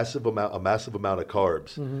doing a massive amount of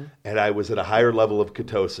carbs, and I was at a higher level of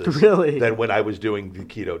ketosis than when I was doing the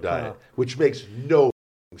keto diet, which makes no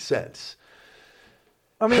sense.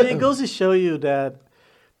 I mean, it goes to show you that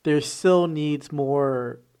there still needs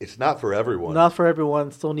more. It's not for everyone. Not for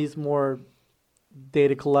everyone. Still needs more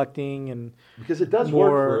data collecting and because it does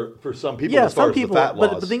work for some people. Yeah, as far some as people. The fat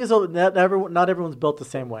loss. But the thing is, not everyone's built the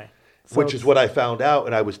same way. So which is what I found out,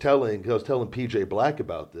 and I was telling PJ Black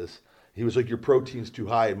about this. He was like, "Your protein's too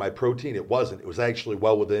high," and my protein, it wasn't. It was actually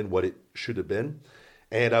well within what it should have been,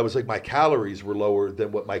 and I was like, my calories were lower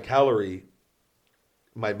than what my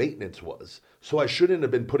maintenance was. So I shouldn't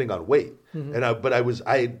have been putting on weight. But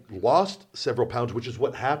I had lost several pounds, which is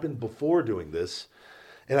what happened before doing this.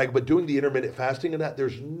 But doing the intermittent fasting and that,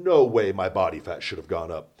 there's no way my body fat should have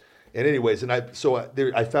gone up. And anyways, I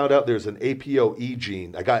found out there's an APOE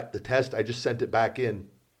gene. I got the test. I just sent it back in.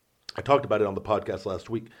 I talked about it on the podcast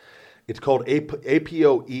last week. It's called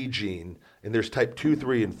APOE gene, and there's type 2,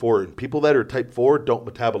 3, and 4. And people that are type 4 don't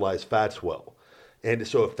metabolize fats well. And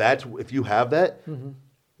so if you have that,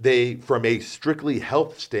 from a strictly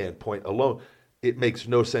health standpoint alone, it makes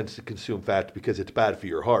no sense to consume fat because it's bad for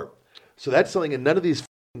your heart. So that's something, and none of these,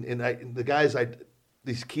 these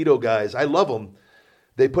keto guys, I love them.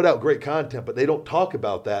 They put out great content, but they don't talk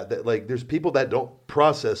about that like there's people that don't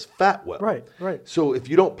process fat well. Right. So if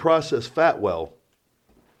you don't process fat well,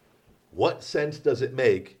 what sense does it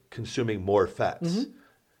make consuming more fats?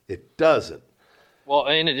 It doesn't. Well,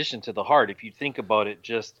 in addition to the heart, if you think about it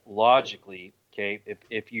just logically, okay,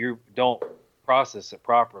 if you don't process it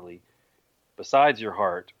properly, besides your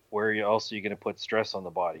heart, where else are you going to put stress on the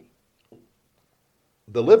body?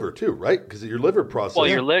 The liver too, right? Because your liver process. Well,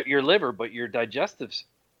 your liver, but your digestive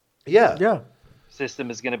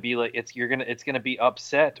system is going to be like it's going to be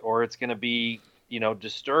upset, or it's going to be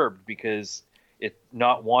disturbed because it's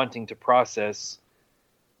not wanting to process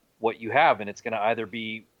what you have, and it's going to either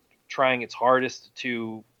be trying its hardest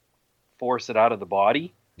to force it out of the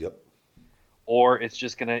body. Yep. Or it's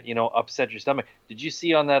just going to, upset your stomach. Did you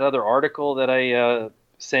see on that other article that I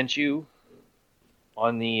sent you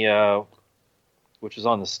on the, which was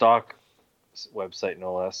on the stock website,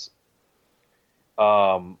 no less,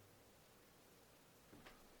 how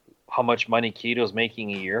much money keto's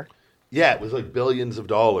making a year? Yeah, it was like billions of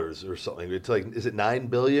dollars or something. It's like, is it 9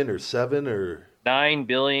 billion or 7 or? 9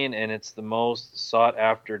 billion, and it's the most sought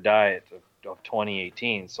after diet of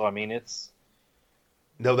 2018. So, I mean, it's.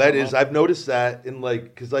 No, that is. I've noticed that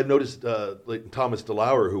because I've noticed like Thomas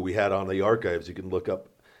DeLauer, who we had on the archives. You can look up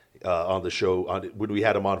on the show when we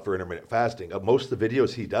had him on for intermittent fasting. Most of the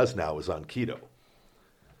videos he does now is on keto.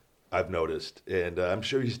 I've noticed, and I'm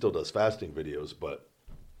sure he still does fasting videos, but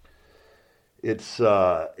it's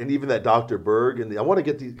and even that Dr. Berg, and I want to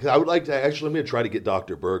get these because I would like to actually. I'm going to try to get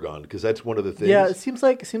Dr. Berg on because that's one of the things. Yeah, it seems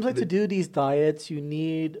like to do these diets, you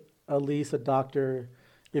need at least a doctor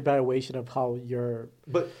evaluation of how you're.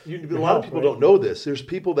 But a lot of people don't know this. There's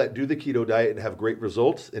people that do the keto diet and have great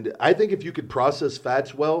results, and I think if you could process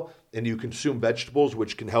fats well and you consume vegetables,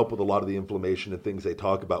 which can help with a lot of the inflammation and things they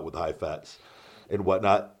talk about with high fats and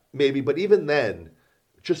whatnot, maybe. But even then,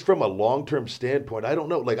 just from a long-term standpoint, I don't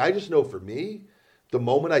know. Like, I just know for me, the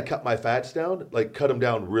moment I cut my fats down, like cut them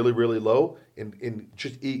down really, really low and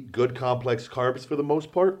just eat good complex carbs for the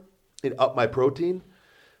most part and up my protein,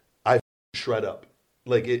 I shred up.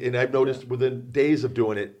 Like, and I've noticed within days of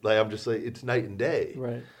doing it, like, I'm just like, it's night and day.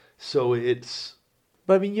 Right. So it's.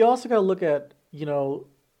 But I mean, you also got to look at, your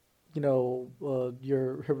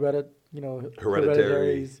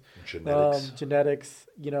hereditary genetics,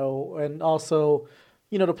 and also,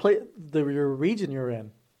 your region you're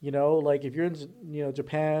in, like if you're in,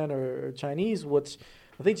 Japan or Chinese, which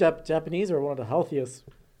I think Japanese are one of the healthiest,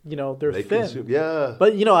 they're thin. Yeah.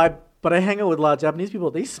 But I hang out with a lot of Japanese people.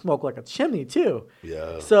 They smoke like a chimney too.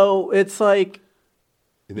 Yeah. So it's like.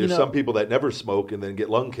 And there's some people that never smoke and then get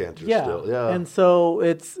lung cancer still. Yeah. And so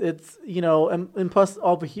it's and plus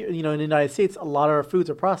over here, in the United States, a lot of our foods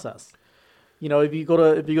are processed. If you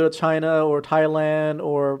go to China or Thailand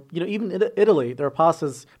or even Italy, their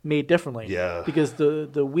pasta's made differently. Yeah. Because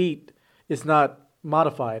the wheat is not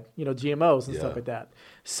modified, GMOs and stuff like that.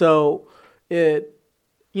 So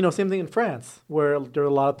same thing in France, where there are a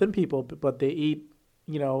lot of thin people, but they eat,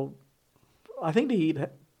 I think they eat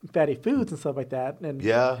fatty foods and stuff like that. And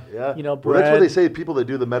yeah. Bread. Well, that's what they say. People that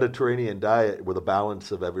do the Mediterranean diet with a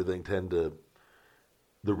balance of everything tend to.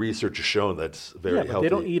 The research has shown that's very healthy. Yeah, but they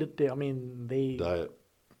don't eat it. They diet.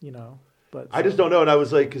 But I just don't know. And I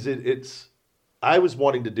was like, because it's. I was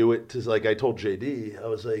wanting to do it because, like I told JD, I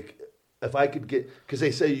was like, if I could get, because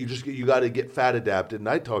they say you got to get fat adapted, and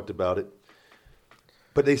I talked about it.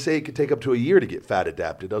 But they say it could take up to a year to get fat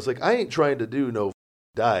adapted. I was like, I ain't trying to do no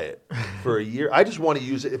diet for a year. I just want to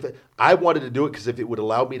use it. I wanted to do it because if it would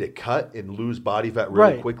allow me to cut and lose body fat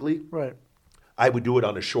really quickly, right, I would do it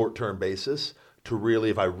on a short-term basis to really,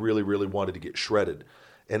 if I really, really wanted to get shredded.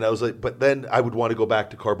 And I was like, but then I would want to go back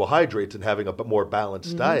to carbohydrates and having a more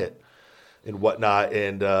balanced diet and whatnot.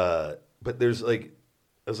 And but there's like,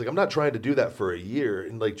 I was like, I'm not trying to do that for a year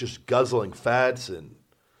and like just guzzling fats and.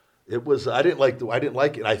 It was. I didn't like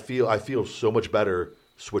it. I feel so much better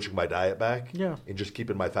switching my diet back. Yeah. And just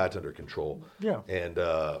keeping my fats under control. Yeah. And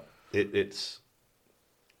it's.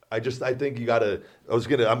 I think you gotta.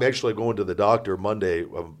 I'm actually going to the doctor Monday,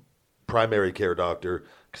 primary care doctor,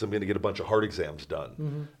 because I'm gonna get a bunch of heart exams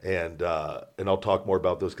done. And I'll talk more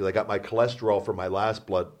about those because I got my cholesterol from my last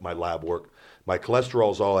my lab work. My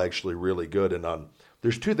cholesterol is all actually really good. And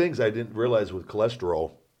there's two things I didn't realize with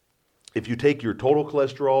cholesterol. If you take your total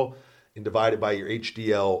cholesterol and divide it by your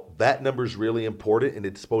HDL, that number is really important, and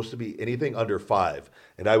it's supposed to be anything under 5.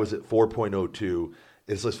 And I was at 4.02.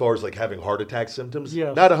 As far as like having heart attack symptoms,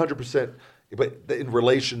 not 100%, but in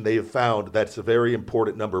relation, they have found that's a very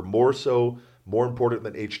important number, more important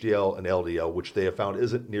than HDL and LDL, which they have found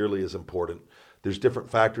isn't nearly as important. There's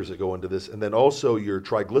different factors that go into this. And then also your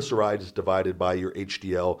triglycerides divided by your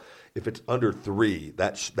HDL. If it's under 3,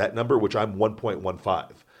 that's that number, which I'm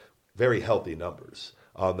 1.15. Very healthy numbers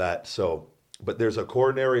on that. So, but there's a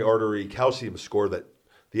coronary artery calcium score that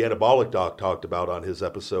the anabolic doc talked about on his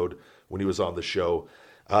episode when he was on the show.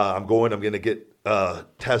 I'm going to get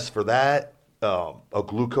tests for that, a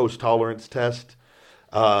glucose tolerance test.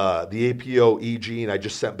 The APOE gene I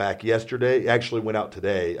just sent back yesterday. It actually went out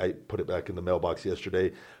today. I put it back in the mailbox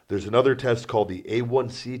yesterday. There's another test called the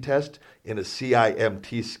A1C test and a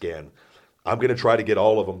CIMT scan. I'm going to try to get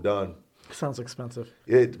all of them done. Sounds expensive.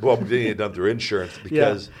 I'm getting it done through insurance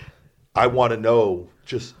because I want to know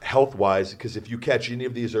just health-wise, because if you catch any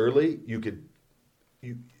of these early,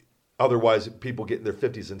 otherwise people get in their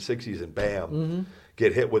 50s and 60s and bam,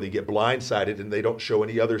 get hit with it, get blindsided, and they don't show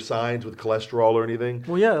any other signs with cholesterol or anything.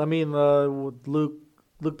 Well, yeah, I mean, with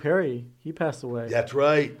Luke Perry, he passed away. That's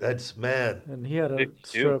right. And he had a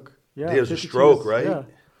stroke. Yeah, he has a stroke, right? Yeah.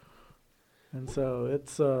 And so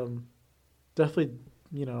it's definitely...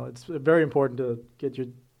 it's very important to get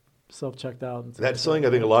yourself checked out. And that's something I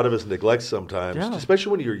think a lot of us neglect sometimes,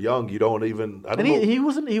 especially when you're young. You don't even. I don't know. He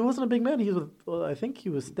wasn't a big man. I think he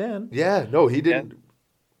was thin. Yeah, no, he didn't.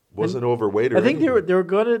 Wasn't overweight. Or I think anything. they're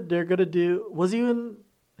gonna do. Was he in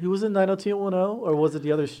He was in 90210, or was it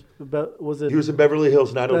the other? Was it? He was in Beverly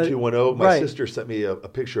Hills 90210. My right. sister sent me a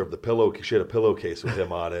picture of the pillow. She had a pillowcase with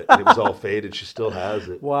him on it, and it was all faded. She still has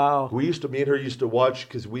it. Wow. Me and her used to watch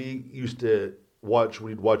because we used to watch.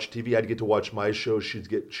 We'd watch TV. I'd get to watch my shows. She'd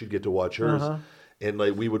get to watch hers, and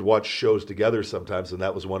like we would watch shows together sometimes. And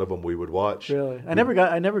that was one of them we would watch. Really, I never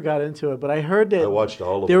got into it, but I heard that I watched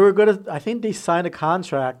all of they them. were going to. I think they signed a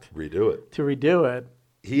contract to redo it.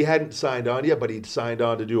 He hadn't signed on yet, but he'd signed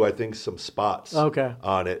on to do, I think, some spots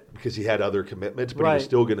on it because he had other commitments, but he was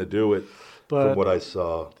still going to do it from what I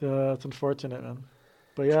saw. It's unfortunate, man.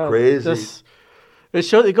 But yeah, it's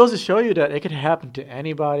crazy. It goes to show you that it could happen to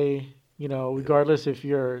anybody, regardless if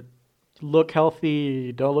you look healthy,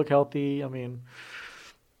 you don't look healthy. I mean,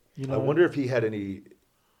 I wonder if he had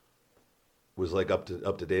was like up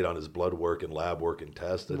to date on his blood work and lab work and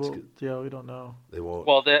tests. Yeah, we don't know. They won't.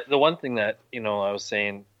 Well, the one thing that I was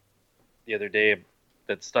saying the other day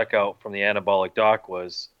that stuck out from the anabolic doc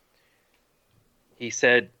was he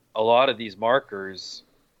said a lot of these markers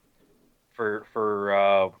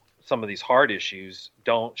for some of these heart issues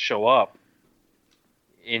don't show up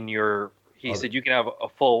in your. He said you can have a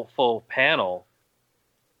full panel,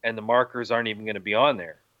 and the markers aren't even going to be on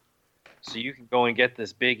there. So you can go and get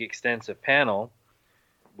this big, extensive panel,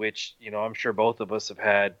 which, I'm sure both of us have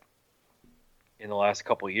had in the last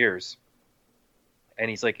couple of years.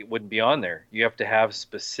 And he's like, it wouldn't be on there. You have to have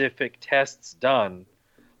specific tests done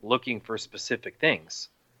looking for specific things.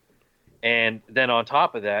 And then on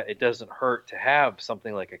top of that, it doesn't hurt to have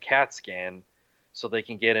something like a CAT scan so they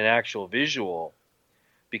can get an actual visual.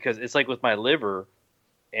 Because it's like with my liver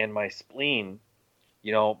and my spleen,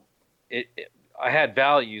 I had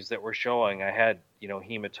values that were showing I had,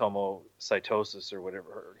 hematomocytosis or whatever,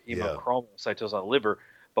 or hemochromocytosis on the liver.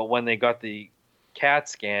 But when they got the CAT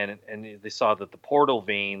scan and they saw that the portal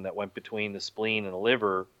vein that went between the spleen and the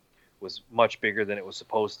liver was much bigger than it was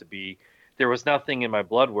supposed to be, there was nothing in my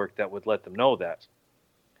blood work that would let them know that.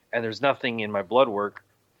 And there's nothing in my blood work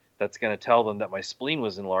that's going to tell them that my spleen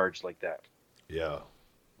was enlarged like that. Yeah.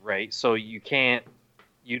 Right? So you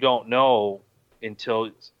don't know until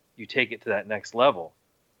you take it to that next level.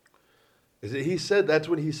 That's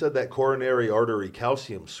when he said that coronary artery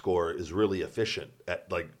calcium score is really efficient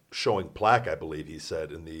at like showing plaque, I believe he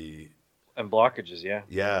said and blockages, yeah.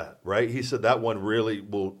 Yeah, right. He said that one really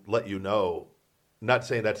will let you know. Not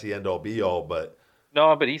saying that's the end all be all, but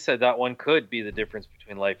no, but he said that one could be the difference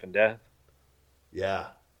between life and death. Yeah.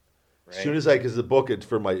 Right? As soon as because the book, it's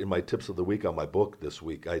for my tips of the week on my book this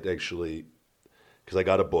week. I actually, because I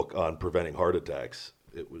got a book on preventing heart attacks.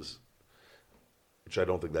 It was, which I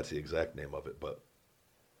don't think that's the exact name of it, but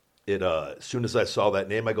as soon as I saw that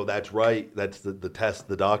name, I go, that's right. That's the test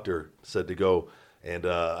the doctor said to go. And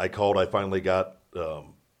I called. I finally got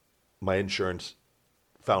my insurance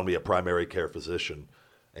found me a primary care physician,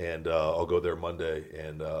 and I'll go there Monday.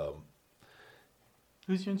 And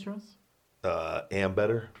who's your insurance? Am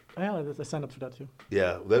Better. Oh, yeah, I signed up for that too.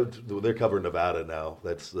 Yeah, they're covering Nevada now.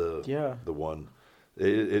 That's the one.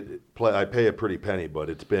 I pay a pretty penny, but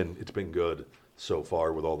it's been good so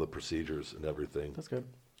far with all the procedures and everything. That's good.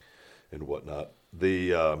 And whatnot.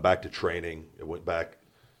 The back to training. I went back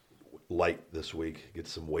light this week. Get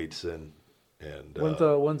some weights in. And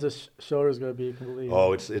when's the shoulders gonna be completely?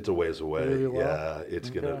 Oh, it's a ways away. Yeah, it's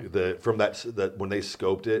gonna from that when they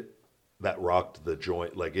scoped it, that rocked the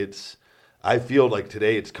joint. Like I feel like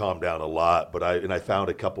today it's calmed down a lot, but I found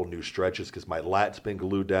a couple new stretches because my lat's been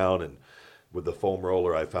glued down, and with the foam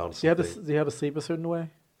roller I found something. Do you have to sleep a certain way?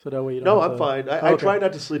 So that way you don't. No, I'm fine. I try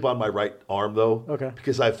not to sleep on my right arm though. Okay.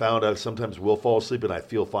 Because I found I sometimes will fall asleep and I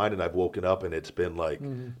feel fine, and I've woken up and it's been like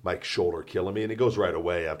my shoulder killing me, and it goes right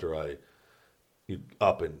away after I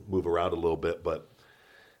up and move around a little bit. But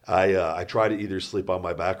I try to either sleep on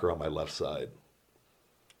my back or on my left side.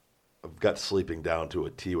 I've got sleeping down to a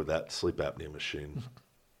T with that sleep apnea machine.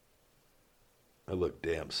 I look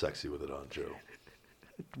damn sexy with it on, Joe.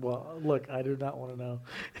 Well, look, I do not want to know.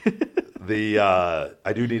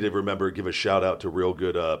 I do need to give a shout out to Real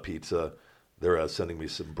Good Pizza. They're sending me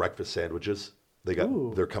some breakfast sandwiches.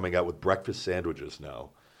 They're coming out with breakfast sandwiches now.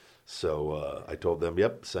 So I told them,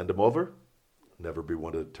 yep, send them over. Never be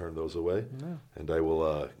one to turn those away. No. And I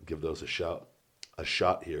will give those a shot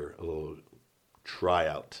here, a little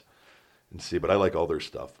tryout, and see. But I like all their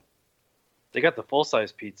stuff. They got the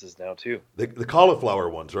full-size pizzas now, too. The cauliflower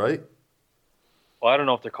ones, right? Well, I don't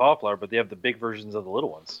know if they're cauliflower, but they have the big versions of the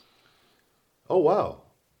little ones. Oh, wow.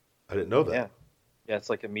 I didn't know that. Yeah, it's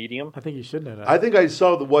like a medium. I think you should know that. I think I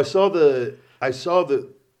saw the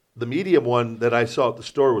the medium one that I saw at the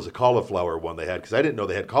store was a cauliflower one they had because I didn't know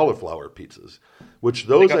they had cauliflower pizzas. Which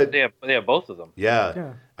those they have both of them.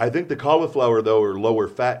 Yeah. I think the cauliflower though are lower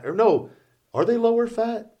fat. Or no, are they lower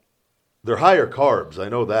fat? They're higher carbs. I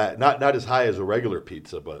know that. Not as high as a regular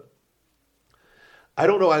pizza, but I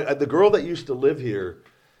don't know. The girl that used to live here,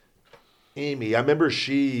 Amy, I remember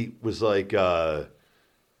she was like, "Do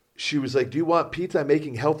you want pizza? I'm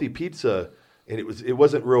making healthy pizza," and it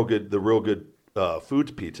wasn't real good. The real good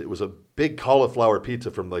foods pizza. It was a big cauliflower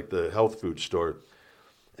pizza from like the health food store.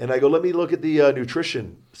 And I go, let me look at the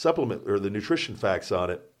nutrition supplement or the nutrition facts on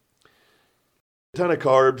it. A ton of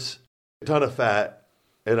carbs, a ton of fat,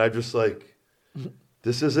 and I'm just like,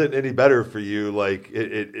 this isn't any better for you. Like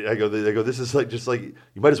I go, this is like just like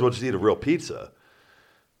you might as well just eat a real pizza.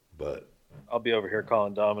 But I'll be over here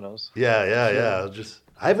calling Domino's. Yeah.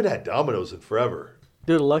 I haven't had Domino's in forever.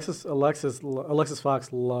 Dude, Alexis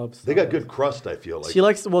Fox loves. They got good crust. I feel like she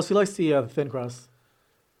likes the thin crust.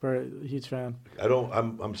 Very huge fan.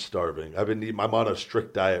 I'm starving. I'm on a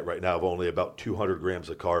strict diet right now of only about 200 grams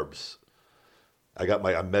of carbs.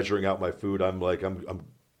 I'm measuring out my food. I'm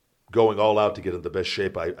going all out to get in the best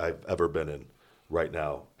shape I've ever been in right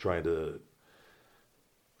now. I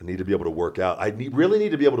need to be able to work out. Really need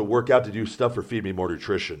to be able to work out to do stuff for Feed Me More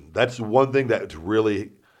Nutrition. That's one thing that's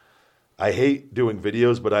really, I hate doing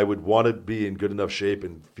videos, but I would want to be in good enough shape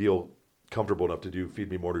and feel comfortable enough to do Feed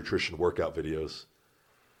Me More Nutrition workout videos.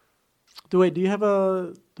 Do we have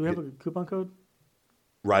a coupon code?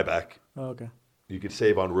 Ryback. Oh, okay. You could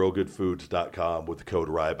save on realgoodfoods.com with the code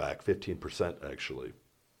Ryback, 15% actually,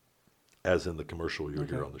 as in the commercial you'll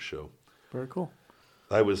hear on the show. Very cool.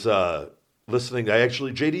 I was listening.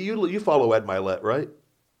 JD, you follow Ed Milet, right?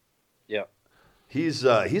 Yeah. He's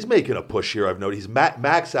making a push here. I've noticed.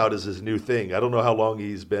 Max Out is his new thing. I don't know how long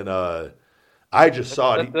he's been. I just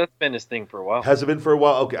saw it. That's been his thing for a while. Has it been for a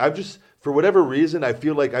while? Okay. For whatever reason, I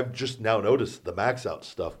feel like I've just now noticed the Max Out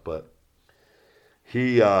stuff. But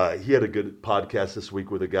he had a good podcast this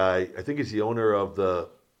week with a guy. I think he's the owner of the.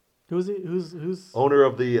 Who's he? Who's owner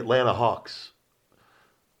of the Atlanta Hawks?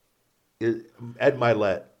 Ed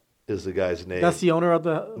Milet is the guy's name. That's the owner of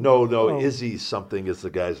the. No, Izzy something is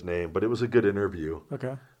the guy's name. But it was a good interview.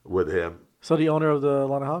 Okay. With him. So the owner of the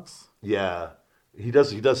Atlanta Hawks. Yeah. He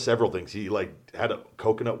does several things. He had a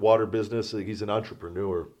coconut water business. He's an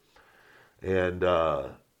entrepreneur, and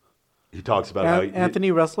he talks about how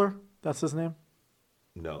Anthony Wrestler. That's his name.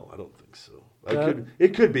 No, I don't think so.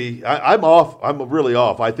 It could be. I'm off. I'm really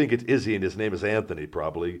off. I think it's Izzy, and his name is Anthony.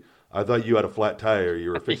 Probably. I thought you had a flat tire.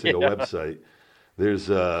 You were fixing a website. There's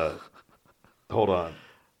hold on.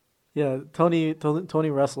 Yeah, Tony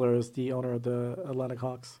Wrestler is the owner of the Atlanta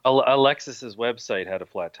Hawks. Alexis's website had a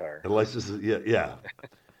flat tire. Yeah.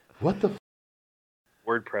 What the?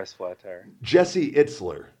 WordPress flat tire. Jesse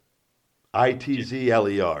Itzler,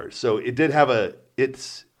 Itzler. So it did have a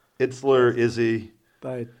Itzler Izzy.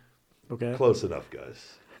 Okay. Close enough,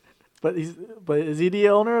 guys. But is he the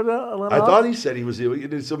owner of the Atlanta Hawks? I thought he said he was.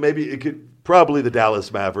 So maybe it could probably the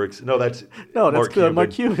Dallas Mavericks. No, that's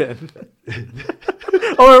Mark Cuban.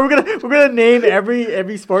 Oh, we're gonna name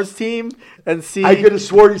every sports team and see. I could have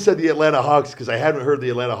sworn he said the Atlanta Hawks because I hadn't heard the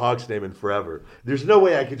Atlanta Hawks name in forever. There's no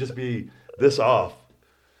way I could just be this off.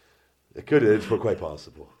 It could. It's quite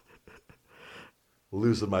possible.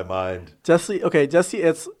 Losing my mind. Jesse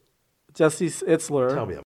Itzler. Tell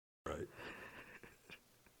me I'm right.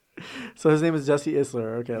 So his name is Jesse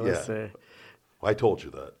Itzler. Okay, let's see. Well, I told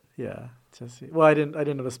you that. Yeah, Jesse. Well, I didn't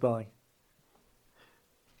know the spelling.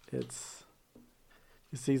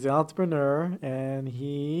 He's an entrepreneur, and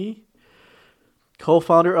he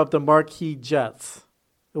co-founder of the Marquis Jets,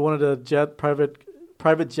 one of the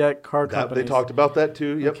private jet car companies. They talked about that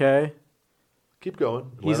too. Yep. Okay. Keep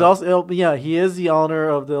going. Atlanta. He's also he is the owner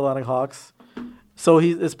of the Atlanta Hawks. So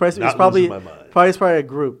it's probably a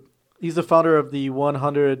group. He's the founder of the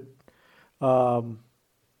 100. The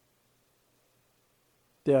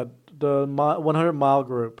 100 mile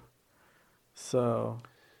group. So.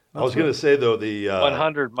 I was going to say, though, the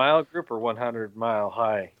 100 mile group or 100 mile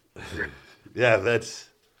high? Yeah, that's.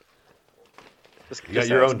 You got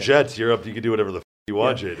your own jets. You're up. You can do whatever the f you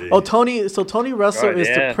want, JD. Oh, Tony Wrestler is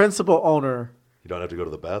the principal owner. You don't have to go to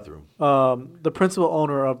the bathroom. The principal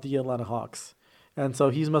owner of the Atlanta Hawks. And so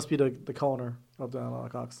he must be the co-owner of the Atlanta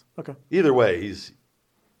Hawks. Okay. Either way, he's.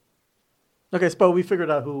 Okay, so we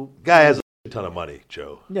figured out who. Guy has a ton of money,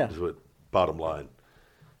 Joe. Yeah. Is what bottom line.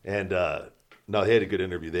 And. No, they had a good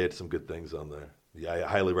interview. They had some good things on there. Yeah, I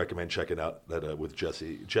highly recommend checking out that with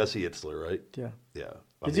Jesse Itzler, right? Yeah. Yeah.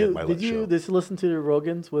 Did you listen to the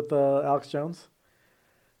Rogans with Alex Jones?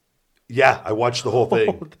 Yeah, I watched the whole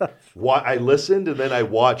thing. I listened and then I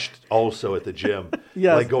watched also at the gym.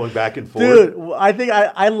 Yes. Like going back and forth. Dude, I think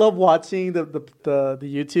I love watching the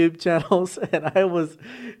YouTube channels, and it was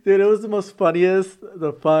the most funniest,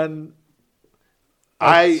 the fun.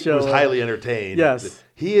 I show. was highly entertained. Yes.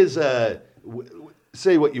 He is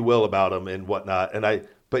say what you will about him and whatnot,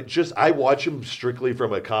 but I watch him strictly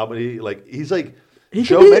from a comedy. Like he's like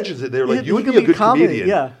Joe mentions it. They're like, you would be a good comedian.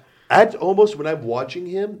 Yeah. At almost when I'm watching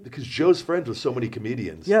him, because Joe's friends with so many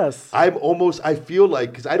comedians. Yes. I feel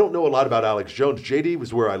like, because I don't know a lot about Alex Jones. JD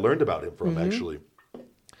was where I learned about him from, actually.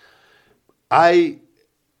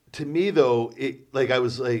 To me though,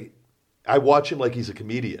 I watch him like he's a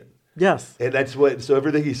comedian. Yes. And so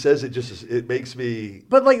everything he says, it makes me.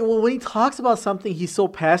 But like when he talks about something he's so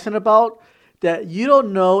passionate about that you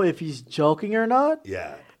don't know if he's joking or not.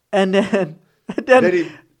 Yeah. And then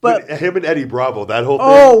but him and Eddie Bravo, that whole thing.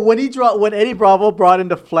 Oh, when Eddie Bravo brought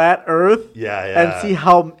into Flat Earth, and see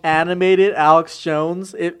how animated Alex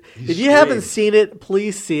Jones. If you haven't seen it,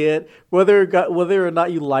 please see it. Whether or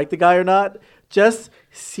not you like the guy or not, just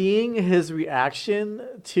seeing his reaction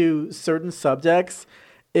to certain subjects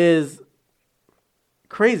is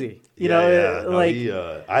crazy.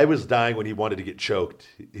 I was dying when he wanted to get choked.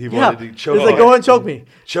 He wanted to choke. He's like, go and choke me.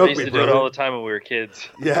 I used to do it all the time when we were kids.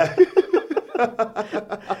 Yeah.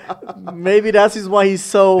 Maybe that's why he's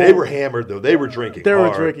so. They were hammered though. They were drinking. They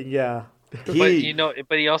were drinking, yeah.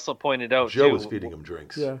 But he also pointed out Joe was feeding him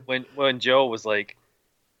drinks. Yeah. When Joe was like,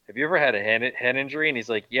 "Have you ever had a head injury?" And he's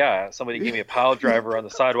like, "Yeah, somebody gave me a pile driver on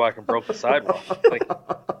the sidewalk and broke the sidewalk."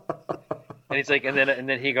 And he's like, and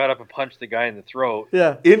then he got up and punched the guy in the throat.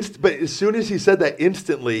 Yeah. But as soon as he said that,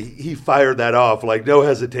 instantly he fired that off, like no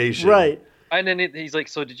hesitation. Right. And then he's like,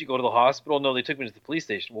 "So did you go to the hospital?" "No, they took me to the police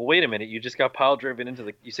station." "Well, wait a minute. You just got pile driven into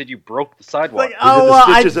the. You said you broke the sidewalk." Like, I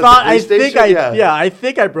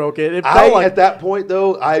think I broke it. At that point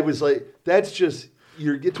though, I was like, "That's just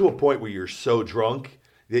you get to a point where you're so drunk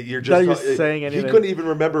that you're just saying anything." He couldn't even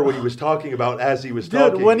remember what he was talking about as he was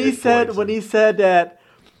talking. Dude, when he said that,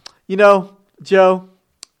 Joe,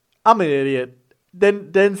 I'm an idiot.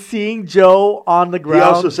 Then seeing Joe on the ground. He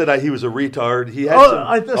also said he was a retard. He had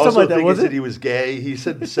something like that. He said he was gay. He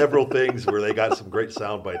said several things where they got some great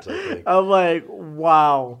sound bites, I think. I'm like,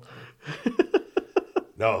 wow.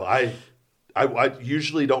 No, I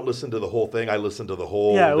usually don't listen to the whole thing. I listen to the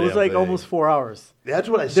whole. Yeah, it was like thing. almost 4 hours. That's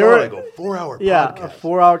what I saw. I go 4 hour. Yeah, podcast. A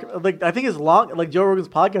 4 hour. Like I think it's long. Like Joe Rogan's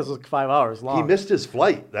podcast was like 5 hours long. He missed his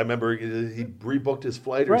flight. I remember he rebooked his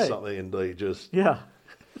flight or something, and they just. Yeah.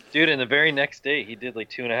 Dude, and the very next day, he did like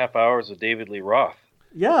 2.5 hours with David Lee Roth.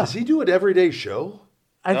 Yeah. Does he do an everyday show?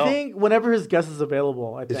 I think whenever his guest is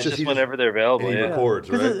available. I think. It's just whenever they're available. And he records,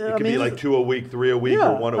 right? It could be like 2 a week, 3 a week,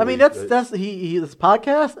 or 1 a week. I mean, that's his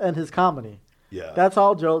podcast and his comedy. Yeah. That's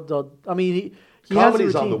all Joe. I mean, he comedy's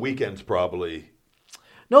has on the weekends probably.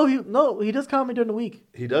 No, he does comedy during the week.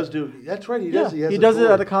 He does do. That's right. He does. He does it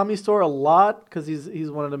at the Comedy Store a lot because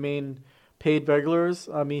he's one of the main paid regulars.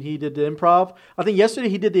 I mean, he did the improv. I think yesterday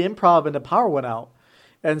he did the improv and the power went out,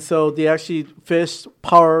 and so they actually fished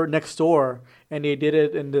power next door and they did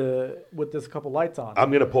it with this couple lights on.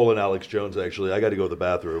 I'm gonna pull in Alex Jones. Actually, I got to go to the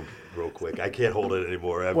bathroom real quick. I can't hold it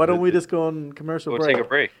anymore. Why don't we just go on commercial break? Take a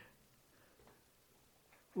break.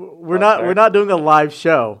 We're not doing a live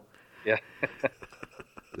show. Yeah.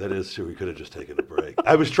 That is true. We could have just taken a break.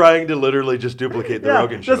 I was trying to literally just duplicate the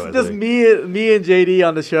Rogan show. Just me and JD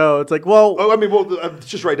on the show. It's like, well... Oh, I mean, it's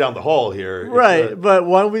just right down the hall here. Right, but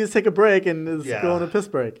why don't we just take a break and go on a piss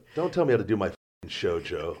break? Don't tell me how to do my show,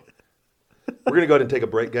 Joe. We're going to go ahead and take a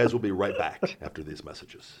break, guys. We'll be right back after these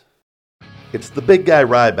messages. It's the big guy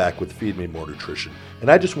Ryback with Feed Me More Nutrition, and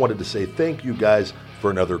I just wanted to say thank you guys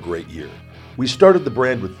for another great year. We started the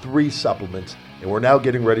brand with 3 supplements, and we're now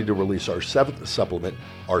getting ready to release our 7th supplement,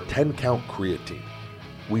 our 10-count creatine.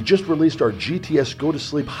 We just released our GTS Go to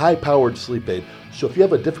Sleep high-powered sleep aid, so if you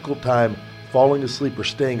have a difficult time falling asleep or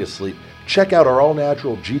staying asleep, check out our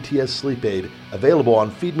all-natural GTS sleep aid available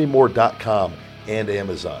on feedmemore.com and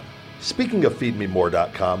Amazon. Speaking of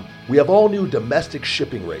feedmemore.com, we have all new domestic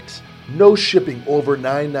shipping rates. No shipping over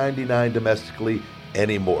 $9.99 domestically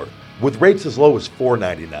anymore, with rates as low as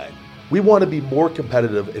 $4.99. We want to be more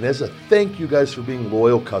competitive, and as a thank you guys for being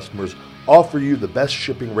loyal customers, offer you the best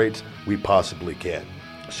shipping rates we possibly can.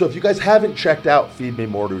 So if you guys haven't checked out Feed Me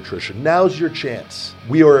More Nutrition, now's your chance.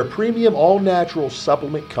 We are a premium all-natural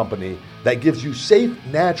supplement company that gives you safe,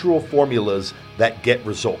 natural formulas that get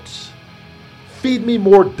results.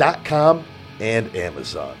 Feedmemore.com and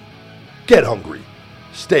Amazon. Get hungry.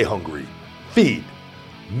 Stay hungry. Feed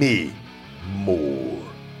me more.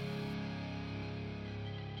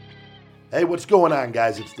 Hey, what's going on,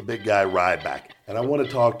 guys? It's the big guy Ryback, and I want to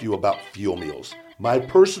talk to you about Fuel Meals, my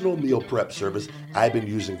personal meal prep service I've been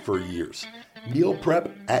using for years. Meal prep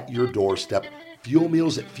at your doorstep. Fuel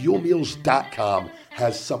Meals at fuelmeals.com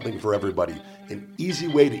has something for everybody. An easy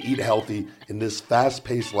way to eat healthy in this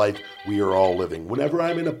fast-paced life we are all living. Whenever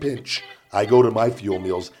I'm in a pinch, I go to my Fuel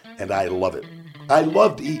Meals, and I love it. I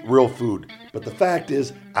love to eat real food, but the fact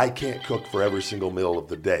is, I can't cook for every single meal of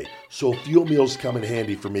the day. So Fuel Meals come in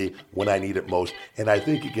handy for me when I need it most, and I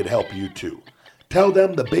think it could help you too. Tell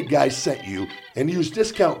them the big guy sent you and use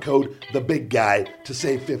discount code THEBIGGUY to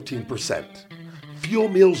save 15%.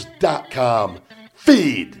 FuelMeals.com.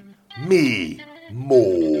 Feed me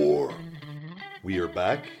more. We are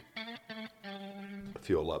back. I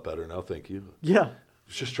feel a lot better now, thank you. Yeah.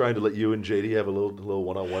 Just trying to let you and JD have a little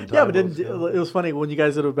one-on-one time. Yeah, but then it was funny when you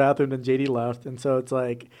guys go to the bathroom and JD left, and so it's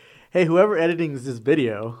like, hey, whoever editing this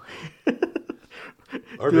video,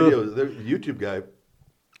 our video, the YouTube guy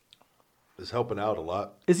is helping out a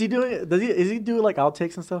lot. Is he doing? Is he doing like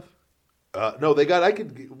outtakes and stuff? No,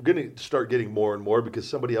 I'm gonna start getting more and more because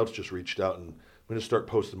somebody else just reached out, and I'm gonna start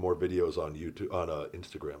posting more videos on YouTube, on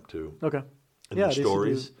Instagram too. Okay. And yeah,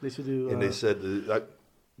 stories. They should do. And they said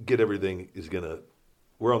get everything is gonna.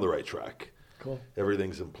 We're on the right track. Cool.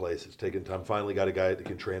 Everything's in place. It's taking time. Finally got a guy that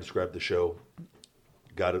can transcribe the show.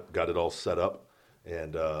 Got it all set up,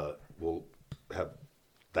 and we'll have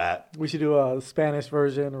that. We should do a Spanish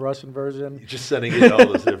version, a Russian version. You're just sending in all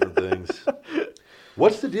those different things.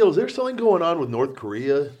 What's the deal? Is there something going on with North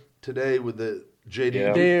Korea today with the JD?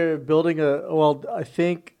 Yeah. They're building I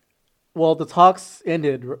think the talks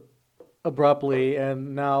ended abruptly,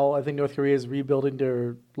 and now I think North Korea is rebuilding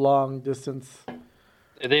their long distance.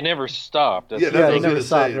 They never stopped. That's what I was going to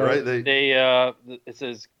say, right? It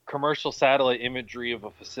says commercial satellite imagery of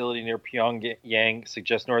a facility near Pyongyang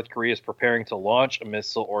suggests North Korea is preparing to launch a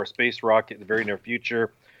missile or a space rocket in the very near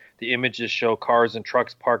future. The images show cars and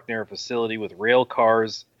trucks parked near a facility with rail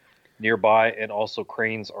cars nearby, and also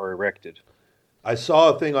cranes are erected. I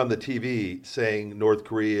saw a thing on the TV saying North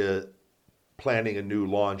Korea planning a new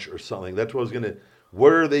launch or something. That's what I was going to.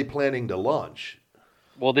 Where are they planning to launch?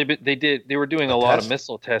 Well, they were doing a lot of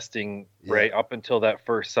missile testing, right, up until that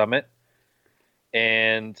first summit.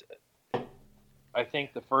 And I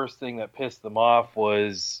think the first thing that pissed them off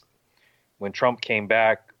was when Trump came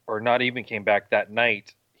back, or not even came back that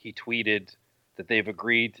night, he tweeted that they've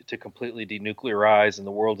agreed to completely denuclearize and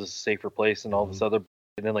the world is a safer place and all this other.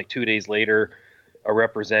 And then like 2 days later, a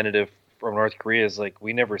representative from North Korea is like,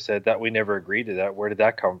 we never said that. We never agreed to that. Where did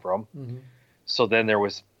that come from? Mm-hmm. So then there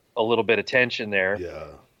was a little bit of tension there. Yeah.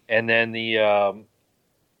 And then the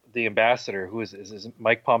ambassador, who is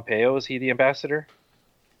Mike Pompeo? Is he the ambassador?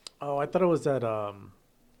 Oh, I thought it was that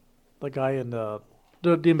the guy in the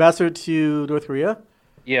ambassador to North Korea.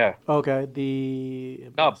 Yeah. Okay.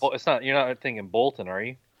 It's not. You're not thinking Bolton, are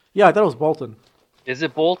you? Yeah, I thought it was Bolton. Is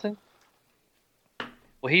it Bolton?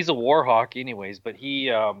 Well, he's a war hawk, anyways. But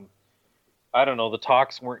he, I don't know. The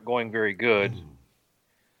talks weren't going very good,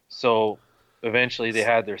 so eventually they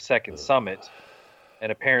had their second summit,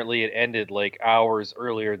 and apparently it ended like hours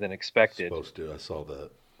earlier than expected. Supposed to. I saw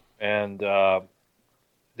that. And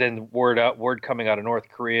then word coming out of North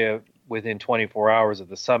Korea within 24 hours of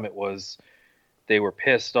the summit was they were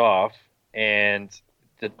pissed off, and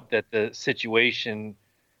that the situation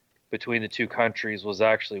between the two countries was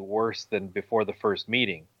actually worse than before the first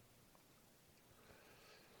meeting.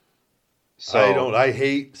 So I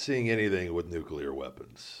hate seeing anything with nuclear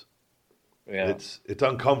weapons. Yeah. It's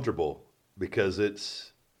uncomfortable because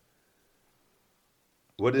it's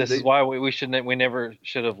this is why we never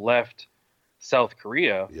should have left South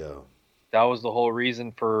Korea. Yeah. That was the whole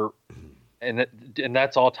reason for, and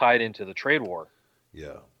that's all tied into the trade war.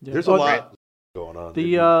 Yeah. There's a lot going on.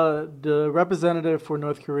 The representative for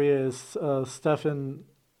North Korea is Stefan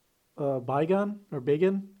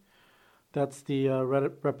Bagan. That's the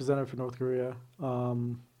representative for North Korea.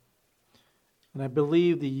 And I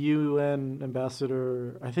believe the UN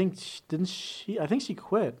ambassador, I think she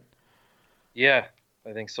quit. Yeah,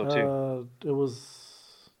 I think so too. It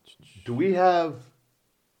was. Do we have?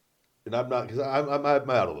 And I'm not, because I'm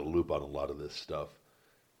out of the loop on a lot of this stuff.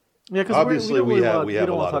 Yeah, because obviously we have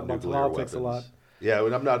a lot of nuclear weapons. A lot. Yeah,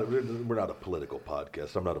 and we're not a political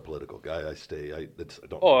podcast. I'm not a political guy. I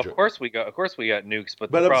don't. Oh, of course we got nukes,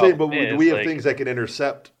 but I'm saying, do we have things that can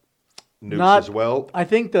intercept nukes as well? I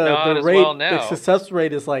think the success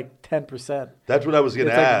rate is like 10%. That's what I was going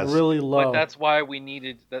to ask. Like really low. But that's why we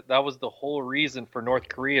needed that was the whole reason for North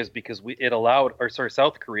Korea, is because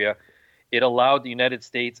South Korea, it allowed the United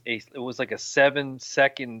States it was like a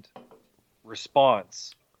 7-second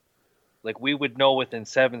response Like we would know within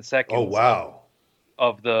 7 seconds. Oh, wow.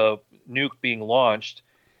 Of the nuke being launched,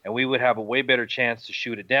 and we would have a way better chance to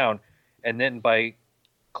shoot it down. And then by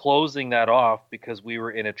closing that off, because we were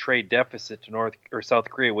in a trade deficit to North or South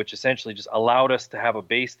Korea, which essentially just allowed us to have a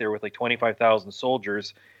base there with like 25,000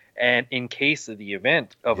 soldiers, and in case of the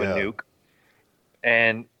event of a nuke,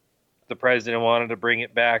 and the president wanted to bring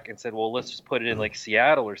it back and said, well, let's just put it in like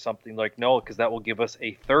Seattle or something. Like, no, because that will give us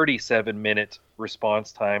a 37-minute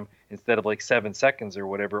response time instead of like 7 seconds or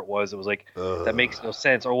whatever it was. It was like, that makes no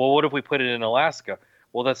sense. Or, well, what if we put it in Alaska?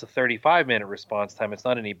 Well, that's a 35-minute response time. It's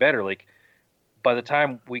not any better. Like, by the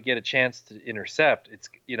time we get a chance to intercept, it's,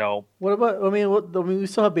 you know. What about, I mean, we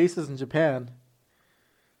still have bases in Japan.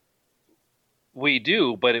 We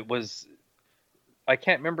do, but it was, I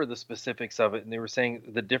can't remember the specifics of it. And they were saying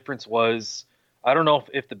the difference was, I don't know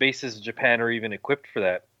if the bases in Japan are even equipped for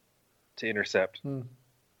that, to intercept.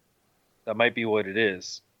 That might be what it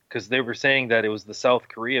is. Because they were saying that it was the South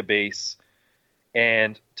Korea base,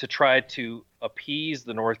 and to try to appease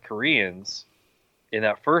the North Koreans in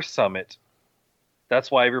that first summit,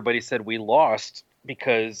 that's why everybody said we lost,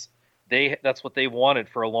 because that's what they wanted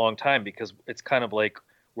for a long time, because it's kind of like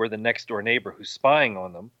we're the next door neighbor who's spying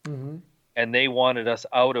on them. Mm-hmm. And they wanted us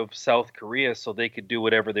out of South Korea so they could do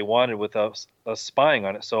whatever they wanted with us spying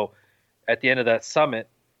on it. So at the end of that summit,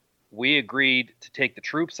 we agreed to take the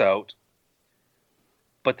troops out,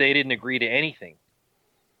 but they didn't agree to anything.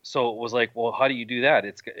 So it was like, well, how do you do that?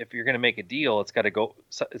 If you're going to make a deal, it's got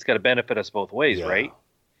to benefit us both ways, right?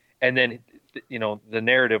 And then, you know, the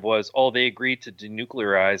narrative was, oh, they agreed to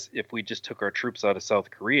denuclearize if we just took our troops out of South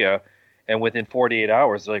Korea. And within 48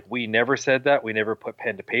 hours, like, we never said that. We never put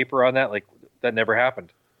pen to paper on that. Like, that never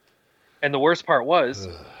happened. And the worst part was,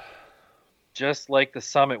 just like the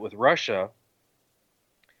summit with Russia,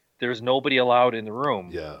 there's nobody allowed in the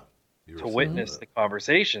room to witness the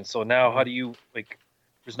conversation. So now how do you, like,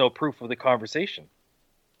 there's no proof of the conversation.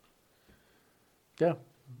 Yeah.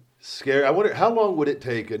 Scary. I wonder, how long would it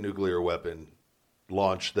take a nuclear weapon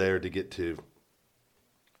launch there to get to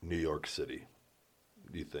New York City,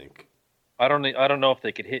 do you think? I don't know if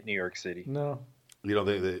they could hit New York City. No. You don't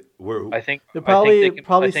think they were? I think they're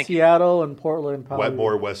probably Seattle and Portland. Probably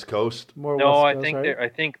more West Coast. I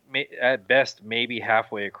think at best maybe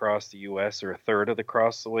halfway across the U.S. or a third of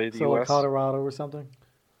across the way to the U.S. So like Colorado or something.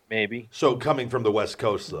 Maybe. So coming from the West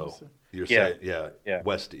Coast, though, you're saying,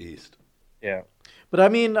 west to east. Yeah. But I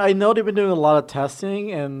mean, I know they've been doing a lot of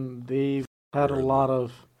testing, and they've had a lot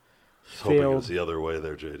of failed. Hoping it's the other way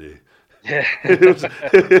there, JD. Yeah.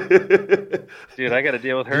 Dude, I got to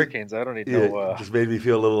deal with hurricanes. I don't need no. Just made me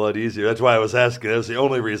feel a little uneasy. That's why I was asking. That's the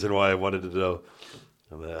only reason why I wanted to know.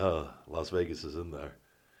 I'm like, Las Vegas is in there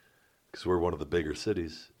because we're one of the bigger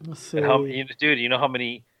cities. And dude, you know how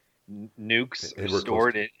many nukes are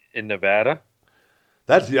stored in Nevada?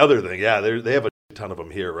 That's the other thing. Yeah, they have a ton of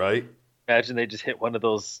them here, right? Imagine they just hit one of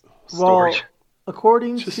those storage. Well,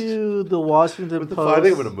 according to the Washington Post, I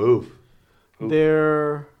think I'm going to move.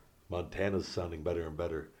 They're Montana's sounding better and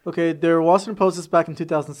better. Okay, their Washington Post is back in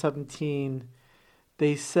 2017.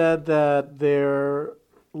 They said that their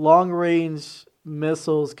long-range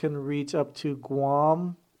missiles can reach up to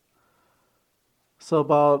Guam, so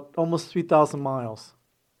about almost 3,000 miles.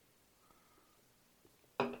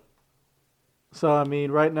 So, I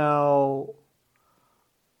mean, right now,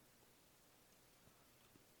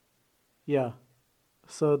 yeah.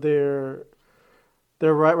 So they're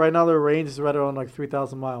right now their range is right around like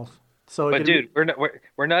 3,000 miles. So, but dude,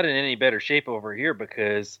 we're not in any better shape over here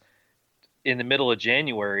because in the middle of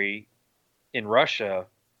January in Russia,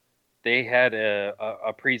 they had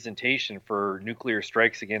a presentation for nuclear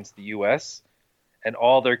strikes against the U.S. and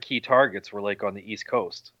all their key targets were like on the East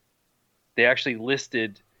Coast. They actually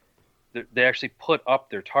put up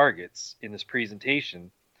their targets in this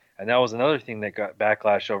presentation, and that was another thing that got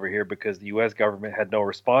backlash over here because the U.S. government had no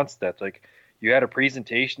response to that. Like, you had a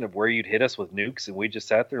presentation of where you'd hit us with nukes, and we just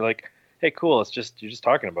sat there like, hey, cool, you're just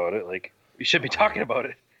talking about it. Like, you should be talking about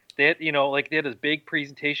it. They had, they had this big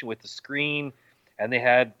presentation with the screen, and they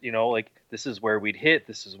had, like, this is where we'd hit,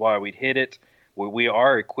 this is why we'd hit it. We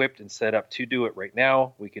are equipped and set up to do it right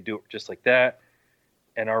now. We could do it just like that.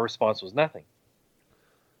 And our response was nothing.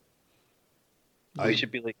 We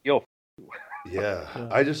should be like, yo. Yeah.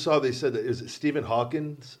 I just saw they said that, is it Stephen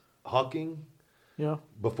Hawking? Yeah.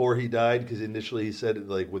 Before he died, because initially he said,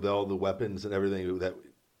 like, with all the weapons and everything, that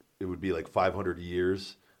it would be like 500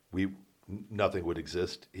 years. Nothing would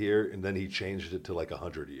exist here. And then he changed it to like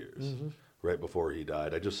 100 years right before he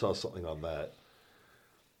died. I just saw something on that.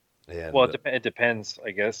 And, Well, it depends,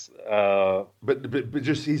 I guess. but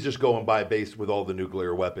he's just going by based with all the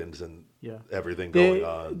nuclear weapons and everything going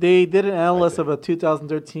on. They did an analysis of a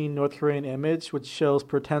 2013 North Korean image, which shows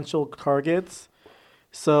potential targets.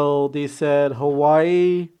 So they said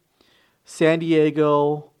Hawaii, San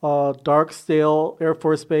Diego, Darksdale Air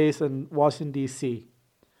Force Base, and Washington, D.C.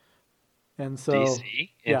 And so DC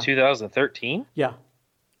in 2013? Yeah.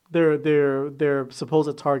 They're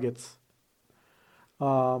supposed targets.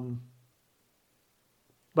 But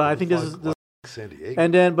I think this is San Diego.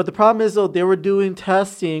 And then, but the problem is though they were doing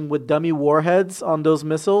testing with dummy warheads on those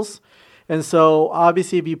missiles, and so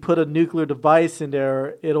obviously if you put a nuclear device in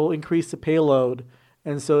there, it'll increase the payload,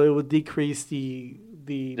 and so it would decrease the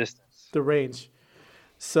distance, the range.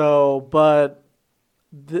 So, but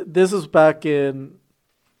this was back in.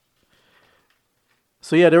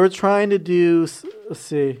 So yeah, they were trying to do. Let's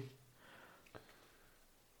see.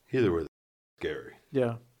 Either way, scary.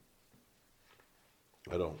 Yeah.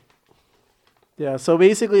 I don't. Yeah, so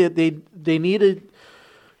basically they needed,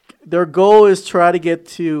 their goal is try to get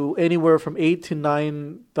to anywhere from 8,000 to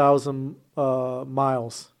 9,000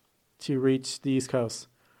 miles to reach the East Coast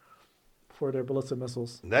for their ballistic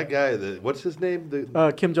missiles. And that guy, what's his name?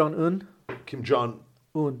 Kim Jong-un. Kim Jong-un.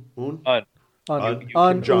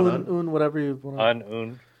 Kim Jong-un, whatever you want.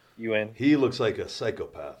 Un. He looks like a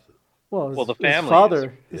psychopath. Well, the family. His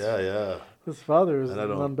father. Yeah. His father is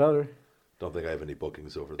none better. Don't think I have any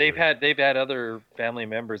bookings over there. there. They've had other family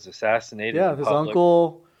members assassinated. Yeah, his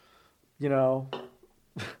uncle. You know.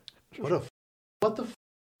 What the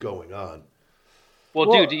going on?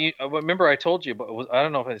 Well, dude, do you remember I told you? But I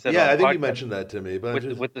don't know if I said. Yeah, I think you mentioned that to me. But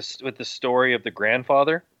with the story of the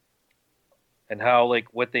grandfather, and how like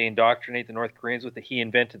what they indoctrinate the North Koreans with, that he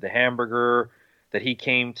invented the hamburger, that he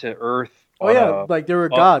came to Earth. Like they were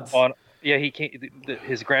gods. He came.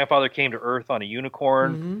 His grandfather came to Earth on a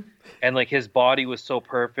unicorn, and like his body was so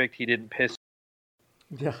perfect, he didn't piss.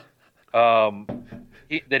 Yeah.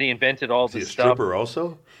 That he invented all this stuff. Is he a stripper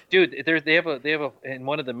also? Dude, they have a in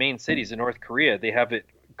one of the main cities in North Korea. They have it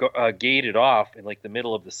gated off in like the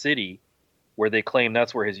middle of the city, where they claim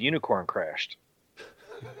that's where his unicorn crashed.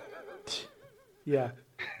 Yeah.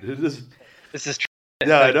 This is true.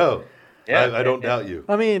 Yeah, I know. Yeah, I don't doubt you.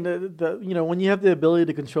 I mean, when you have the ability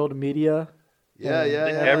to control the media,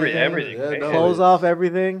 everything, yeah, close off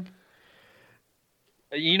everything.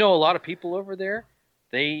 You know, a lot of people over there,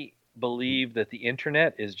 they believe that the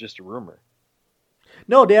internet is just a rumor.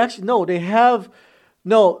 No, they have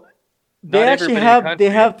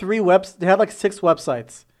 3 webs. They have like 6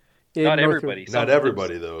 websites. Not everybody. Not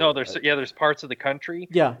everybody though. No, there's parts of the country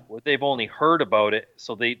where they've only heard about it,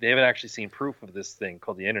 so they haven't actually seen proof of this thing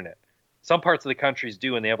called the internet. Some parts of the countries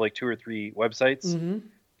do, and they have like 2 or 3 websites. Mm-hmm.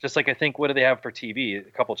 Just like I think, what do they have for TV?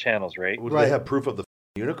 A couple channels, right? Do they have proof of the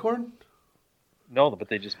unicorn? No, but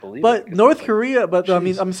they just believe it. But North Korea,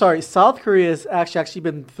 I'm sorry, South Korea has actually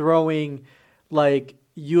been throwing like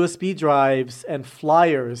USB drives and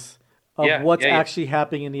flyers of what's actually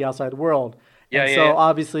happening in the outside world.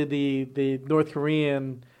 Obviously the North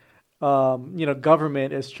Korean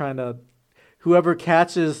government is trying to, whoever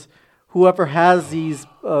has these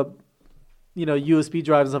USB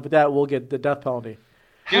drives and stuff like that will get the death penalty.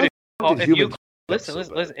 Dude,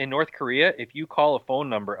 listen, in North Korea, if you call a phone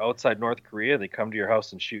number outside North Korea, they come to your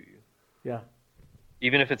house and shoot you. Yeah.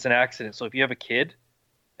 Even if it's an accident. So if you have a kid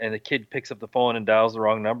and the kid picks up the phone and dials the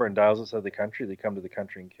wrong number and dials outside the country, they come to the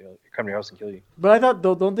country and come to your house and kill you. But I thought,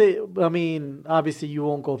 don't they? I mean, obviously you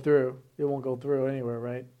won't go through. It won't go through anywhere,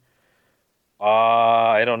 right?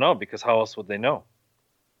 I don't know, because how else would they know?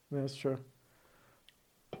 Yeah, that's true.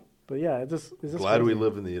 But yeah, it's just glad crazy. we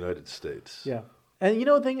live in the United States. Yeah, and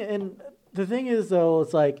the thing is though,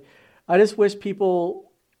 it's like I just wish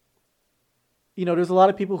people. There's a lot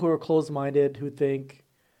of people who are closed-minded who think,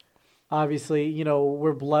 obviously,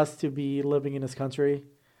 we're blessed to be living in this country.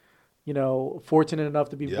 Fortunate enough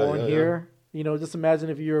to be born here. Just imagine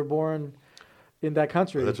if you were born in that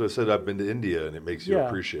country. That's what I said. I've been to India, and it makes you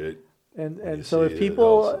appreciate. And so if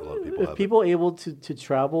people able to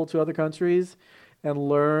travel to other countries and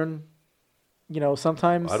learn,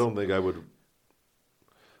 sometimes I don't think I would.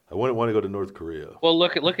 I wouldn't want to go to North Korea. Well,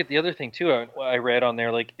 look at the other thing too. I read on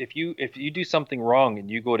there, like if you do something wrong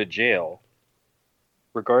and you go to jail,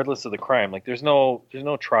 regardless of the crime, like there's no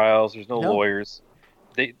trials, there's no lawyers.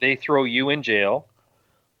 They throw you in jail,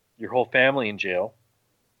 your whole family in jail,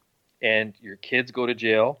 and your kids go to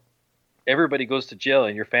jail. Everybody goes to jail,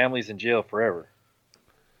 and your family's in jail forever.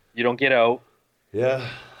 You don't get out. Yeah.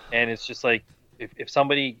 And it's just like if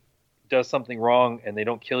somebody does something wrong and they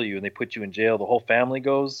don't kill you and they put you in jail, the whole family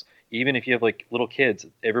goes. Even if you have like little kids,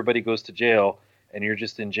 everybody goes to jail, and you're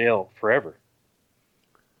just in jail forever.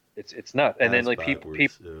 It's nuts. And then like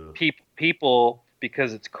people,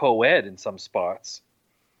 because it's co-ed in some spots,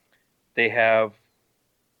 they have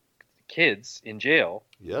kids in jail.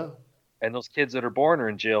 Yeah. And those kids that are born are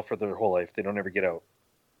in jail for their whole life. They don't ever get out.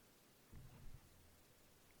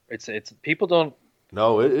 It's people don't.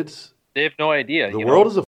 No, it's. They have no idea. The world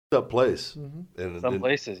is a f***ed up place. Some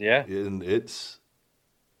places, yeah. And there's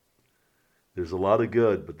a lot of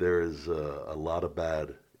good, but there is a lot of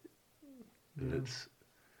bad. And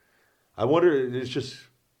I wonder. It's just.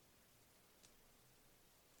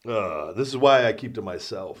 This is why I keep to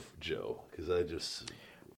myself, Joe, because I just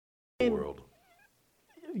the world.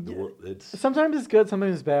 Sometimes it's good,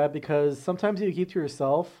 sometimes it's bad, because sometimes if you keep to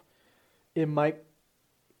yourself, it might,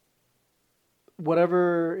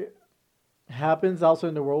 whatever happens outside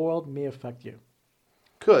in the real world may affect you.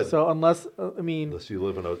 Could. So unless you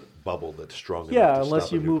live in a bubble that's strong enough yeah, to unless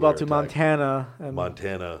stop you a move nuclear out to attack.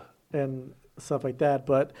 Montana and stuff like that.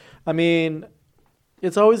 But I mean,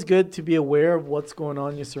 it's always good to be aware of what's going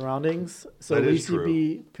on in your surroundings, so that at least you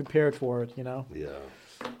be prepared for it. Yeah.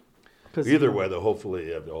 Either way, though,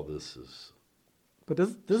 hopefully all this is. But this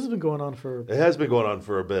has been going on for. It has been going on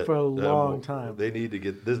for a bit. For a long time. They need to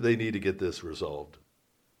get this. They need to get this resolved.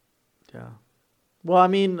 Yeah. Well, I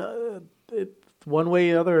mean, one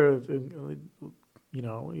way or other,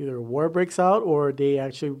 either a war breaks out or they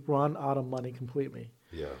actually run out of money completely.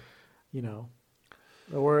 Yeah.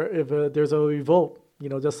 Or if there's a revolt,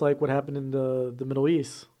 just like what happened in the Middle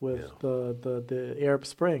East with the Arab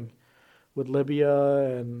Spring. With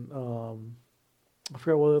Libya and I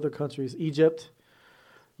forget what other countries, Egypt,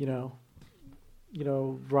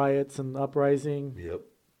 riots and uprising. Yep.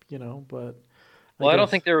 But I don't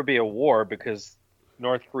think there would be a war because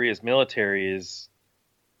North Korea's military is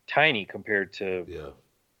tiny compared to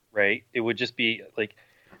right. It would just be like,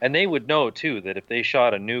 and they would know too that if they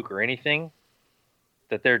shot a nuke or anything,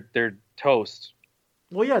 that they're toast.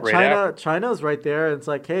 Well, yeah, right China's right there. It's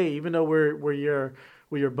like, hey, even though we're your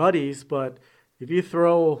buddies, but if you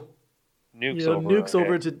throw nukes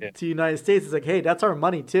over to the United States, it's like, hey, that's our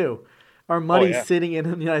money too. Our money's sitting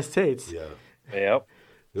in the United States. Yeah. Yep.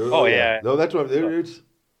 Yeah. No, that's what it's.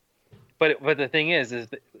 But the thing is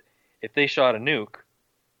that if they shot a nuke,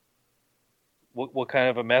 what kind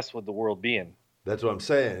of a mess would the world be in? That's what I'm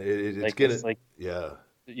saying. There's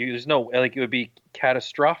no it would be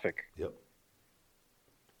catastrophic. Yep.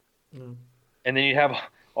 And then you'd have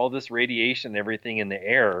all this radiation and everything in the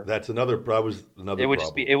air. That's another problem. It would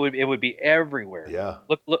just be it would be everywhere. Yeah.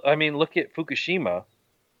 Look at Fukushima.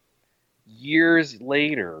 Years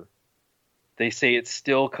later, they say it's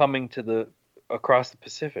still coming to across the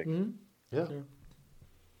Pacific. Mm-hmm. Yeah.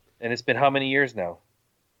 And it's been how many years now?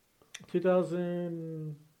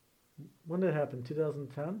 2000. When did it happen?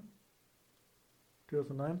 2010?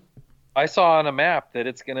 2009? I saw on a map that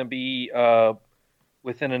it's going to be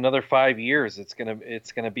within another 5 years. It's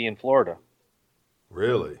gonna be in Florida.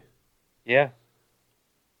 Really? Yeah.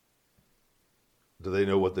 Do they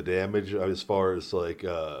know what the damage as far as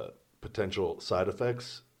potential side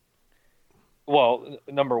effects? Well,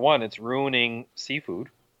 number one, it's ruining seafood.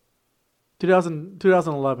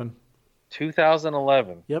 2011.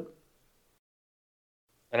 2011. Yep.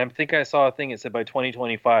 And I think I saw a thing that said by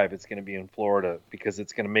 2025 it's going to be in Florida because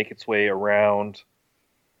it's going to make its way around.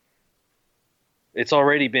 It's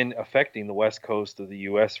already been affecting the west coast of the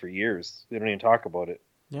U.S. for years. They don't even talk about it.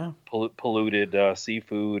 Yeah. Polluted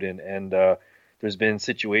seafood and there's been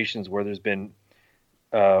situations where there's been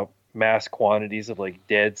mass quantities of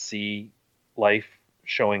dead sea life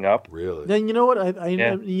showing up. Really? Then you know what?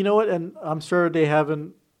 You know what? And I'm sure they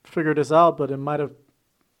haven't figured this out, but it might have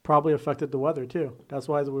probably affected the weather too. That's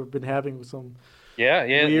why we've been having some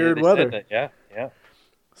weird weather. Yeah.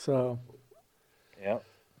 So. Yeah.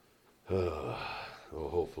 Well,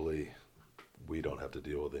 hopefully we don't have to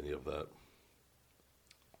deal with any of that.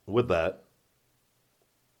 With that,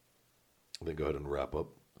 I'm gonna go ahead and wrap up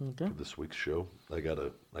for this week's show. I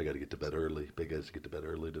gotta get to bed early. Big guys get to bed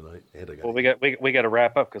early tonight, and we got to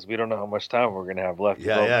wrap up because we don't know how much time we're gonna have left.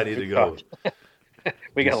 Yeah, I need to go.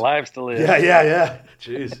 We got lives to live. Yeah.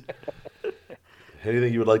 Jeez.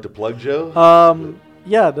 Anything you would like to plug, Joe?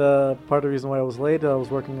 The part of the reason why I was late, I was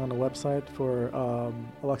working on the website for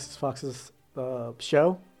Alexis Fox's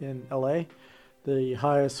show in LA, the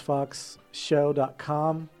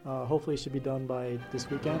highestfoxshow.com. Hopefully it should be done by this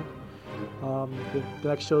weekend. The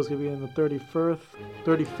next show is going to be on the 31st.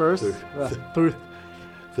 31st.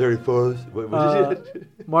 What is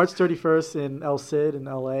it? March 31st in El Cid in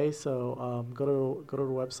LA. So go to the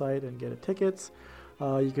website and get tickets.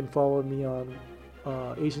 You can follow me on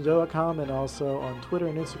AsianJoe.com and also on Twitter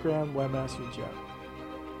and Instagram, WebmasterJoe.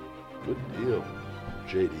 Good deal.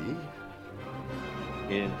 JD?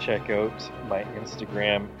 You can check out my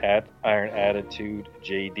Instagram at Iron Attitude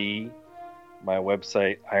JD, my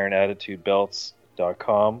website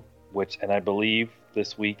ironattitudebelts.com, and I believe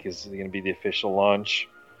this week is going to be the official launch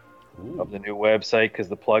of the new website because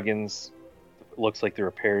the plugins looks like the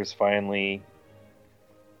repairs finally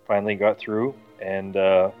got through. And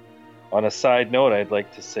on a side note, I'd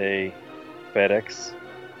like to say FedEx,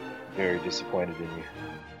 very disappointed in you.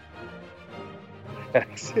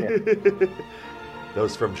 FedEx, yeah. That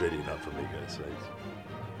was from JD, not from me, guys. Right?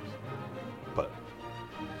 But,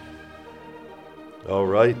 all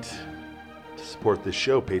right. To support this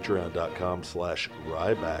show,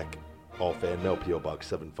 patreon.com/Ryback. All fan mail, P.O. Box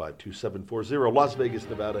 752740, Las Vegas,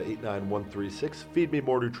 Nevada 89136. Feed Me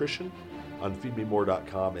More Nutrition on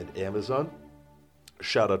feedmemore.com and Amazon.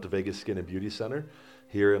 Shout out to Vegas Skin and Beauty Center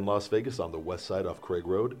here in Las Vegas on the west side off Craig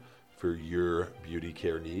Road for your beauty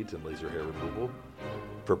care needs and laser hair removal.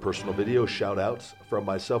 For personal video shout outs from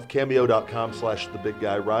myself,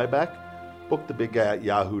 cameo.com/thebigguy.ryback. Book the big guy at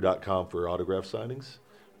yahoo.com for autograph signings.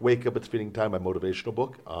 Wake Up, It's Feeding Time, my motivational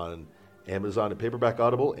book on Amazon and paperback,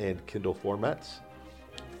 Audible, and Kindle formats.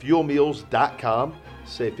 Fuelmeals.com.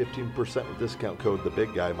 Save 15% with discount code The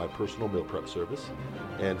Big Guy, my personal meal prep service.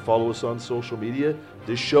 And follow us on social media.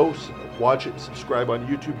 This show, watch it, subscribe on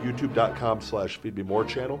YouTube, youtube.com/FeedMeMore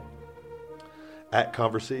channel. At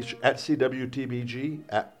Conversation, at CWTBG,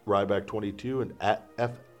 at Ryback22, and at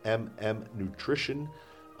FMM Nutrition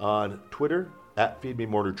on Twitter, at Feed Me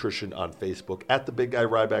More Nutrition on Facebook, at The Big Guy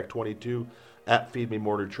Ryback22, at Feed Me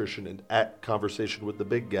More Nutrition, and at Conversation with the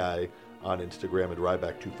Big Guy on Instagram, and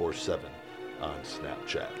Ryback247 on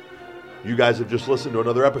Snapchat. You guys have just listened to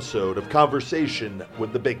another episode of Conversation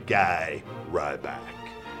with the Big Guy Ryback.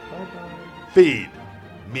 Bye-bye. Feed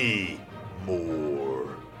me more.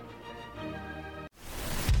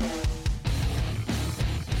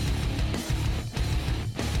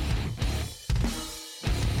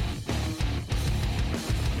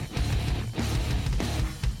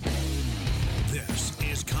 This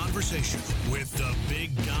is Conversation with the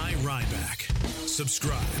Big Guy Ryback.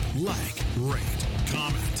 Subscribe, like, rate,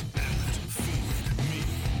 comment, and